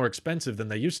significantly more expensive than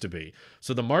they used to be.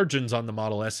 So the margins on the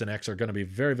Model S and X are going to be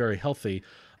very, very healthy.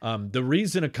 The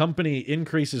reason a company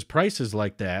increases prices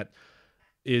like that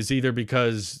is either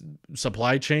because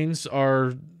supply chains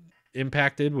are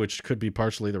impacted, which could be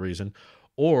partially the reason,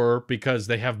 or because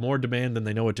they have more demand than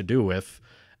they know what to do with.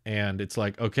 And it's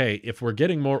like, okay, if we're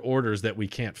getting more orders that we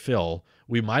can't fill,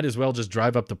 we might as well just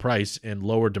drive up the price and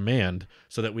lower demand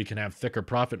so that we can have thicker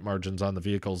profit margins on the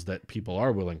vehicles that people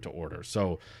are willing to order.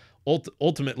 So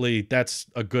ultimately, that's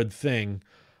a good thing.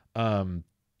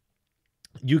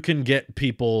 You can get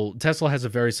people. Tesla has a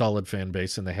very solid fan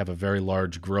base, and they have a very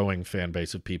large growing fan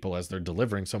base of people as they're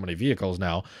delivering so many vehicles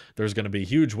now. There's going to be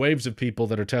huge waves of people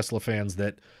that are Tesla fans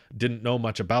that didn't know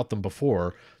much about them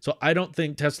before. So I don't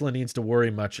think Tesla needs to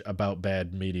worry much about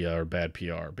bad media or bad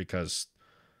PR, because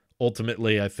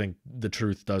ultimately I think the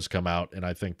truth does come out, and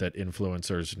I think that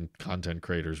influencers and content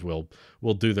creators will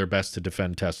do their best to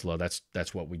defend Tesla.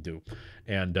 That's what we do.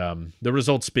 And the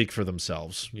results speak for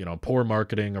themselves. Poor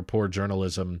marketing or poor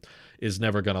journalism is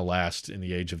never going to last in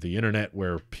the age of the internet,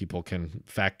 where people can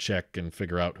fact check and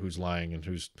figure out who's lying and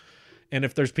who's. And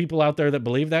if there's people out there that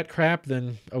believe that crap,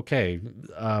 then okay,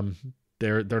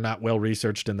 they're not well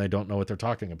researched and they don't know what they're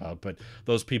talking about. But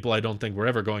those people, I don't think we're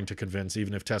ever going to convince,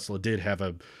 even if Tesla did have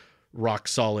a rock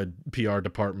solid PR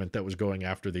department that was going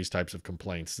after these types of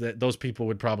complaints. Those people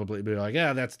would probably be like,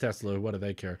 yeah, that's Tesla, what do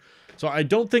they care? So I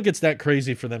don't think it's that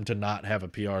crazy for them to not have a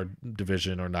PR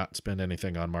division or not spend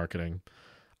anything on marketing.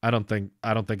 I don't think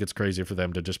it's crazy for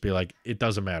them to just be like, it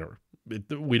doesn't matter.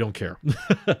 We don't care.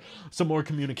 Some more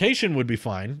communication would be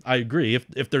fine. I agree.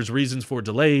 If there's reasons for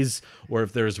delays, or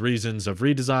if there's reasons of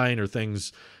redesign or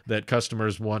things that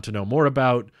customers want to know more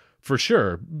about, for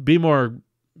sure, be more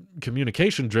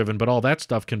communication driven, but all that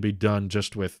stuff can be done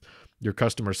just with your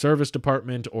customer service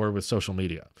department or with social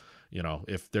media.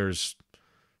 If there's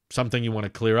something you want to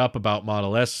clear up about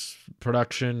Model S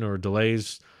production or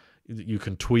delays, you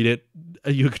can tweet it.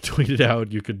 You could tweet it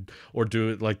out. Or do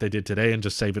it like they did today and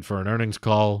just save it for an earnings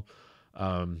call.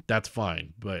 That's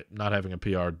fine, but not having a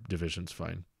PR division's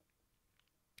fine.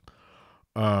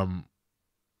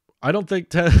 I don't think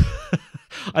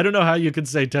I don't know how you could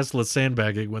say Tesla's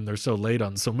sandbagging when they're so late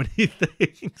on so many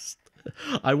things.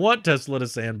 I want Tesla to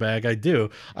sandbag. I do.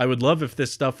 I would love if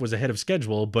this stuff was ahead of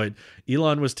schedule, but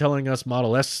Elon was telling us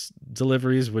Model S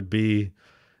deliveries would be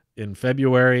in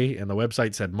February, and the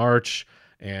website said March,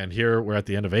 and here we're at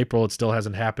the end of April. It still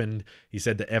hasn't happened. He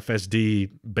said the FSD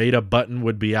beta button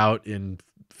would be out in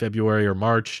February or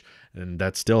March, and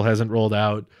that still hasn't rolled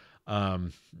out.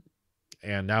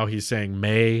 And now he's saying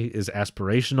May is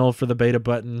aspirational for the beta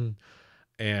button.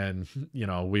 And,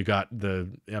 we got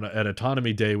at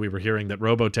Autonomy Day, we were hearing that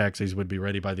robo-taxis would be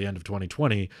ready by the end of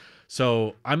 2020.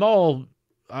 So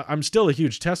I'm still a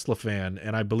huge Tesla fan,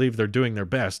 and I believe they're doing their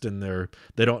best, and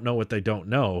they don't know what they don't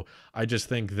know. I just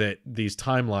think that these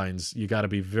timelines, you got to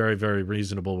be very, very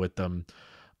reasonable with them.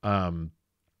 And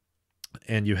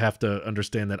you have to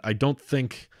understand that I don't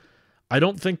think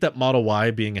that Model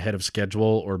Y being ahead of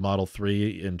schedule or Model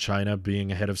 3 in China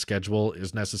being ahead of schedule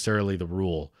is necessarily the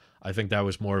rule. I think that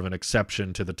was more of an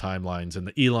exception to the timelines, and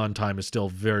the Elon time is still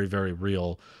very, very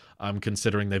real,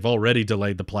 considering they've already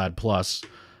delayed the Plaid Plus,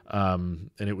 and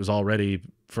it was already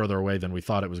further away than we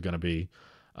thought it was going to be.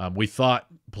 We thought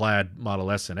Plaid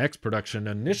Model S and X production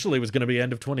initially was going to be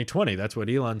end of 2020. That's what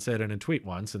Elon said in a tweet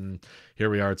once, and here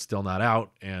we are, it's still not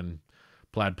out, and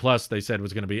Plaid Plus, they said,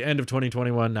 was going to be end of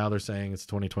 2021. Now they're saying it's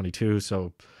 2022.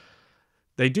 So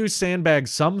they do sandbag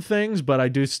some things, but I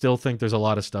do still think there's a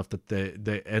lot of stuff that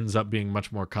they ends up being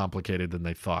much more complicated than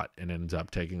they thought and ends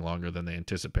up taking longer than they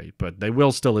anticipate. But they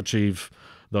will still achieve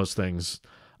those things.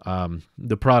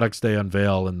 The products they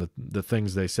unveil and the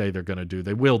things they say they're going to do,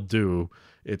 they will do.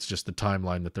 It's just the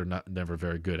timeline that they're never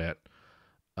very good at.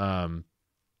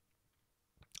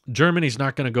 Germany's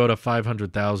not going to go to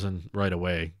 500,000 right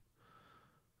away.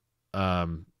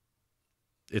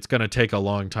 It's going to take a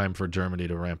long time for Germany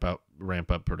to ramp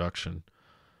up production.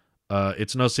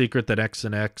 It's no secret that S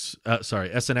and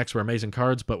X were amazing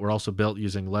cards, but were also built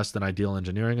using less than ideal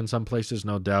engineering in some places.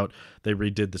 No doubt they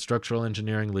redid the structural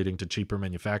engineering, leading to cheaper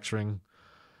manufacturing.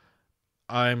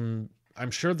 I'm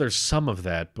sure there's some of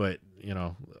that, but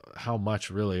how much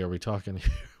really are we talking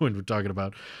here when we're talking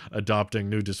about adopting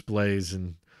new displays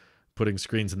and putting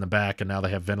screens in the back, and now they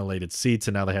have ventilated seats,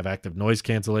 and now they have active noise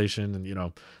cancellation,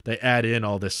 and they add in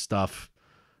all this stuff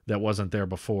that wasn't there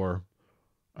before.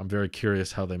 I'm very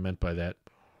curious how they meant by that.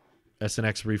 S and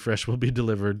X refresh will be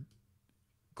delivered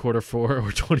Q4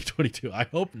 or 2022. I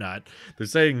hope not. They're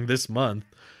saying this month.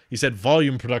 He said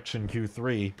volume production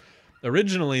Q3.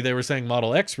 Originally, they were saying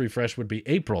Model X refresh would be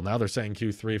April. Now they're saying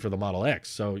Q3 for the Model X.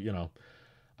 So, you know,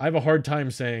 I have a hard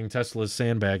time saying Tesla's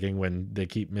sandbagging when they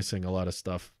keep missing a lot of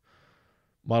stuff.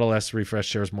 Model S refresh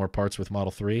shares more parts with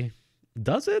Model 3.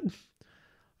 Does it?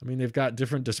 I mean, they've got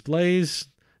different displays.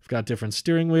 They've got different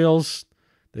steering wheels.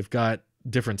 They've got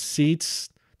different seats.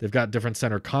 They've got different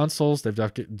center consoles. They've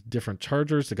got different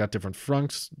chargers. They've got different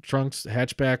trunks,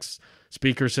 hatchbacks,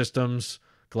 speaker systems,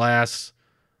 glass.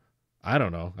 I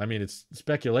don't know. I mean, it's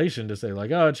speculation to say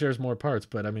like, oh, it shares more parts.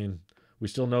 But I mean, we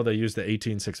still know they use the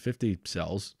 18650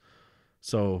 cells.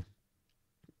 So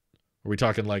are we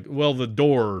talking like, well, the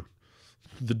door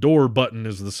button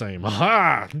is the same.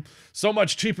 Aha! So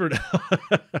much cheaper now.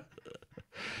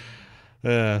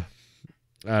 I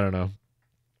don't know.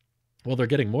 Well, they're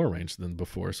getting more range than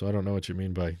before, so I don't know what you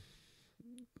mean by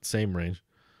same range.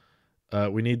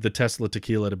 We need the Tesla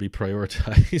tequila to be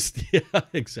prioritized. Yeah,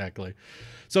 exactly.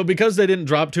 So because they didn't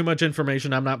drop too much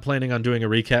information, I'm not planning on doing a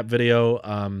recap video.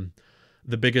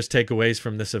 The biggest takeaways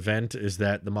from this event is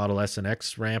that the Model S and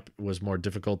X ramp was more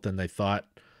difficult than they thought.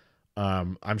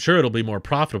 I'm sure it'll be more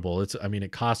profitable. I mean,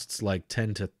 it costs like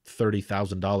 $10,000 to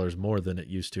 $30,000 more than it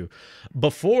used to.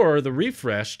 Before the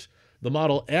refreshed, the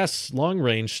Model S long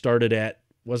range started at,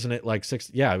 wasn't it like six?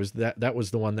 Yeah, it was that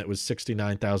was the one that was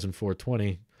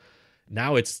 69,420.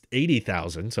 Now it's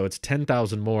 80,000, so it's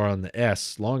 10,000 more on the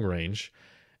S long range,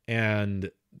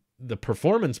 and the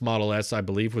performance Model S, I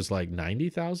believe, was like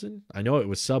 90,000. I know it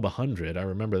was sub 100. I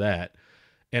remember that.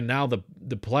 And now the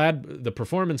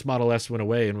performance Model S went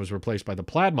away and was replaced by the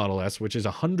Plaid Model S, which is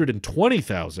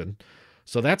 120,000.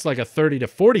 So that's like a $30,000 to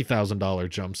 $40,000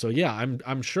 jump. So yeah,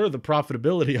 I'm sure the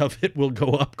profitability of it will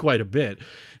go up quite a bit.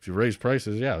 If you raise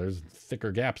prices, yeah, there's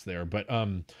thicker gaps there. But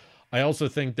I also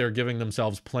think they're giving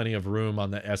themselves plenty of room on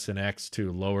the S and X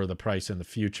to lower the price in the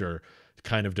future,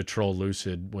 kind of to troll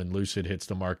Lucid when Lucid hits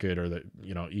the market, or the,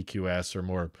 you know, EQS or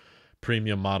more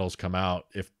premium models come out.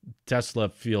 If Tesla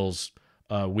feels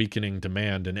weakening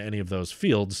demand in any of those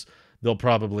fields, they'll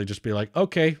probably just be like,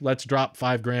 okay, let's drop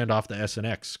 $5,000 off the S and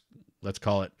X. Let's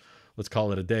call it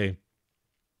a day.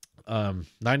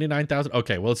 99,000.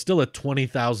 Okay, well, it's still a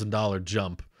 $20,000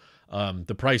 jump.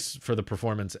 The price for the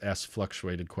Performance S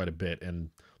fluctuated quite a bit,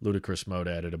 and Ludicrous Mode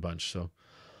added a bunch. So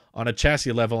on a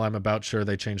chassis level, I'm about sure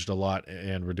they changed a lot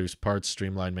and reduced parts,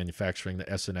 streamlined manufacturing.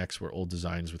 The S and X were old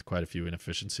designs with quite a few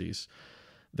inefficiencies.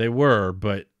 They were,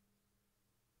 but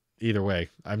either way,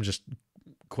 I'm just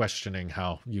questioning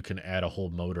how you can add a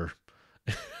whole motor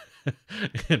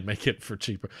and make it for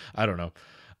cheaper. I don't know.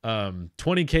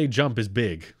 20K jump is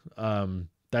big.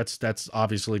 That's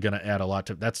obviously going to add a lot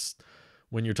to. That's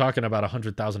when you're talking about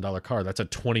 $100,000 car. That's a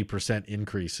 20%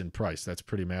 increase in price. That's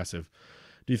pretty massive.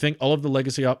 Do you think all of the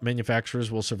legacy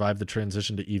manufacturers will survive the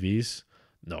transition to EVs?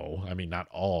 No, I mean, not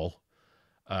all.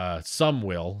 Some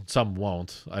will, some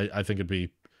won't. I think it'd be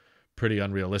pretty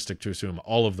unrealistic to assume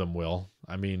all of them will.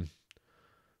 I mean,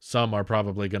 some are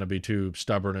probably going to be too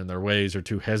stubborn in their ways or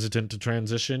too hesitant to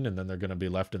transition, and then they're going to be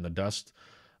left in the dust.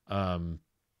 No,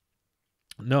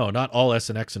 not all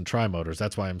S and X and Tri-Motors.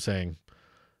 That's why I'm saying,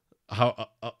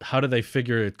 how do they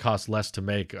figure it costs less to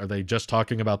make? Are they just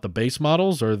talking about the base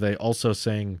models, or are they also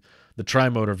saying the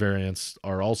Tri-Motor variants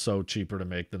are also cheaper to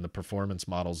make than the performance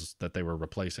models that they were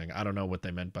replacing? I don't know what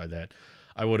they meant by that.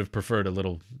 I would have preferred a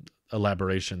little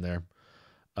elaboration there.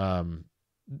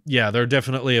 Yeah, there are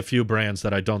definitely a few brands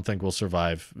that I don't think will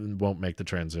survive, won't make the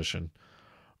transition.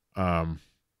 I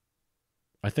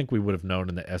think we would have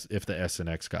known if the S and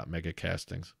X got mega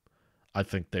castings. I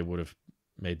think they would have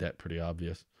made that pretty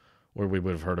obvious, or we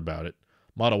would have heard about it.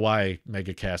 Model Y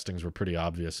mega castings were pretty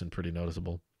obvious and pretty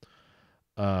noticeable.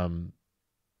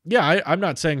 Yeah, I'm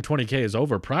not saying 20K is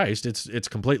overpriced. It's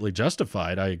completely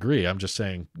justified. I agree. I'm just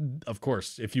saying, of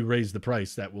course, if you raise the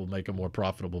price, that will make a more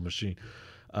profitable machine.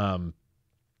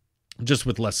 Just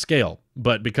with less scale.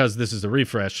 But because this is a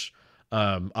refresh,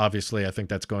 obviously I think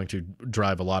that's going to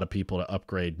drive a lot of people to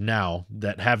upgrade now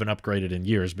that haven't upgraded in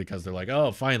years, because they're like,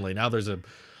 oh, finally, now there's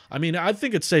I mean, I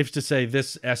think it's safe to say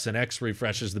this S and X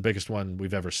refresh is the biggest one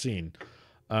we've ever seen.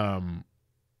 Can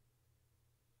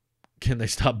they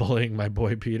stop bullying my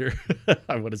boy Peter?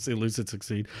 I want to see Lucid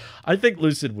succeed. I think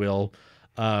Lucid will.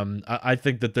 I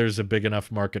think that there's a big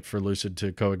enough market for Lucid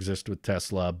to coexist with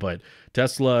Tesla, but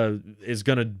Tesla is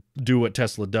going to do what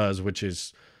Tesla does, which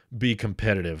is be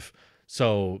competitive.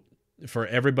 So for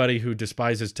everybody who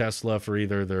despises Tesla for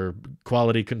either their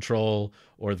quality control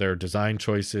or their design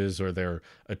choices or their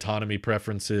autonomy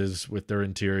preferences with their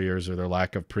interiors or their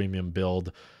lack of premium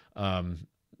build,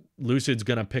 Lucid's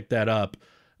going to pick that up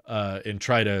and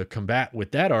try to combat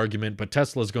with that argument, but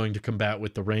Tesla's going to combat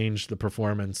with the range, the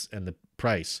performance, and the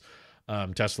price.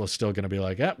 Tesla's still going to be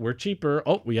like, yeah, we're cheaper.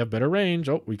 Oh, we have better range.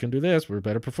 Oh, we can do this. We're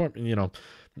better performing. You know,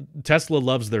 Tesla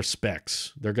loves their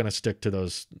specs. They're going to stick to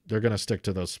those. They're going to stick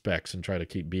to those specs and try to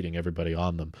keep beating everybody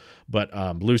on them. But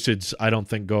Lucid's, I don't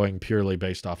think, going purely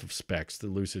based off of specs. The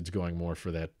Lucid's going more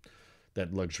for that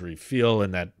luxury feel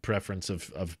and that preference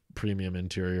of premium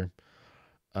interior.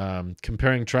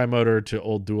 Comparing tri-motor to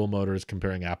old dual motors,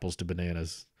 comparing apples to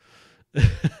bananas.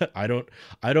 I don't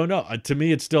know. To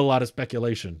me, it's still a lot of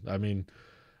speculation. I mean,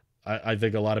 I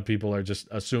think a lot of people are just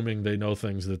assuming they know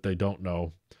things that they don't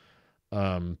know.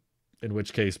 In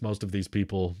which case, most of these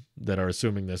people that are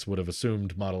assuming this would have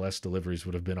assumed Model S deliveries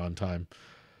would have been on time.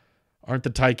 Aren't the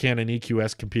Taycan and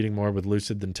EQS competing more with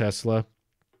Lucid than Tesla?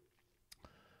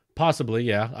 Possibly,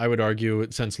 yeah. I would argue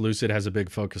since Lucid has a big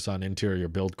focus on interior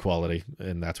build quality,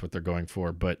 and that's what they're going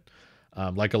for. But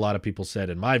like a lot of people said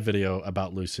in my video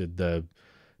about Lucid, the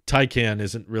Taycan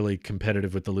isn't really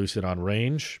competitive with the Lucid on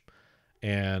range.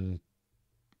 And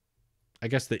I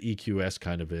guess the EQS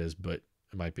kind of is, but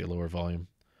it might be a lower volume.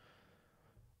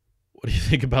 What do you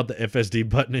think about the FSD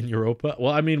button in Europa?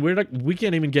 Well, I mean, we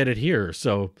can't even get it here.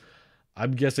 So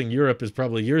I'm guessing Europe is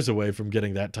probably years away from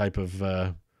getting that type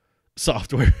of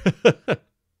software.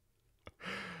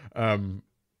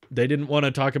 They didn't want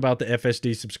to talk about the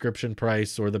FSD subscription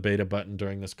price or the beta button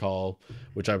during this call,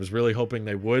 which I was really hoping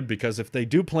they would, because if they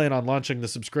do plan on launching the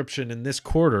subscription in this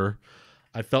quarter,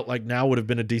 I felt like now would have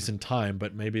been a decent time,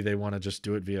 but maybe they want to just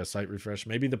do it via site refresh.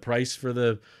 Maybe the price for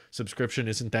the subscription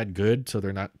isn't that good, so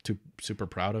they're not too super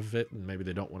proud of it, and maybe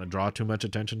they don't want to draw too much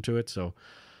attention to it. So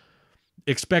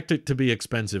expect it to be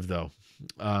expensive, though.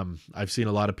 I've seen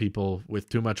a lot of people with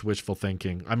too much wishful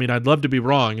thinking. I mean, I'd love to be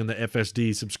wrong and the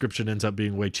FSD subscription ends up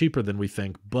being way cheaper than we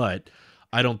think, but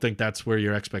I don't think that's where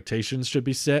your expectations should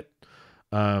be set.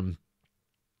 Yeah,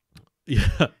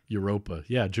 Europa.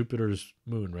 Yeah, Jupiter's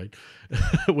moon, right?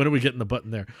 When are we getting the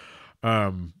button there?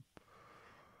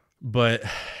 But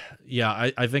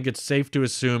yeah, I think it's safe to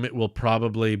assume it will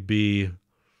probably be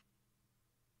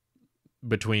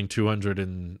between $200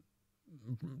 and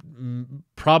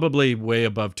probably way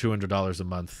above $200 a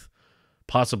month,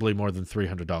 possibly more than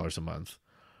 $300 a month.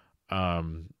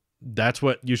 That's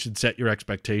what you should set your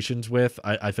expectations with.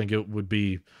 I think it would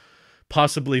be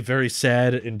possibly very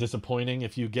sad and disappointing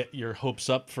if you get your hopes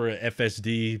up for a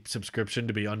FSD subscription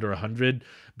to be under 100,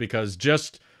 because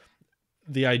just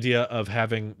the idea of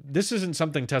having, this isn't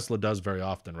something Tesla does very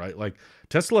often, right? Like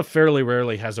Tesla fairly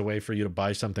rarely has a way for you to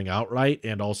buy something outright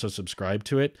and also subscribe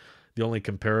to it. The only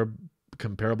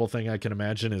comparable thing I can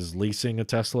imagine is leasing a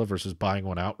Tesla versus buying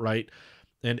one outright.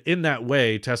 And in that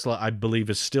way, Tesla, I believe,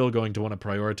 is still going to want to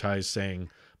prioritize saying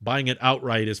buying it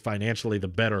outright is financially the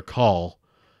better call.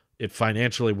 It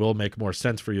financially will make more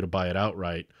sense for you to buy it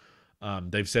outright.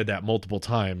 They've said that multiple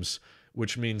times,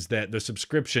 which means that the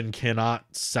subscription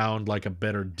cannot sound like a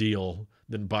better deal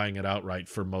than buying it outright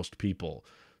for most people.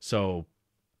 So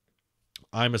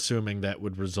I'm assuming that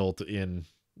would result in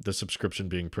the subscription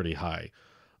being pretty high.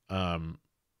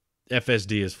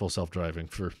 FSD is full self-driving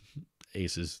for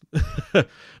aces.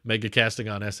 Mega casting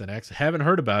on SNX. Haven't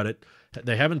heard about it.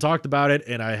 They haven't talked about it,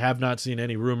 and I have not seen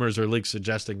any rumors or leaks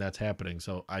suggesting that's happening.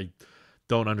 So I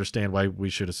don't understand why we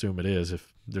should assume it is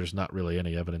if there's not really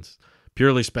any evidence.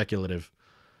 Purely speculative.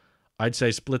 I'd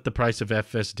say split the price of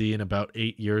FSD in about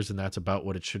 8 years, and that's about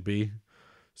what it should be.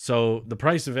 So the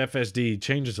price of FSD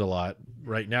changes a lot.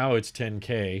 Right now it's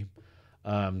 $10K.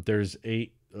 There's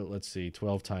 8. Let's see,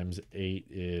 12 times 8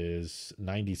 is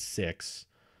 96.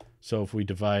 So if we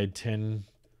divide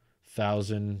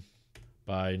 10,000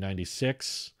 by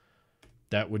 96,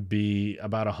 that would be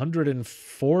about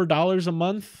 $104 a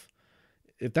month.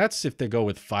 If they go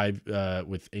with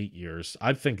 8 years,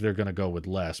 I think they're going to go with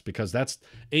less, because that's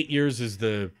 8 years is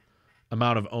the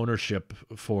amount of ownership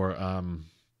for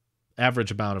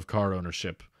average amount of car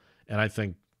ownership, and I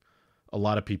think a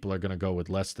lot of people are going to go with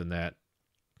less than that.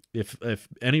 If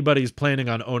anybody's planning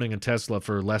on owning a Tesla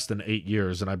for less than 8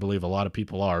 years, and I believe a lot of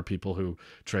people are, people who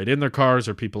trade in their cars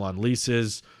or people on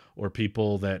leases or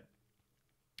people that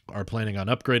are planning on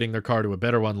upgrading their car to a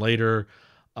better one later,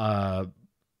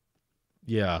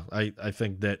 yeah, I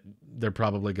think that they're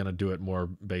probably going to do it more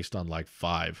based on like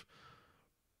 5.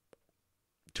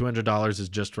 $200 is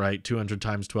just right. 200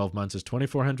 times 12 months is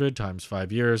 2,400 times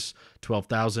 5 years,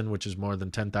 12,000, which is more than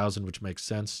 10,000, which makes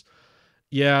sense.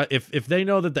 Yeah, if they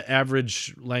know that the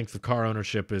average length of car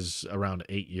ownership is around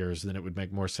 8 years, then it would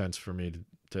make more sense for me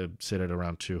to sit at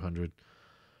around 200.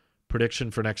 Prediction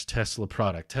for next Tesla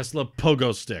product. Tesla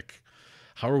Pogo Stick.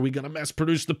 How are we going to mass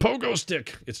produce the Pogo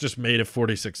Stick? It's just made of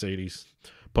 4680s.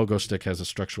 Pogo Stick has a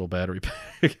structural battery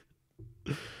pack.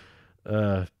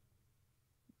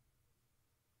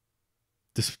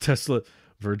 This Tesla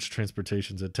Verge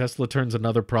Transportation said Tesla turns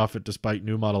another profit despite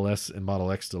new Model S and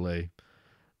Model X delay.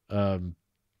 I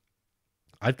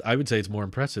would say it's more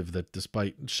impressive that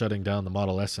despite shutting down the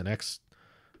Model S and X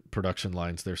production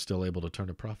lines, they're still able to turn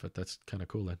a profit. That's kind of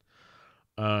cool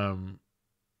then.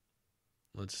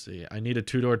 Let's see. I need a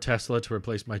two-door Tesla to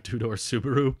replace my two-door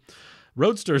Subaru.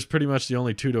 Roadster is pretty much the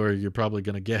only two-door you're probably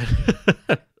going to get.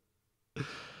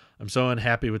 I'm so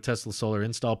unhappy with Tesla solar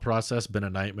install process. Been a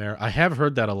nightmare. I have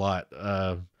heard that a lot.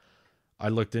 I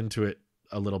looked into it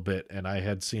a little bit, and I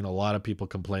had seen a lot of people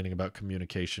complaining about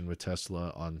communication with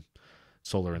Tesla on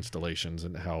solar installations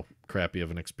and how crappy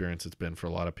of an experience it's been for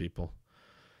a lot of people.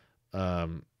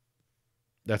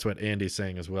 That's what Andy's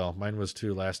saying as well. Mine was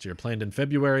too last year. Planned in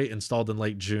February, installed in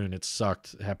late June. It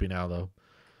sucked. Happy now, though.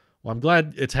 Well, I'm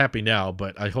glad it's happy now,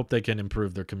 but I hope they can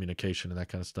improve their communication and that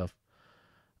kind of stuff.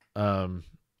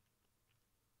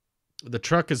 The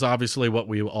truck is obviously what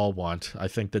we all want. I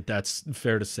think that that's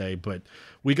fair to say, but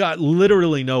we got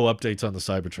literally no updates on the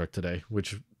Cybertruck today,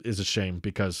 which is a shame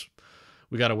because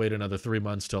we got to wait another 3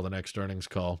 months till the next earnings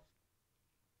call.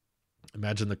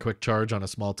 Imagine the quick charge on a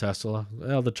small Tesla.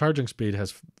 Well, the charging speed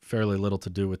has fairly little to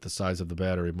do with the size of the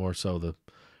battery, more so the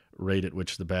rate at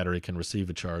which the battery can receive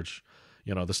a charge.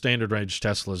 You know, the standard range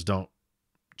Teslas don't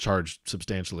charge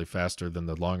substantially faster than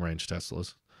the long range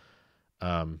Teslas.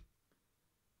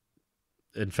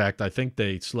 In fact, I think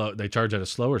they charge at a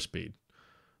slower speed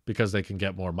because they can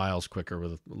get more miles quicker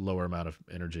with a lower amount of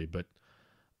energy. But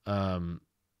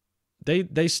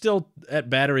they still at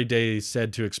Battery Day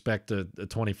said to expect a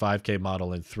 25K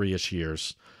model in 3-ish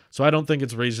years. So I don't think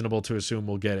it's reasonable to assume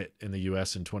we'll get it in the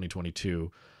US in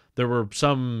 2022. There were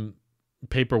some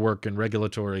paperwork and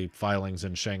regulatory filings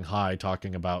in Shanghai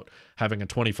talking about having a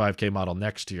 25K model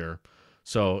next year.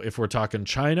 So if we're talking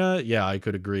China, yeah, I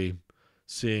could agree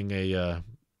seeing a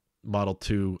Model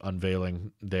 2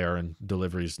 unveiling there and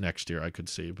deliveries next year I could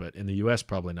see. But in the US,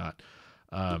 probably not.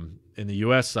 In the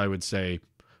US, I would say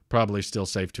probably still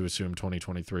safe to assume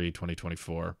 2023,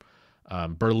 2024.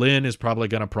 Berlin is probably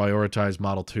going to prioritize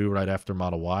Model 2 right after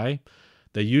Model Y.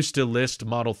 They used to list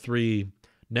Model 3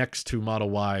 next to Model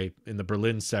Y in the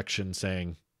Berlin section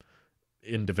saying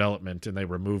in development, and they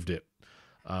removed it.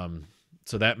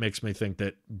 So that makes me think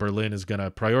that Berlin is going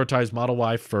to prioritize Model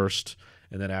Y first,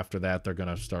 and then after that, they're going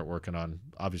to start working on,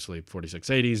 obviously,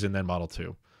 4680s and then Model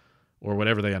 2, or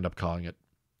whatever they end up calling it.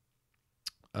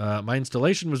 My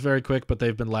installation was very quick, but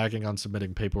they've been lagging on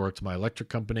submitting paperwork to my electric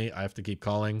company. I have to keep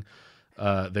calling.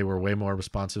 They were way more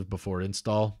responsive before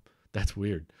install. That's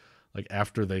weird. Like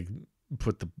after they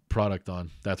put the product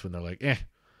on, that's when they're like, eh.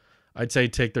 I'd say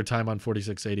take their time on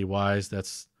 4680Ys.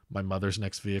 That's my mother's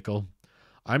next vehicle.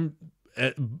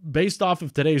 Based off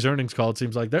of today's earnings call, it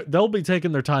seems like they'll be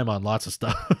taking their time on lots of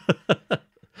stuff.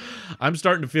 I'm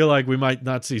starting to feel like we might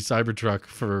not see Cybertruck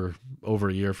for over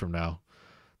a year from now.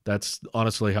 That's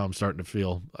honestly how I'm starting to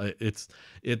feel. It's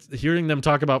hearing them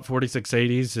talk about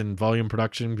 4680s and volume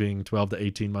production being 12 to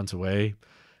 18 months away,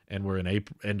 and we're in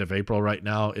end of April right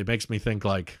now. It makes me think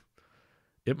like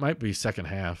it might be second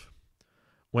half.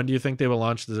 When do you think they will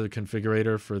launch the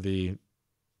configurator for the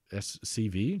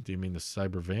SCV? Do you mean the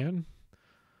Cybervan?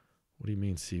 What do you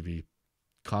mean CV?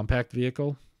 Compact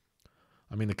vehicle?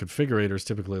 I mean, the configurators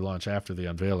typically launch after the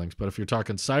unveilings, but if you're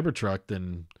talking Cybertruck,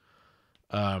 then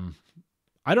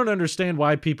I don't understand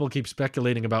why people keep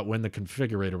speculating about when the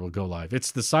configurator will go live.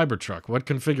 It's the Cybertruck. What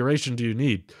configuration do you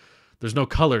need? There's no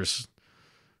colors.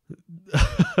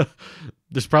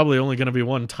 There's probably only going to be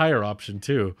one tire option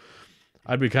too.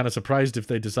 I'd be kind of surprised if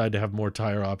they decide to have more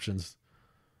tire options.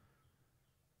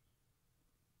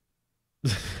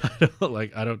 I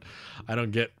don't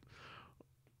get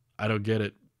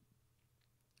it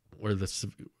where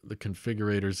the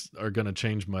configurators are going to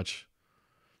change much.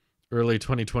 Early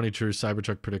 2022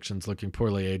 Cybertruck predictions looking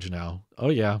poorly aged now. Oh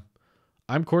yeah,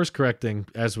 I'm course correcting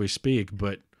as we speak,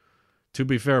 but to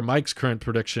be fair, Mike's current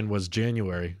prediction was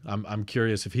January. I'm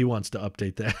curious if he wants to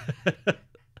update that.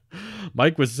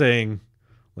 Mike was saying,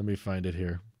 let me find it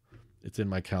here. It's in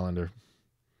my calendar.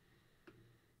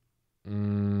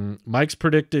 Mike's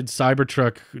predicted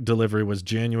Cybertruck delivery was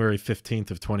January 15th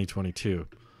of 2022.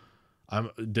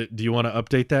 Do you want to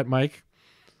update that, Mike?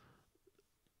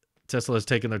 Tesla has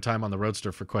taken their time on the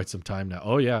Roadster for quite some time now.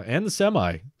 Oh yeah, and the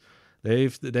Semi.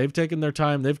 They've taken their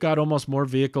time. They've got almost more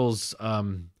vehicles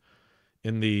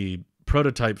in the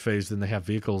prototype phase than they have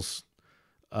vehicles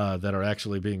that are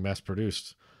actually being mass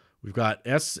produced. We've got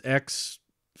S, X,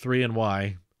 3, and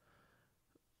Y,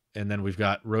 and then we've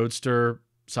got Roadster,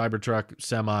 Cybertruck,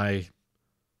 Semi,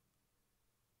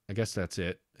 I guess that's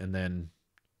it. And then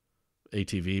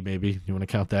ATV, maybe you want to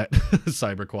count that,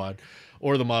 Cyberquad,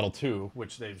 or the Model 2,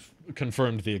 which they've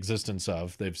confirmed the existence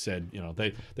of. They've said, you know,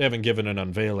 they haven't given an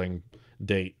unveiling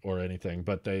date or anything,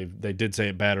 but they did say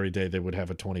at Battery Day they would have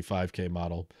a 25K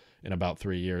model in about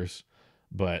 3 years.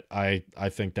 But I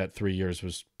think that 3 years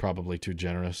was probably too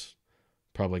generous.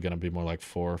 Probably going to be more like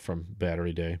 4 from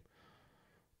Battery Day.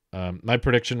 My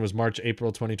prediction was March,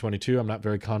 April 2022. I'm not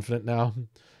very confident now.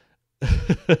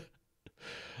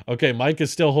 Okay, Mike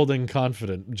is still holding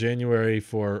confident. January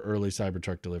for early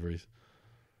Cybertruck deliveries.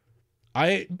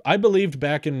 I believed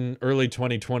back in early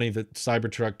 2020 that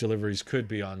Cybertruck deliveries could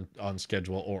be on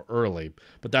schedule or early,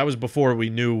 but that was before we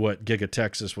knew what Giga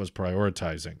Texas was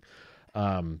prioritizing.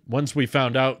 Once we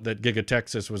found out that Giga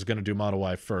Texas was going to do Model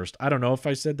Y first, I don't know if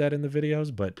I said that in the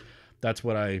videos, but that's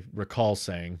what I recall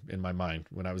saying in my mind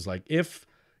when I was like, if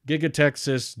Giga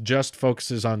Texas just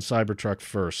focuses on Cybertruck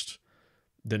first,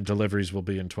 then deliveries will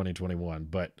be in 2021.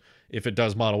 But if it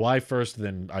does Model Y first,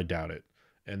 then I doubt it.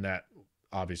 And that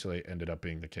obviously ended up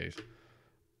being the case.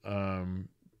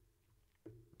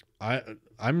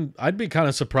 I'd be kind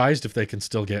of surprised if they can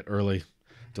still get early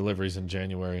deliveries in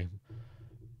January.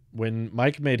 When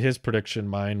Mike made his prediction,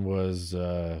 mine was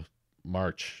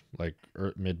March, like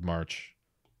mid-March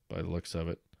by the looks of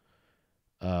it.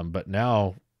 But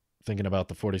now thinking about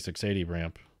the 4680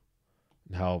 ramp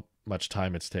and how much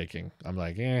time it's taking, I'm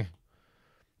like,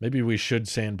 maybe we should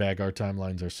sandbag our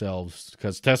timelines ourselves,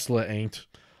 because Tesla ain't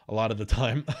a lot of the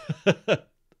time.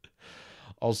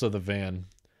 Also the van.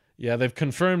 Yeah, they've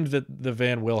confirmed that the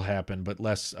van will happen, but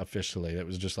less officially. It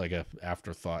was just like a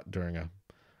afterthought during a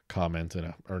comment in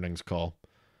an earnings call.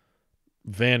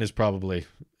 Van is probably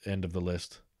end of the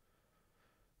list.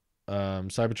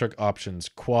 Cybertruck options: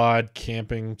 quad,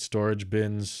 camping, storage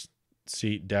bins,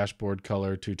 seat, dashboard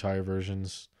color, 2 tire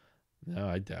versions. No,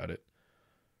 I doubt it.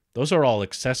 Those are all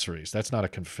accessories. That's not a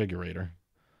configurator.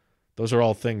 Those are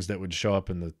all things that would show up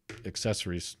in the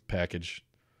accessories package.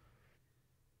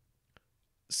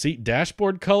 Seat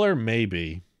dashboard color,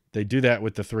 maybe. They do that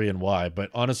with the 3 and Y,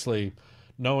 but honestly,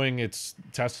 knowing it's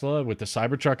Tesla with the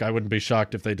Cybertruck, I wouldn't be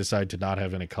shocked if they decide to not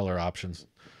have any color options.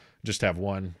 Just have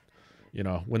one. You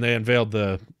know, when they unveiled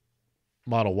the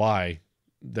Model Y,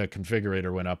 the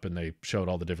configurator went up and they showed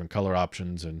all the different color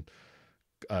options and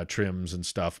trims and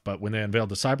stuff. But when they unveiled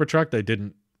the Cybertruck, they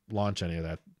didn't launch any of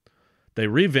that. They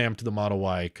revamped the Model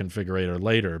Y configurator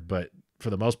later, but for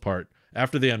the most part,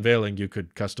 after the unveiling, you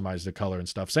could customize the color and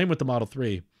stuff. Same with the Model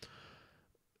 3.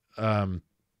 I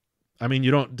mean,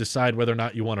 you don't decide whether or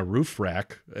not you want a roof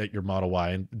rack at your Model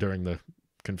Y during the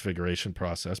configuration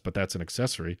process, but that's an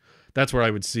accessory. That's where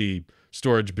I would see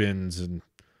storage bins and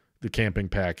the camping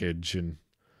package, and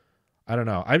I don't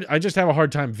know. I just have a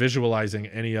hard time visualizing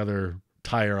any other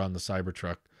tire on the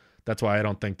Cybertruck. That's why I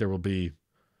don't think there will be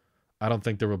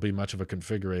much of a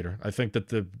configurator. I think that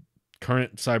the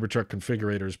current Cybertruck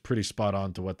configurator is pretty spot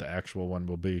on to what the actual one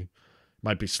will be.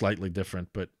 Might be slightly different,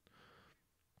 but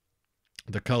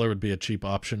the color would be a cheap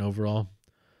option overall.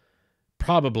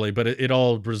 Probably, but it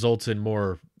all results in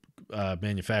more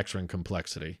manufacturing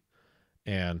complexity.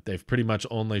 And they've pretty much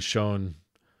only shown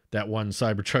that one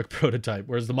Cybertruck prototype,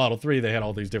 whereas the Model 3, they had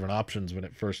all these different options when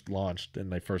it first launched and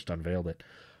they first unveiled it.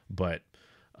 But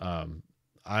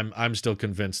I'm still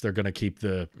convinced they're going to keep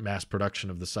the mass production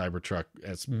of the Cybertruck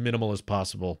as minimal as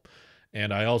possible.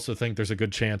 And I also think there's a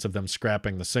good chance of them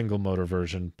scrapping the single motor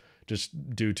version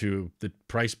just due to the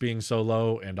price being so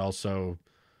low, and also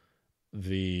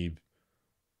the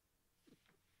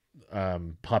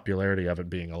popularity of it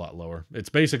being a lot lower. It's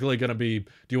basically going to be, do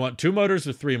you want 2 motors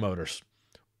or 3 motors?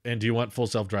 And do you want full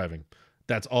self-driving?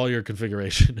 That's all your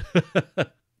configuration.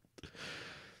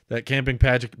 That camping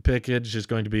package is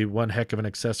going to be one heck of an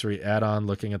accessory add-on.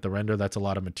 Looking at the render, that's a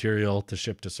lot of material to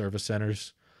ship to service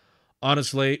centers.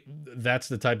 Honestly, that's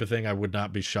the type of thing I would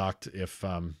not be shocked if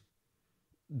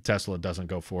Tesla doesn't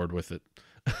go forward with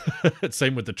it.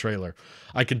 Same with the trailer.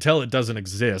 I can tell it doesn't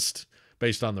exist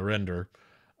based on the render.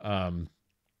 And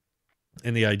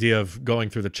the idea of going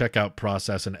through the checkout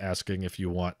process and asking if you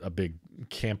want a big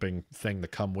camping thing to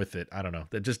come with it, I don't know.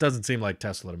 That just doesn't seem like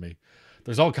Tesla to me.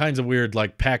 There's all kinds of weird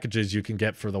like packages you can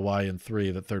get for the Y and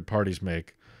 3 that third parties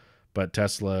make. But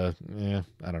Tesla,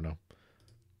 I don't know.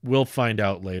 We'll find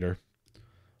out later.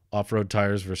 Off-road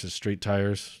tires versus street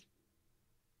tires.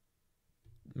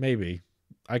 Maybe.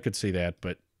 I could see that,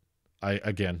 but I'm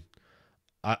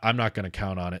not going to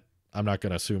count on it. I'm not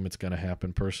going to assume it's going to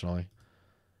happen personally.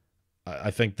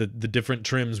 I think that the different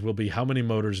trims will be, how many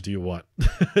motors do you want?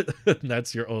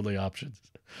 That's your only options.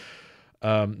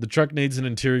 The truck needs an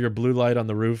interior blue light on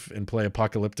the roof and play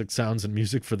apocalyptic sounds and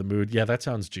music for the mood. Yeah, that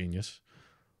sounds genius.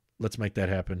 Let's make that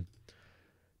happen.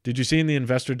 Did you see in the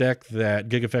investor deck that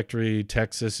Gigafactory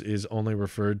Texas is only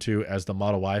referred to as the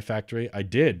Model Y factory? I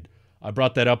did. I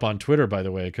brought that up on Twitter, by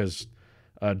the way, because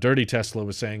Dirty Tesla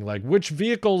was saying, like, which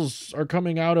vehicles are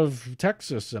coming out of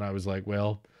Texas? And I was like,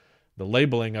 well, the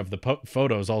labeling of the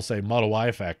photos all say Model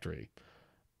Y factory.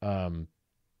 Oh,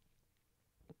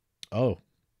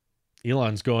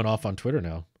 Elon's going off on Twitter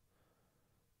now.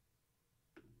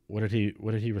 What did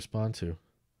he respond to?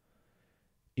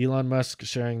 Elon Musk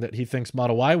sharing that he thinks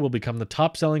Model Y will become the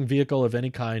top-selling vehicle of any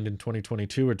kind in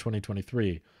 2022 or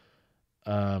 2023.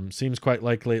 Seems quite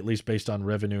likely, at least based on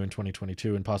revenue in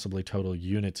 2022 and possibly total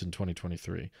units in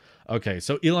 2023. Okay,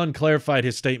 so Elon clarified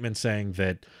his statement saying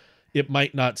that it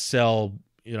might not sell,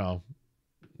 you know,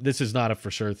 this is not a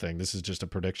for sure thing. This is just a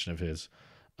prediction of his.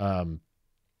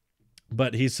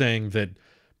 But he's saying that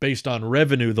based on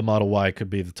revenue, the Model Y could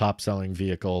be the top-selling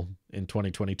vehicle in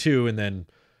 2022 and then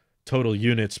total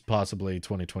units possibly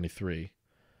 2023.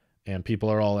 And people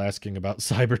are all asking about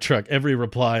Cybertruck. Every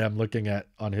reply I'm looking at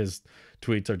on his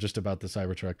tweets are just about the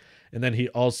Cybertruck. And then he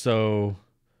also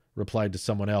replied to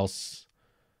someone else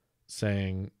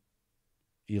saying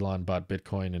Elon bought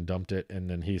Bitcoin and dumped it. And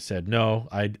then he said, no,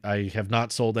 I have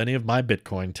not sold any of my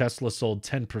Bitcoin. Tesla sold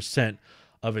 10%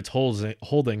 of its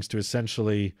holdings to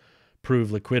essentially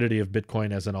prove liquidity of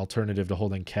Bitcoin as an alternative to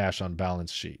holding cash on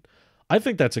balance sheet. I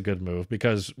think that's a good move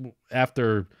because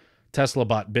after Tesla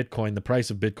bought Bitcoin, the price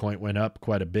of Bitcoin went up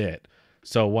quite a bit.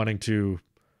 So wanting to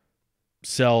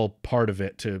sell part of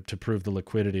it to prove the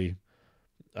liquidity,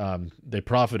 they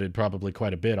profited probably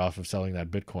quite a bit off of selling that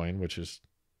Bitcoin, which is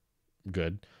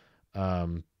good.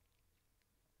 So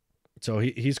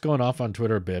he's going off on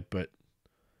Twitter a bit, but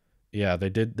yeah, they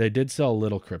did sell a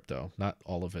little crypto, not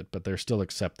all of it, but they're still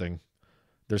accepting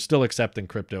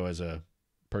crypto as a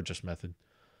purchase method.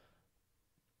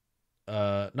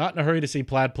 Not in a hurry to see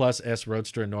Plaid Plus S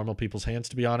Roadster in normal people's hands,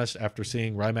 to be honest. After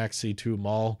seeing Rimac C2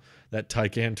 Mall, that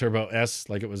Taycan Turbo S,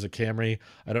 like it was a Camry,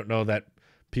 I don't know that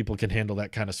people can handle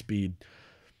that kind of speed.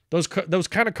 Those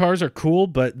kind of cars are cool,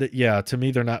 but yeah, to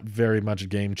me, they're not very much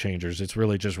game changers. It's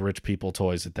really just rich people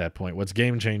toys at that point. What's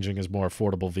game changing is more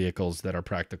affordable vehicles that are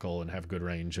practical and have good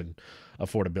range and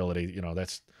affordability. You know,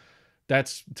 that's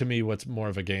to me what's more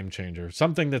of a game changer.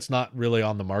 Something that's not really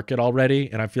on the market already,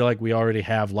 and I feel like we already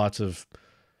have lots of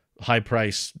high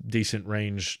price, decent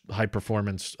range, high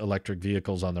performance electric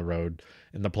vehicles on the road,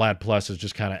 and the Plaid Plus is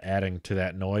just kind of adding to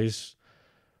that noise.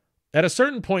 At a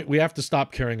certain point, we have to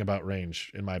stop caring about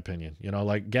range, in my opinion. You know,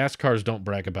 like gas cars don't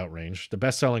brag about range. The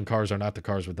best-selling cars are not the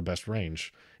cars with the best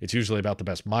range. It's usually about the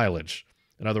best mileage.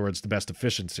 In other words, the best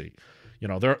efficiency. You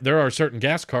know, there are certain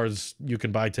gas cars you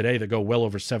can buy today that go well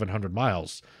over 700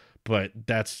 miles, but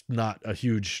that's not a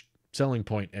huge selling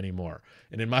point anymore.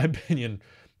 And in my opinion,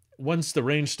 once the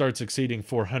range starts exceeding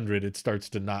 400, it starts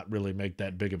to not really make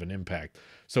that big of an impact.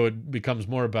 So it becomes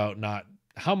more about not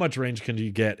how much range can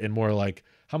you get and more like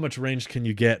how much range can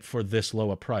you get for this low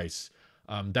a price.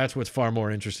 That's what's far more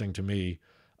interesting to me.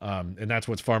 And that's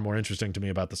what's far more interesting to me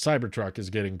about the Cybertruck is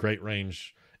getting great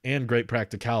range and great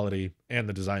practicality, and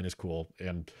the design is cool.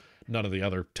 And none of the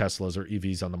other Teslas or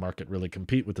EVs on the market really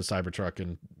compete with the Cybertruck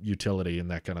and utility and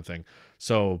that kind of thing.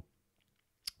 So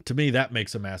to me, that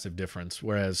makes a massive difference.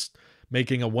 Whereas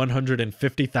making a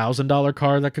 $150,000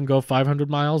 car that can go 500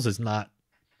 miles is not,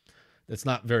 it's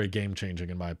not very game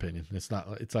changing in my opinion. It's not,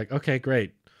 it's like, okay,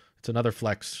 great. It's another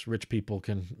flex. Rich people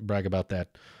can brag about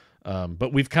that.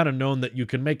 But we've kind of known that you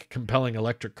can make compelling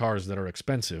electric cars that are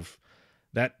expensive.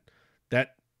 That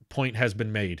point has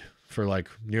been made for like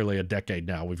nearly a decade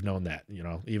now. We've known that, you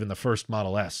know, even the first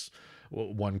Model S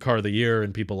won Car of the Year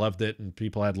and people loved it and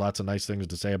people had lots of nice things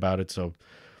to say about it. So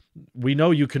we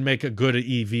know you can make a good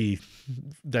EV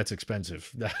that's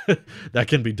expensive. That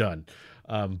can be done.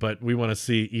 But we want to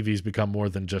see EVs become more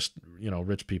than just, you know,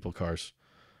 rich people cars.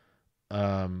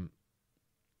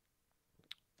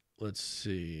 Let's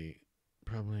see,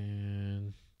 probably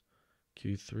in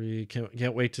Q3.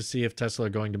 Can't wait to see if Tesla are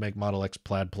going to make Model X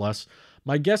Plaid Plus.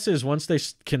 My guess is once they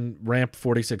can ramp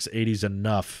 4680s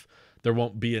enough, there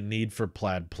won't be a need for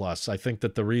Plaid Plus. I think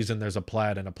that the reason there's a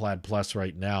Plaid and a Plaid Plus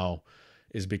right now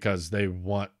is because they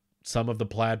want some of the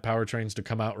Plaid powertrains to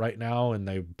come out right now, and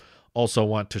they also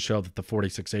want to show that the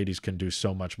 4680s can do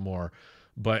so much more.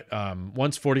 But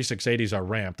once 4680s are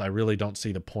ramped, I really don't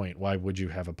see the point. Why would you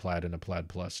have a Plaid and a Plaid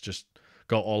Plus? Just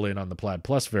go all in on the Plaid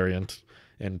Plus variant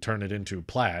and turn it into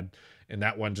Plaid. And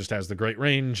that one just has the great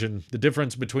range. And the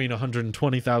difference between a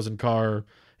 $120,000 car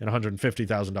and a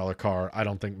 $150,000 car, I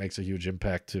don't think makes a huge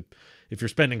impact. If you're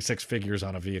spending six figures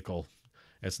on a vehicle,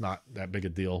 it's not that big a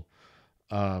deal.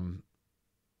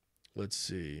 Let's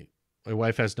see. My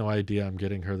wife has no idea I'm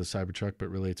getting her the Cybertruck, but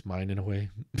really it's mine in a way.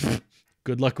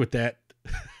 Good luck with that.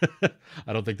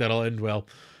 I don't think that'll end well.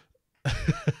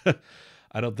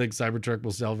 I don't think Cybertruck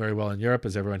will sell very well in Europe,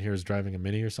 as everyone here is driving a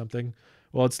Mini or something.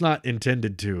 Well, it's not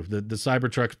intended to. The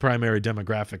Cybertruck's primary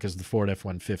demographic is the Ford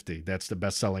F-150. That's the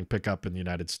best-selling pickup in the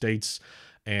United States,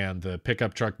 and the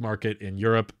pickup truck market in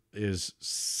Europe is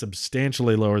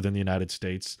substantially lower than the United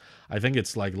States. I think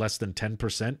it's like less than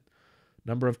 10%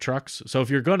 number of trucks. So if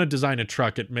you're going to design a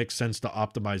truck, it makes sense to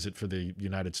optimize it for the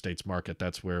United States market.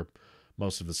 That's where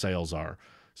most of the sales are.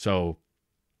 So,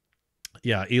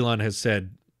 yeah, Elon has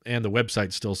said, and the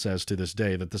website still says to this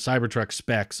day, that the Cybertruck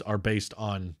specs are based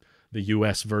on the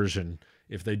US version.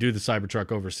 If they do the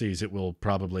Cybertruck overseas, it will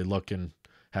probably look and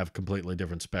have completely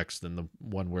different specs than the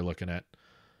one we're looking at.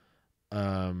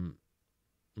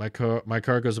 My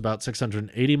car goes about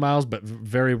 680 miles, but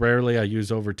very rarely. I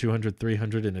use over 200,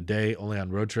 300 in a day, only on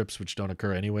road trips, which don't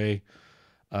occur anyway.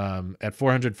 At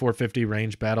 400, 450,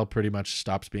 range battle pretty much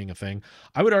stops being a thing.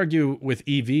 I would argue with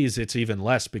EVs, it's even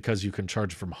less because you can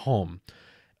charge from home.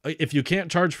 If you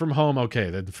can't charge from home, okay,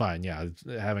 then fine. Yeah,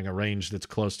 having a range that's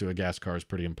close to a gas car is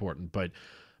pretty important. But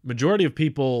majority of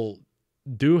people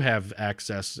do have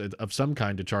access of some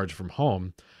kind to charge from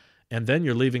home, and then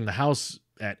you're leaving the house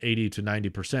at 80 to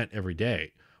 90% every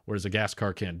day, whereas a gas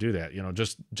car can't do that. You know,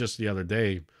 just the other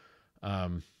day,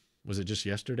 was it just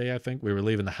yesterday? I think we were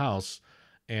leaving the house,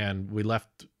 and we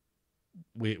left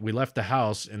the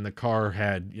house, and the car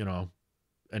had, you know,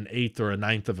 an eighth or a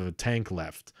ninth of a tank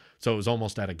left. So it was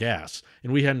almost out of gas.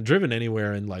 And we hadn't driven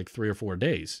anywhere in like 3 or 4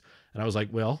 days. And I was like,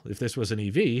 well, if this was an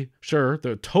EV, sure,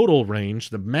 the total range,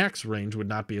 the max range would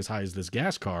not be as high as this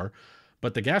gas car,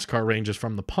 but the gas car range is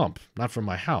from the pump, not from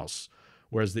my house.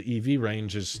 Whereas the EV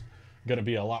range is going to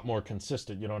be a lot more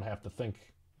consistent. You don't have to think,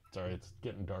 sorry, it's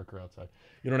getting darker outside.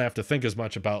 You don't have to think as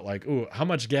much about like, ooh, how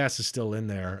much gas is still in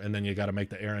there? And then you got to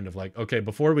make the errand of like, okay,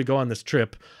 before we go on this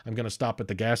trip, I'm going to stop at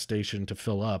the gas station to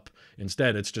fill up.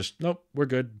 Instead, it's just, nope, we're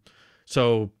good.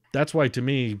 So that's why, to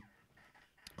me,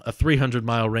 a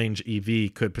 300-mile range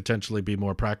EV could potentially be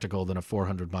more practical than a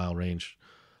 400-mile range.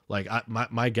 Like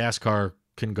my gas car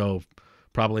can go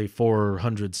probably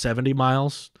 470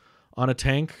 miles on a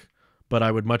tank, but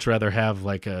I would much rather have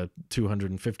like a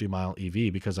 250-mile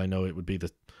EV because I know it would be the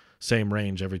same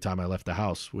range every time I left the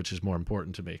house, which is more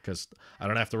important to me because I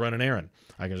don't have to run an errand.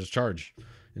 I can just charge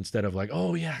instead of like,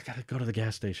 oh yeah, I got to go to the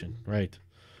gas station. Right.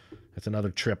 That's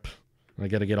another trip. I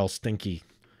got to get all stinky,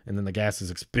 and then the gas is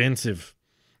expensive.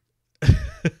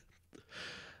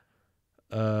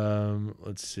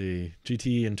 Let's see.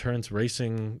 GT Endurance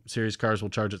Racing Series cars will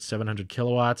charge at 700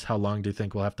 kilowatts. How long do you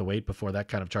think we'll have to wait before that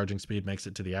kind of charging speed makes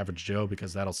it to the average Joe?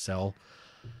 Because that'll sell.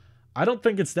 I don't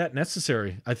think it's that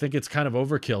necessary. I think it's kind of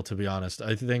overkill, to be honest.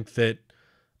 I think that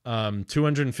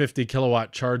 250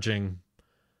 kilowatt charging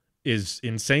is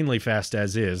insanely fast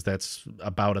as is. That's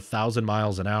about 1,000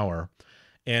 miles an hour.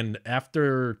 And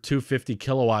after 250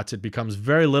 kilowatts, it becomes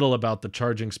very little about the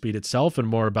charging speed itself and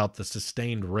more about the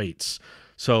sustained rates.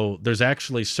 So there's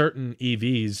actually certain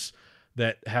EVs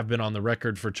that have been on the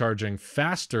record for charging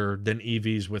faster than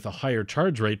EVs with a higher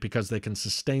charge rate because they can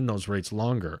sustain those rates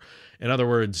longer. In other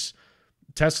words,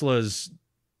 Teslas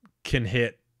can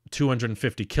hit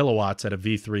 250 kilowatts at a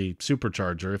V3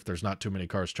 supercharger if there's not too many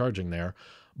cars charging there.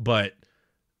 But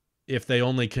if they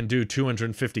only can do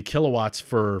 250 kilowatts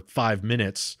for 5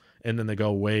 minutes and then they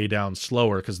go way down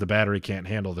slower because the battery can't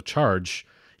handle the charge,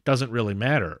 it doesn't really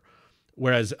matter.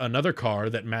 Whereas another car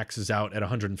that maxes out at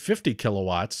 150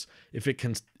 kilowatts, if it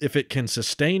can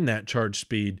sustain that charge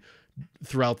speed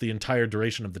throughout the entire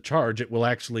duration of the charge, it will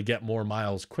actually get more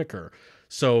miles quicker.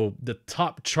 So the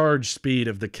top charge speed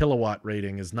of the kilowatt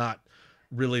rating is not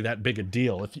really that big a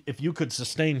deal. If you could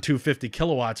sustain 250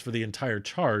 kilowatts for the entire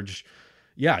charge,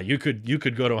 yeah, you could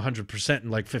go to 100% in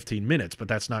like 15 minutes, but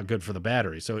that's not good for the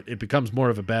battery. So it becomes more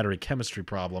of a battery chemistry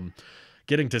problem.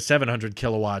 Getting to 700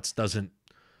 kilowatts doesn't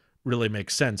really make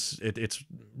sense. It's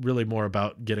really more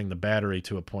about getting the battery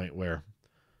to a point where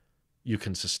you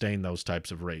can sustain those types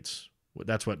of rates.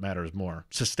 That's what matters more.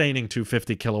 Sustaining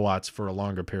 250 kilowatts for a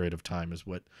longer period of time is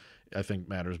what I think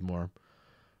matters more.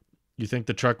 You think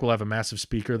the truck will have a massive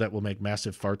speaker that will make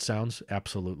massive fart sounds?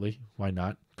 Absolutely. Why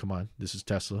not? Come on. This is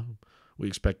Tesla. We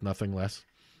expect nothing less.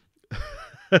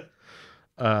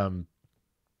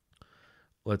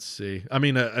 Let's see. I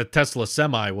mean, a Tesla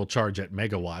Semi will charge at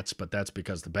megawatts, but that's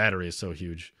because the battery is so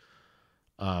huge.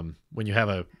 When you have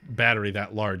a battery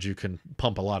that large, you can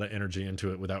pump a lot of energy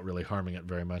into it without really harming it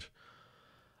very much.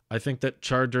 I think that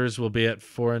chargers will be at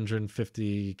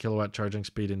 450 kilowatt charging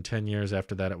speed in 10 years.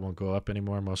 After that, it won't go up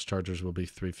anymore. Most chargers will be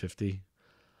 350.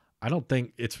 I don't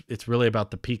think it's really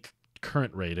about the peak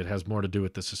current rate. It has more to do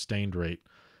with the sustained rate.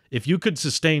 If you could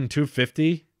sustain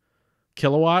 250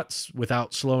 kilowatts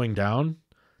without slowing down,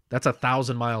 that's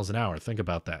 1,000 miles an hour. Think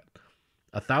about that.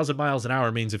 1,000 miles an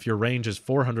hour means if your range is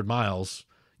 400 miles,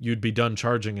 you'd be done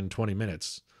charging in 20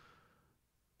 minutes.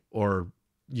 Or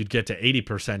you'd get to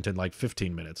 80% in like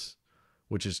 15 minutes,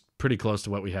 which is pretty close to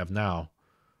what we have now.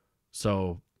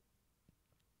 So,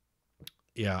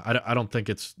 yeah, I don't think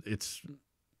it's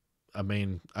I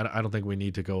don't think we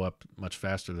need to go up much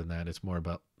faster than that. It's more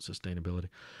about sustainability.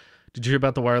 Did you hear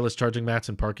about the wireless charging mats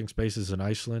in parking spaces in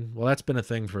Iceland? Well, that's been a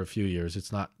thing for a few years.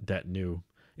 It's not that new.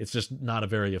 It's just not a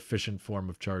very efficient form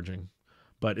of charging.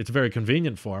 But it's a very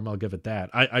convenient form, I'll give it that.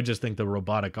 I just think the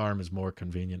robotic arm is more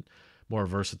convenient, more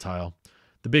versatile.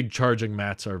 The big charging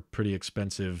mats are pretty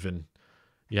expensive, and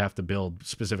you have to build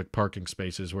specific parking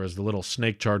spaces, whereas the little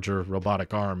snake charger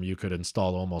robotic arm you could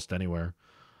install almost anywhere.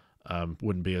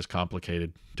 Wouldn't be as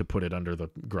complicated to put it under the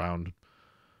ground.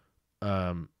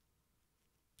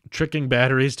 Tricking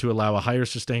batteries to allow a higher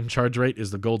sustained charge rate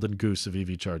is the golden goose of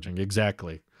EV charging.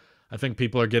 Exactly. I think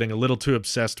people are getting a little too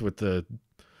obsessed with the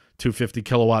 250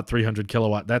 kilowatt, 300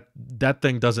 kilowatt. That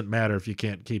thing doesn't matter if you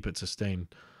can't keep it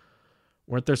sustained.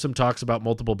 Weren't there some talks about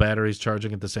multiple batteries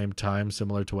charging at the same time,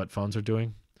 similar to what phones are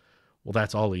doing? Well,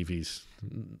 that's all EVs.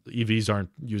 EVs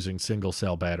aren't using single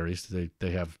cell batteries.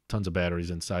 They have tons of batteries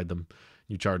inside them.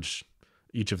 You charge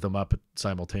each of them up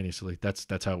simultaneously.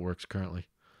 That's how it works currently.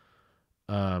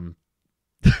 I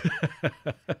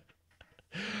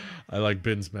like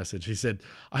Ben's message. He said,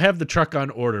 I have the truck on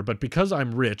order, but because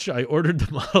I'm rich, I ordered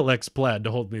the Model X Plaid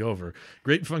to hold me over.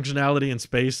 Great functionality and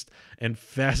space and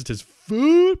fast as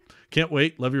food. Can't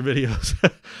wait. Love your videos.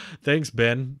 Thanks,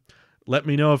 Ben. Let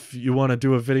me know if you want to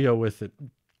do a video with it.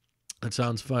 It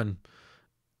sounds fun.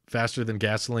 Faster than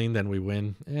gasoline, then we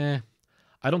win.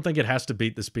 I don't think it has to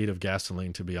beat the speed of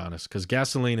gasoline, to be honest, because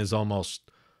gasoline is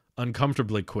almost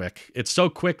uncomfortably quick. It's so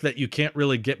quick that you can't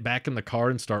really get back in the car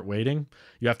and start waiting.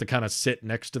 You have to kind of sit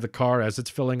next to the car as it's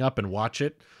filling up and watch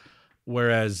it.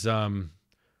 Whereas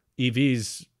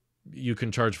EVs, you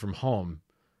can charge from home.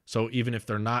 So even if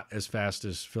they're not as fast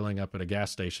as filling up at a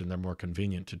gas station, they're more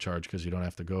convenient to charge because you don't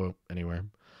have to go anywhere.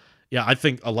 Yeah, I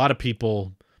think a lot of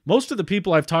people, most of the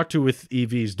people I've talked to with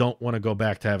EVs don't want to go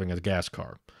back to having a gas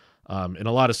car. And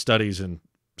a lot of studies and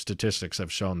statistics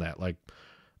have shown that. Like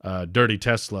Dirty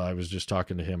Tesla, I was just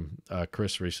talking to him,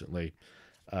 Chris, recently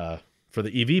for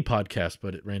the EV podcast,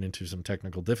 but it ran into some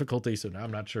technical difficulty. So now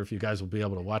I'm not sure if you guys will be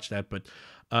able to watch that, but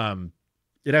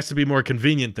it has to be more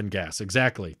convenient than gas.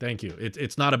 Exactly. Thank you.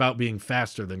 It's not about being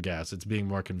faster than gas. It's being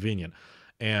more convenient.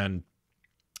 And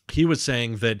he was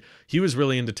saying that he was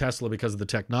really into Tesla because of the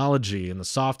technology and the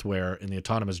software and the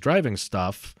autonomous driving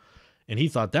stuff. And he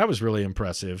thought that was really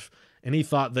impressive. And he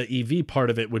thought the EV part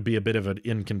of it would be a bit of an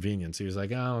inconvenience. He was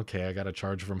like, oh, okay, I got to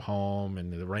charge from home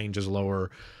and the range is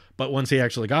lower. But once he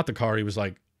actually got the car, he was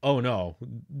like, oh no,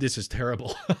 this is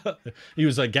terrible. He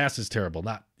was like, gas is terrible,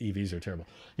 not EVs are terrible.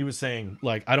 He was saying,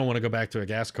 like, I don't want to go back to a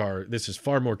gas car. This is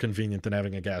far more convenient than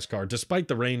having a gas car, despite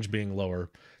the range being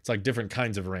lower. It's like different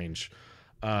kinds of range.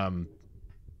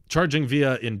 Charging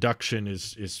via induction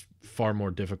is far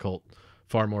more difficult,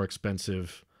 far more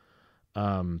expensive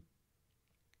than,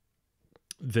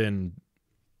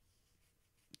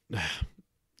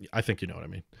 I think you know what I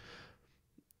mean.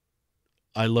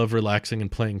 I love relaxing and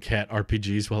playing cat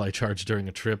RPGs while I charge during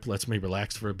a trip. Lets me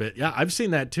relax for a bit. Yeah, I've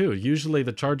seen that too. Usually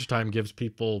the charge time gives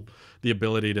people the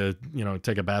ability to, you know,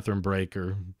 take a bathroom break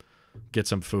or get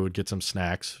some food, get some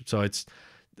snacks. So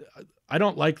I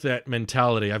don't like that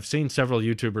mentality. I've seen several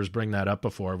YouTubers bring that up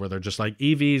before where they're just like,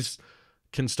 EVs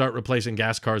can start replacing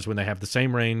gas cars when they have the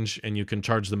same range and you can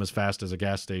charge them as fast as a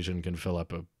gas station can fill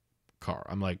up a car.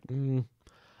 I'm like,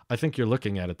 I think you're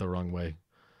looking at it the wrong way.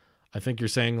 I think you're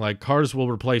saying like cars will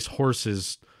replace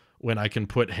horses when I can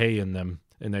put hay in them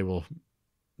and they will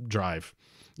drive,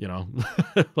 you know,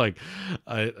 like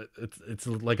it's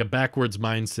like a backwards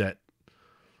mindset.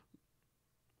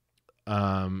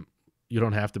 You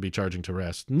don't have to be charging to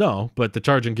rest. No, but the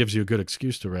charging gives you a good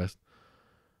excuse to rest.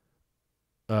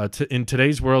 In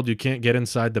today's world, you can't get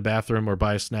inside the bathroom or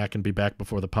buy a snack and be back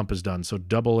before the pump is done. So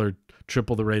double or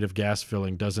triple the rate of gas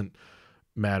filling doesn't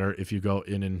matter if you go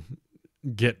in and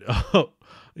get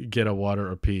a water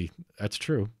or pee. That's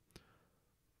true.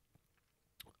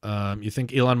 You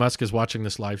think Elon Musk is watching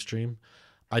this live stream?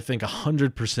 I think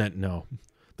 100% no.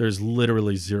 There's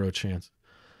literally zero chance.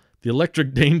 The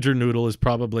electric danger noodle is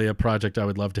probably a project I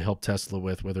would love to help Tesla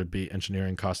with, whether it be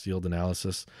engineering, cost, yield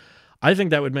analysis. I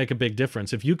think that would make a big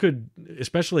difference. If you could,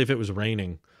 especially if it was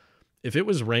raining. If it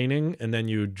was raining and then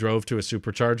you drove to a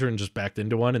supercharger and just backed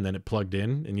into one and then it plugged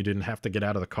in and you didn't have to get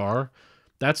out of the car,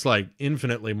 That's like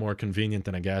infinitely more convenient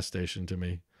than a gas station to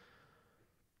me.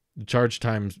 The charge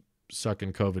times suck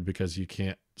in COVID because you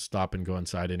can't stop and go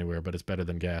inside anywhere, but it's better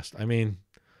than gas. I mean,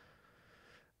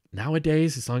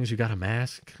 nowadays, as long as you got a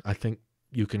mask, I think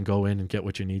you can go in and get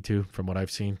what you need to, from what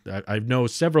I've seen. I know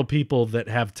several people that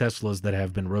have Teslas that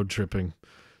have been road tripping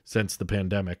since the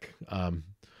pandemic.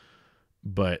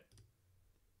 But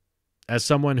as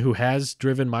someone who has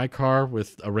driven my car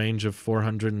with a range of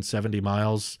 470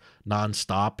 miles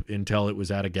nonstop until it was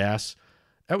out of gas,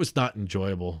 that was not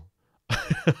enjoyable.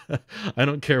 I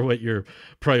don't care what your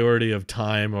priority of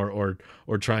time or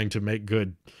trying to make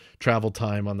good travel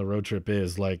time on the road trip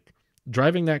is. Like,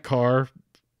 driving that car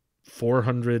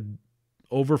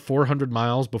over 400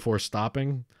 miles before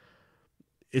stopping,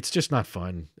 it's just not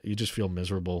fun. You just feel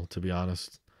miserable, to be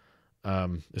honest.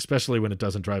 Especially when it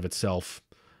doesn't drive itself.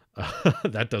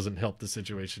 That doesn't help the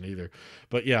situation either.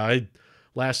 But yeah, I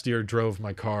last year drove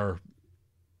my car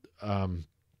on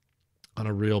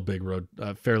a real big road,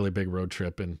 fairly big road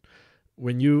trip. And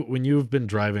when you've been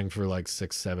driving for like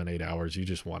 6, 7, 8 hours, you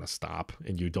just want to stop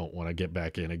and you don't want to get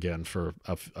back in again for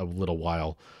a little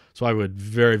while. So I would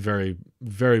very, very,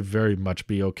 very, very much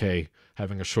be okay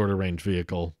having a shorter range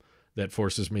vehicle that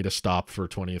forces me to stop for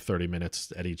 20 or 30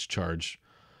 minutes at each charge.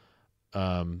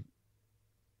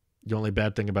 The only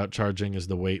bad thing about charging is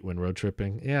the wait when road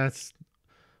tripping. Yeah, it's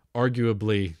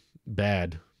arguably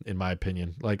bad, in my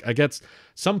opinion. Like, I guess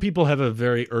some people have a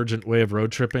very urgent way of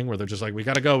road tripping where they're just like, we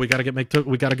got to go, we got to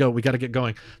get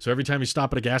going. So every time you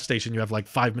stop at a gas station, you have like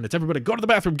 5 minutes. Everybody go to the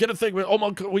bathroom, get a thing. Oh my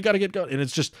God, we got to get going. And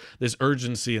it's just this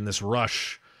urgency and this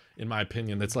rush, in my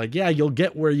opinion, that's like, yeah, you'll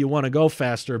get where you want to go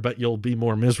faster, but you'll be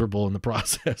more miserable in the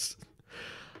process.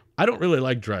 I don't really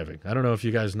like driving. I don't know if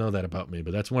you guys know that about me,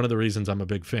 but that's one of the reasons I'm a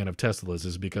big fan of Teslas,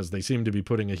 is because they seem to be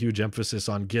putting a huge emphasis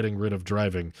on getting rid of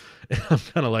driving. And I'm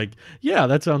kind of like, yeah,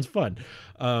 that sounds fun.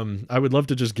 I would love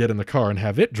to just get in the car and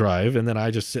have it drive, and then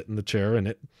I just sit in the chair and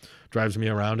it drives me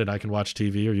around and I can watch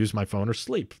TV or use my phone or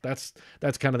sleep. That's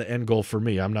kind of the end goal for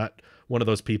me. I'm not one of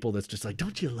those people that's just like,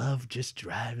 don't you love just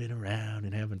driving around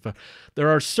and having fun? There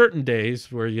are certain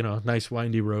days where, nice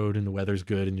windy road and the weather's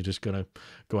good and you're just going to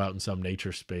go out in some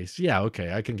nature space. Yeah,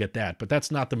 okay, I can get that. But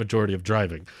that's not the majority of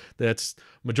driving.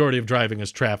 Majority of driving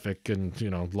is traffic and,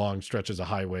 long stretches of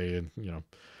highway, and,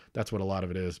 that's what a lot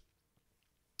of it is.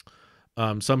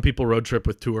 Some people road trip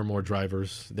with 2 or more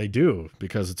drivers. They do,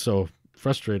 because it's so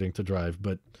frustrating to drive,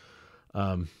 but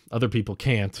other people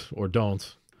can't or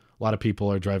don't. A lot of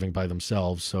people are driving by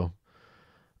themselves. So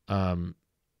don't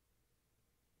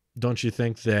you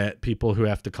think that people who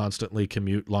have to constantly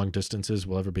commute long distances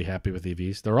will ever be happy with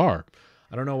EVs? There are.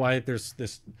 I don't know why there's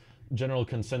this general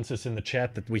consensus in the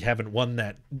chat that we haven't won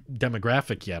that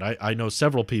demographic yet. I know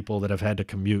several people that have had to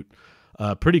commute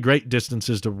pretty great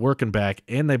distances to work and back,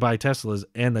 and they buy Teslas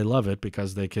and they love it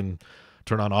because they can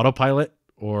turn on autopilot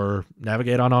or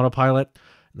navigate on autopilot.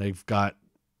 They've got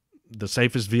the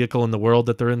safest vehicle in the world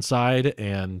that they're inside,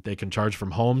 and they can charge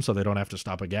from home so they don't have to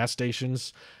stop at gas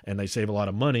stations, and they save a lot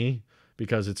of money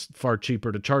because it's far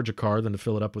cheaper to charge a car than to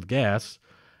fill it up with gas,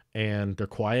 and they're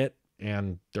quiet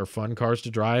and they're fun cars to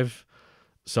drive.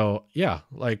 So yeah,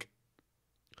 like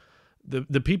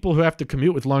the people who have to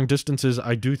commute with long distances,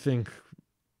 I do think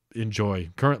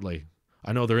enjoy currently.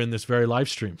 I know they're in this very live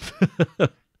stream.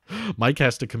 Mike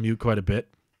has to commute quite a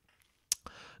bit.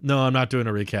 No, I'm not doing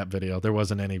a recap video. There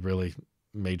wasn't any really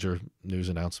major news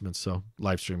announcements, so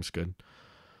live stream's good.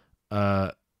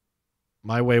 My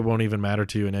way won't even matter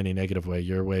to you in any negative way.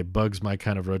 Your way bugs my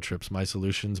kind of road trips. My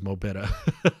solution's mo better.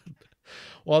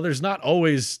 Well, there's not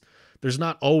always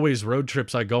road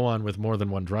trips I go on with more than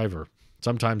one driver.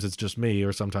 Sometimes it's just me,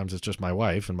 or sometimes it's just my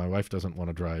wife, and my wife doesn't want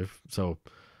to drive, so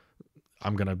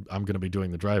I'm gonna be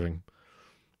doing the driving.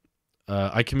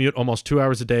 I commute almost 2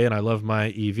 hours a day, and I love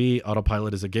my EV.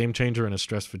 Autopilot is a game changer and a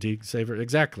stress fatigue saver.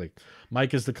 Exactly.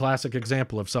 Mike is the classic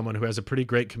example of someone who has a pretty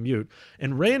great commute.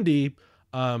 And Randy,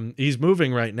 he's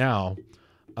moving right now,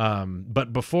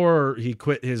 but before he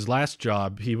quit his last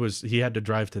job, he had to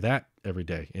drive to that every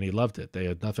day, and he loved it. They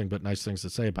had nothing but nice things to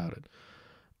say about it.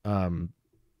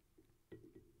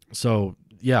 So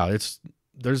yeah,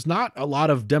 there's not a lot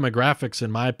of demographics,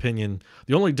 in my opinion.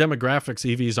 The only demographics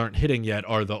EVs aren't hitting yet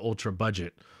are the ultra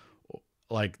budget.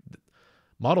 Like,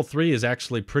 Model 3 is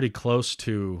actually pretty close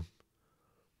to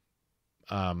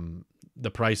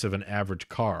the price of an average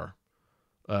car.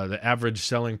 The average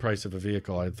selling price of a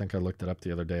vehicle, I think I looked it up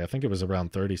the other day. I think it was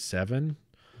around 37.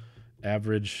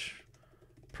 Average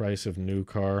price of new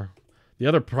car. The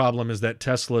other problem is that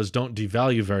Teslas don't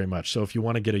devalue very much. So if you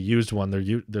want to get a used one,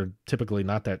 they're typically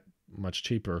not that much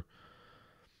cheaper.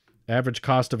 Average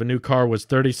cost of a new car was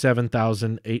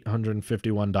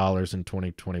 $37,851 in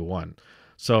 2021.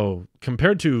 So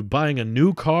compared to buying a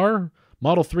new car,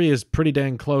 Model 3 is pretty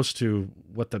dang close to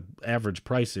what the average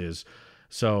price is.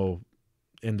 So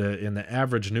in the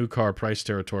average new car price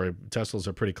territory, Teslas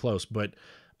are pretty close. But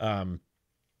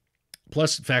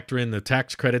plus factor in the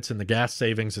tax credits and the gas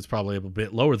savings, it's probably a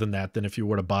bit lower than that than if you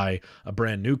were to buy a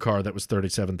brand new car that was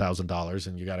 $37,000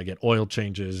 and you got to get oil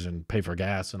changes and pay for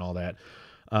gas and all that.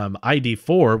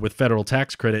 ID4 with federal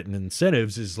tax credit and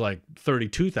incentives is like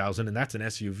 $32,000, and that's an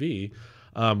SUV,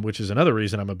 which is another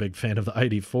reason I'm a big fan of the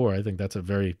ID4. I think that's a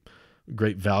very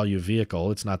great value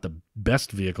vehicle. It's not the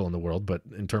best vehicle in the world, but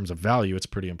in terms of value, it's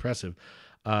pretty impressive.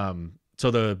 So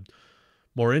the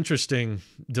more interesting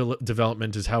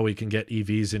development is how we can get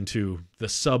EVs into the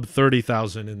sub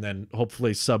 $30,000 and then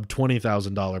hopefully sub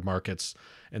 $20,000 markets,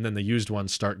 and then the used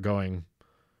ones start going,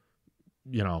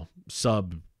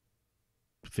 sub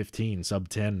 15, sub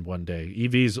 10 one day.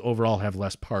 EVs overall have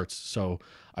less parts, so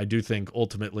I do think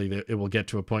ultimately that it will get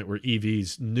to a point where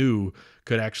EVs new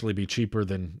could actually be cheaper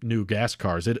than new gas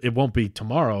cars. It won't be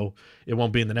tomorrow, it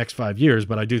won't be in the next 5 years,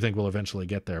 but I do think we'll eventually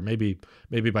get there. Maybe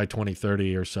by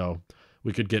 2030 or so,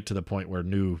 we could get to the point where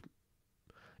new,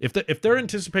 if they're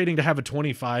anticipating to have a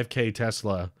 25K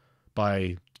Tesla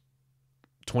by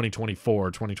 2024,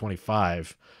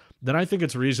 2025, then I think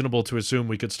it's reasonable to assume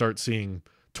we could start seeing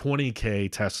 20K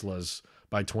Teslas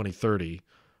by 2030,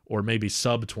 or maybe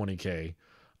sub 20K,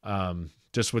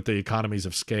 just with the economies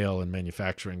of scale and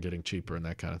manufacturing getting cheaper and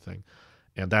that kind of thing.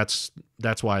 And that's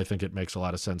why I think it makes a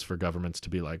lot of sense for governments to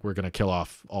be like, we're going to kill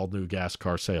off all new gas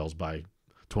car sales by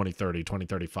 2030,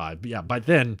 2035. But yeah, by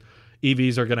then,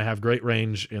 EVs are going to have great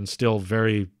range and still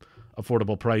very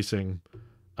affordable pricing,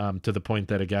 to the point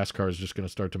that a gas car is just going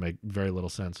to start to make very little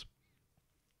sense.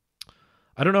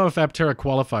 I don't know if Aptera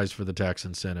qualifies for the tax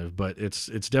incentive, but it's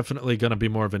definitely going to be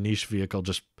more of a niche vehicle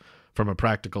just from a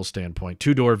practical standpoint.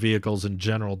 Two-door vehicles in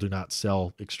general do not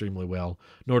sell extremely well,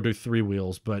 nor do three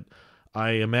wheels, but I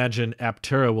imagine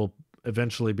Aptera will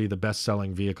eventually be the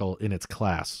best-selling vehicle in its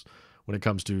class when it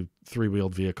comes to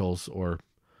three-wheeled vehicles, or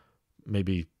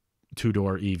maybe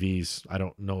two-door EVs. I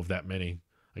don't know of that many.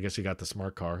 I guess you got the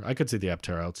smart car. I could see the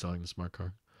Aptera outselling the smart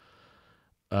car.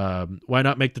 Why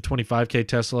not make the 25K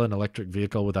Tesla an electric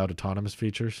vehicle without autonomous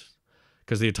features?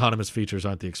 Because the autonomous features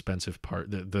aren't the expensive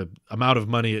part. The amount of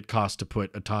money it costs to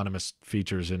put autonomous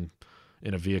features in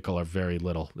a vehicle are very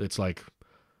little. It's like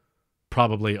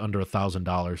probably under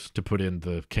 $1,000 to put in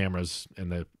the cameras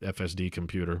and the FSD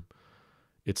computer.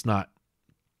 It's not.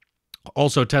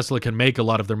 Also, Tesla can make a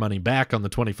lot of their money back on the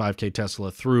 25K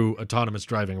Tesla through autonomous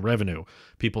driving revenue.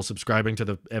 People subscribing to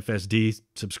the FSD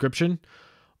subscription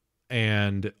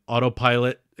and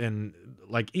autopilot. And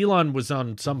like Elon was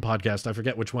on some podcast, I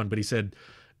forget which one, but he said,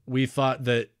 we thought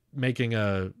that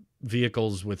making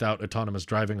vehicles without autonomous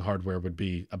driving hardware would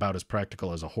be about as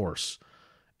practical as a horse.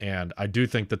 And I do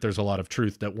think that there's a lot of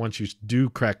truth that once you do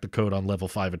crack the code on level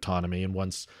 5 autonomy, and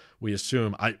once we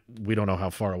assume, we don't know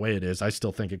how far away it is. I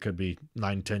still think it could be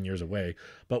 9-10 years away.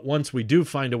 But once we do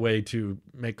find a way to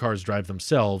make cars drive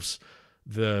themselves,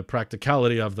 the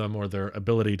practicality of them or their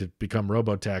ability to become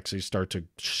robotaxis start to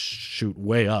shoot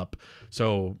way up.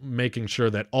 So making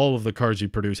sure that all of the cars you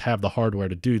produce have the hardware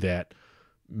to do that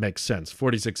makes sense.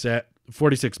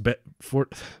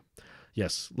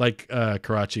 Yes, like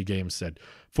Karachi Games said,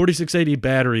 4680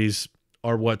 batteries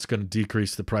are what's going to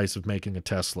decrease the price of making a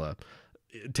Tesla.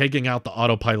 Taking out the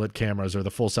autopilot cameras or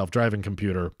the full self-driving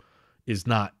computer is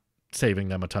not saving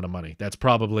them a ton of money. That's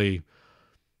probably,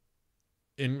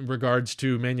 in regards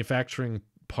to manufacturing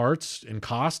parts and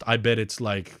cost, I bet it's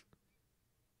like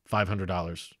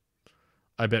 $500.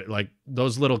 I bet like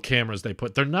those little cameras they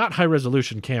put, they're not high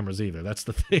resolution cameras either. That's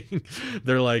the thing.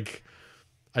 They're like,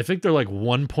 I think they're like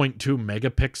 1.2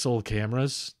 megapixel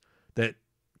cameras that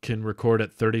can record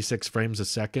at 36 frames a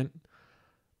second.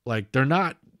 Like they're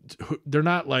not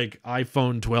like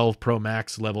iPhone 12 Pro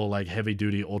Max level, like heavy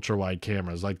duty ultra wide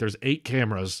cameras. Like there's 8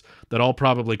 cameras that all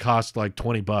probably cost like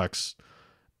 $20,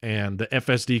 and the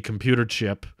FSD computer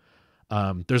chip.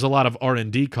 There's a lot of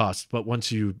R&D costs, but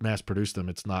once you mass produce them,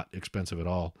 it's not expensive at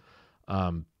all.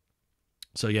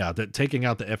 So yeah, taking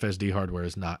out the FSD hardware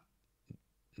is not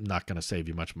going to save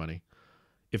you much money.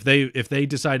 If they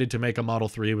decided to make a Model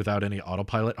 3 without any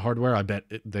autopilot hardware, I bet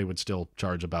they would still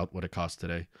charge about what it costs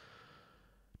today.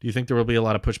 Do you think there will be a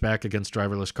lot of pushback against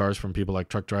driverless cars from people like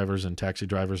truck drivers and taxi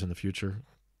drivers in the future?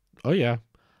 Oh yeah.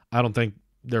 I don't think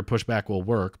their pushback will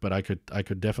work, but I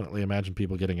could definitely imagine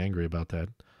people getting angry about that.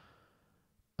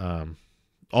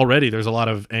 Already there's a lot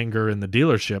of anger in the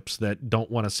dealerships that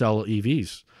don't want to sell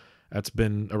EVs. That's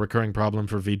been a recurring problem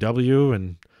for VW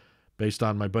and based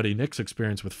on my buddy Nick's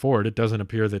experience with Ford, it doesn't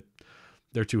appear that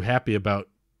they're too happy about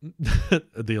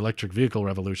the electric vehicle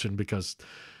revolution, because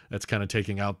that's kind of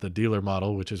taking out the dealer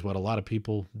model, which is what a lot of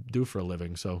people do for a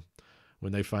living. So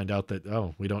when they find out that,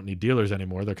 oh, we don't need dealers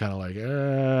anymore, they're kind of like,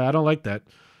 I don't like that.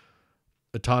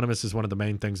 Autonomous is one of the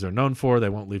main things they're known for. They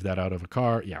won't leave that out of a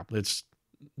car. Yeah, it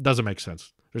doesn't make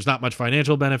sense. There's not much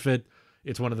financial benefit.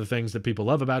 It's one of the things that people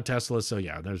love about Tesla. So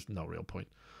yeah, there's no real point.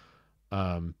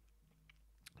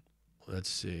 Let's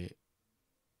see.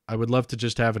 I would love to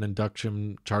just have an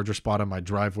induction charger spot on my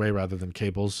driveway rather than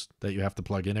cables that you have to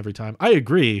plug in every time. I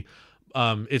agree.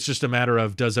 It's just a matter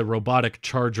of, does a robotic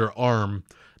charger arm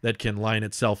that can line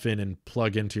itself in and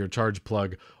plug into your charge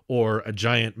plug, or a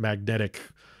giant magnetic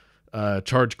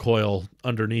charge coil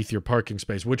underneath your parking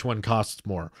space, which one costs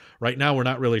more? Right now, we're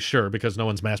not really sure because no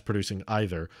one's mass producing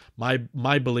either.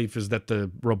 My belief is that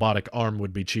the robotic arm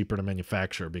would be cheaper to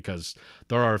manufacture, because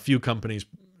there are a few companies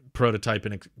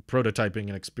prototyping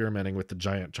and experimenting with the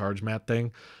giant charge mat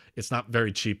thing. It's not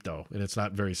very cheap though, and it's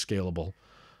not very scalable.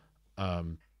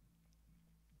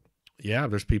 Yeah,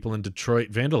 there's people in Detroit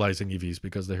vandalizing EVs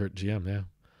because they hurt GM. Yeah.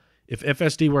 If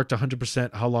FSD worked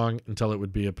 100%, how long until it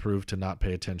would be approved to not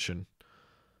pay attention?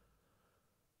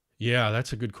 Yeah,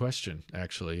 that's a good question,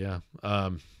 actually. Yeah.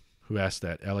 Who asked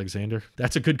that? Alexander?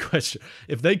 That's a good question.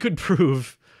 If they could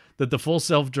prove that the full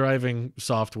self-driving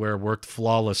software worked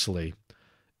flawlessly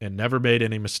and never made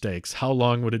any mistakes, how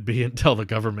long would it be until the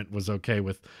government was okay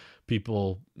with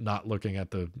people not looking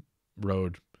at the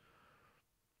road?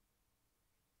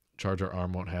 Charger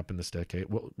arm won't happen this decade.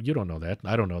 Well, you don't know that.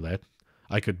 I don't know that.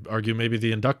 I could argue maybe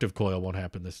the inductive coil won't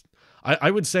happen this. I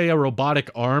would say a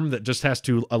robotic arm that just has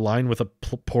to align with a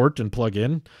port and plug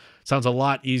in sounds a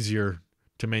lot easier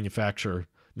to manufacture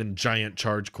than giant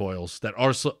charge coils that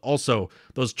are also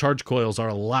those charge coils are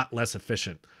a lot less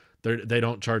efficient. They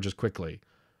don't charge as quickly.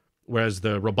 Whereas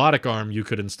the robotic arm you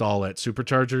could install at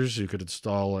superchargers, you could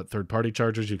install at third-party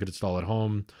chargers, you could install at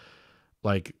home.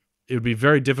 Like, it would be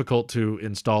very difficult to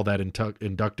install that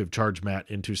inductive charge mat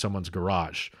into someone's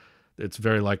garage. It's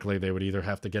very likely they would either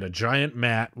have to get a giant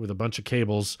mat with a bunch of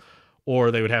cables,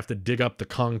 or they would have to dig up the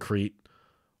concrete,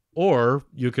 or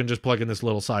you can just plug in this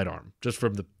little sidearm, just for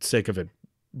the sake of it,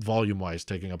 volume-wise,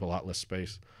 taking up a lot less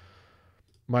space.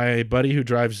 My buddy who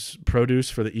drives produce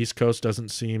for the East Coast doesn't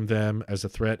seem them as a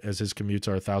threat, as his commutes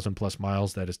are 1,000+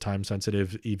 miles. That is time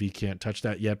sensitive. EV can't touch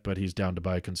that yet, but he's down to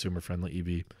buy a consumer-friendly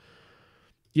EV.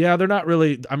 Yeah, they're not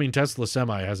really. I mean, Tesla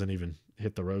Semi hasn't even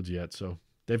hit the roads yet, so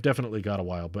they've definitely got a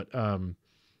while. But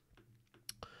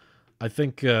I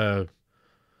think it'll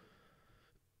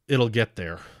get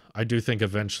there. I do think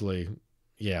eventually,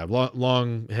 yeah,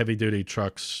 long heavy-duty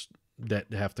trucks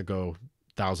that have to go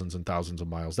thousands and thousands of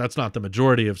miles. That's not the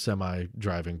majority of semi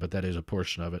driving, but that is a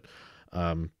portion of it.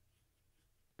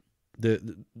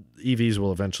 The EVs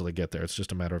will eventually get there. It's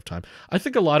just a matter of time. I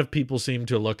think a lot of people seem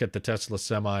to look at the Tesla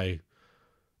Semi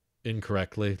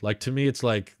incorrectly. Like, to me, it's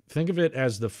like, think of it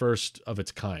as the first of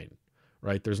its kind,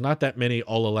 right? There's not that many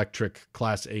all-electric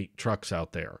Class 8 trucks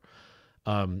out there.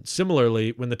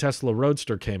 Similarly, when the Tesla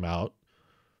Roadster came out,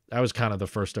 that was kind of the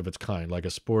first of its kind, like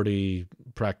a sporty,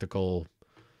 practical,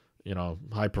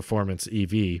 high-performance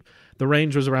EV. The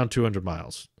range was around 200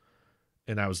 miles,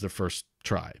 and that was the first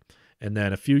try. And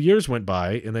then a few years went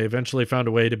by, and they eventually found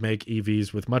a way to make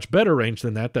EVs with much better range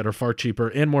than that are far cheaper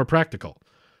and more practical.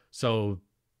 So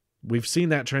we've seen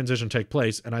that transition take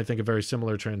place, and I think a very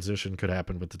similar transition could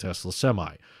happen with the Tesla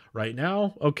Semi. Right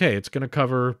now, okay, it's going to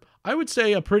cover, I would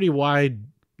say, a pretty wide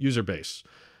user base.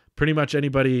 Pretty much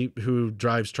anybody who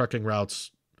drives trucking routes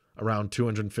around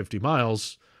 250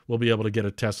 miles will be able to get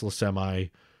a Tesla Semi,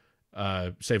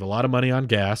 save a lot of money on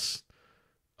gas,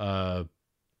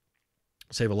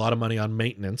 save a lot of money on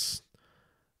maintenance,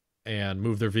 and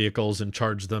move their vehicles and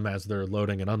charge them as they're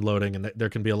loading and unloading. And there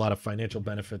can be a lot of financial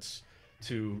benefits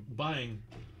to buying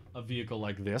a vehicle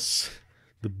like this,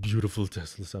 the beautiful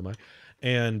Tesla Semi.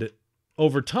 And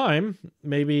over time,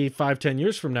 maybe 5-10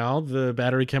 years from now, the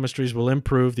battery chemistries will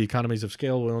improve, the economies of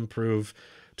scale will improve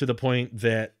to the point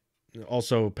that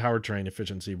also powertrain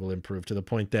efficiency will improve to the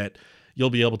point that you'll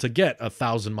be able to get a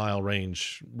 1,000-mile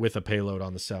range with a payload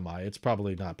on the Semi. It's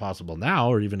probably not possible now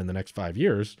or even in the next 5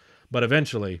 years, but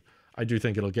eventually I do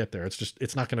think it'll get there.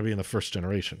 It's not going to be in the first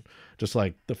generation. Just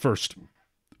like the first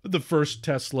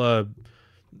Tesla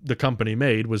the company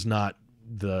made was not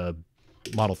the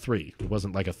Model 3. It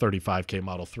wasn't like a 35K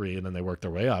Model 3 and then they worked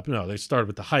their way up. No, they started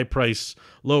with the high price,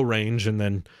 low range, and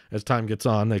then as time gets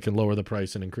on, they can lower the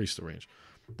price and increase the range.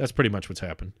 That's pretty much what's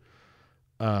happened.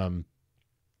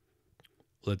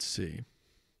 Let's see.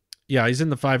 Yeah, he's in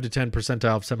the 5 to 10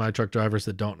 percentile of semi-truck drivers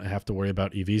that don't have to worry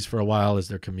about EVs for a while as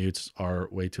their commutes are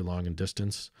way too long in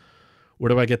distance. Where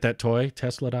do I get that toy?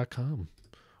 Tesla.com.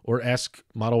 Or ask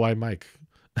Model Y Mike.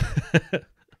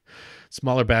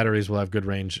 Smaller batteries will have good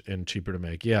range and cheaper to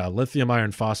make. Yeah, lithium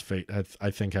iron phosphate, I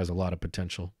think, has a lot of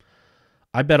potential.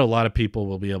 I bet a lot of people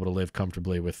will be able to live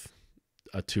comfortably with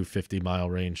a 250-mile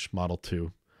range Model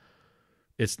 2.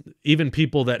 It's even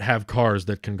people that have cars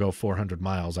that can go 400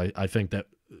 miles. I think that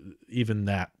even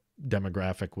that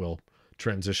demographic will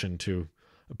transition to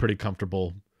a pretty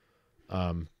comfortable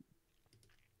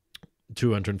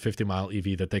 250-mile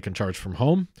EV that they can charge from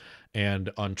home. And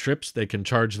on trips, they can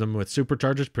charge them with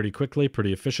superchargers pretty quickly,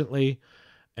 pretty efficiently.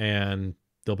 And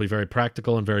they'll be very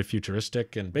practical and very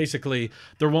futuristic. And basically,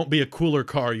 there won't be a cooler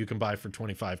car you can buy for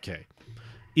 $25K.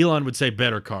 Elon would say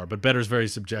better car, but better is very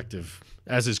subjective,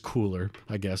 as is cooler,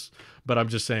 I guess. But I'm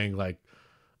just saying, like,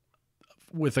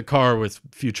 with a car with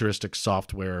futuristic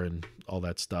software and all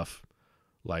that stuff,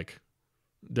 like,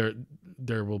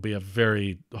 there will be a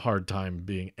very hard time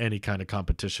being any kind of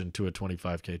competition to a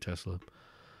 $25K Tesla.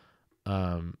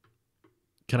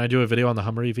 Can I do a video on the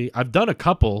Hummer EV? I've done a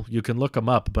couple. You can look them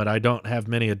up, but I don't have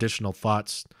many additional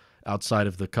thoughts outside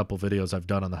of the couple videos I've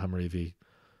done on the Hummer EV.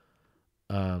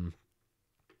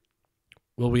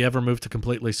 Will we ever move to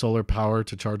completely solar power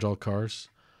to charge all cars?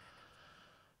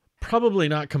 Probably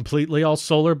not completely all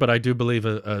solar, but I do believe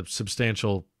a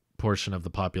substantial portion of the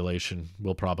population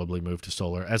will probably move to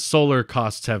solar, as solar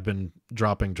costs have been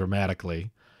dropping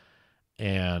dramatically,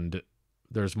 and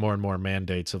there's more and more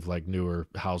mandates of like newer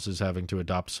houses having to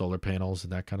adopt solar panels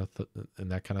and that kind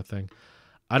of thing.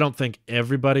 I don't think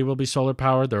everybody will be solar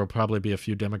powered. There will probably be a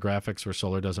few demographics where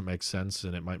solar doesn't make sense,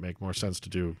 and it might make more sense to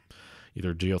do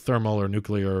either geothermal or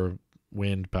nuclear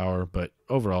wind power. But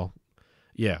overall,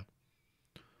 yeah.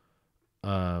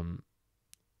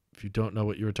 If you don't know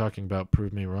what you were talking about,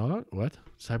 prove me wrong. What?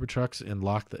 Cybertrucks and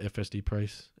lock the FSD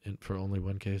price in for only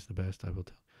 1K is the best, I will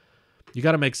tell. You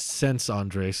got to make sense,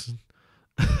 Andres.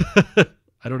 I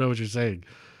don't know what you're saying.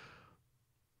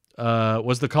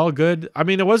 Was the call good? I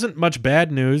mean, it wasn't much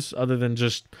bad news other than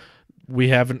just we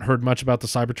haven't heard much about the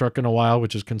Cybertruck in a while,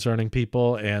 which is concerning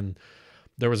people. And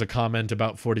there was a comment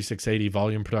about 4680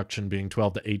 volume production being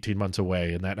 12 to 18 months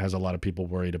away, and that has a lot of people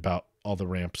worried about all the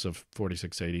ramps of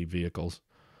 4680 vehicles.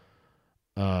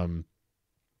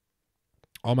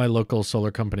 All my local solar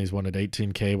companies wanted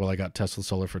 18K while I got Tesla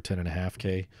Solar for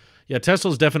 10.5K. Yeah,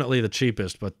 Tesla's definitely the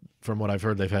cheapest, but from what I've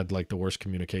heard, they've had like the worst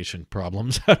communication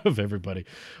problems out of everybody,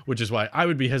 which is why I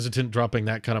would be hesitant dropping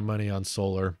that kind of money on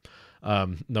solar,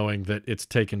 knowing that it's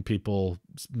taken people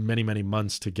many, many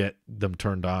months to get them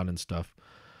turned on and stuff.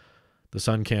 The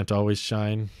sun can't always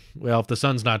shine. Well, if the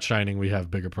sun's not shining, we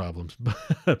have bigger problems.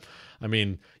 I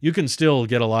mean, you can still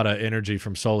get a lot of energy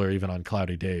from solar even on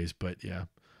cloudy days, but yeah.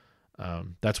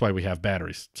 That's why we have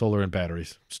batteries, solar and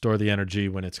batteries. Store the energy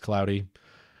when it's cloudy,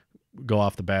 go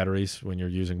off the batteries when you're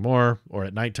using more or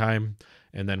at nighttime,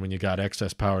 and then when you got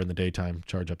excess power in the daytime,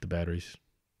 charge up the batteries.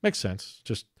 Makes sense.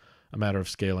 Just a matter of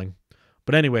scaling.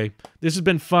 But anyway, this has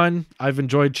been fun. I've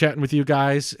enjoyed chatting with you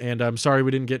guys, and I'm sorry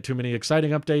we didn't get too many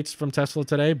exciting updates from Tesla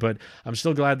today, but I'm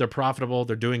still glad they're profitable.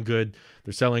 They're doing good.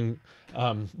 They're selling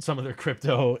some of their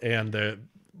crypto, and the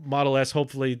Model S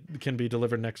hopefully can be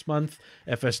delivered next month.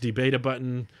 FSD beta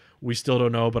button, we still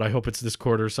don't know, but I hope it's this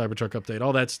quarter. Cybertruck update,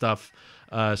 all that stuff.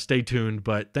 Stay tuned,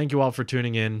 but thank you all for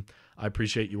tuning in. I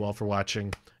appreciate you all for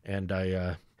watching, and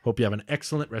I hope you have an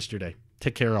excellent rest of your day.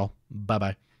 Take care, all.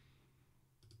 Bye-bye.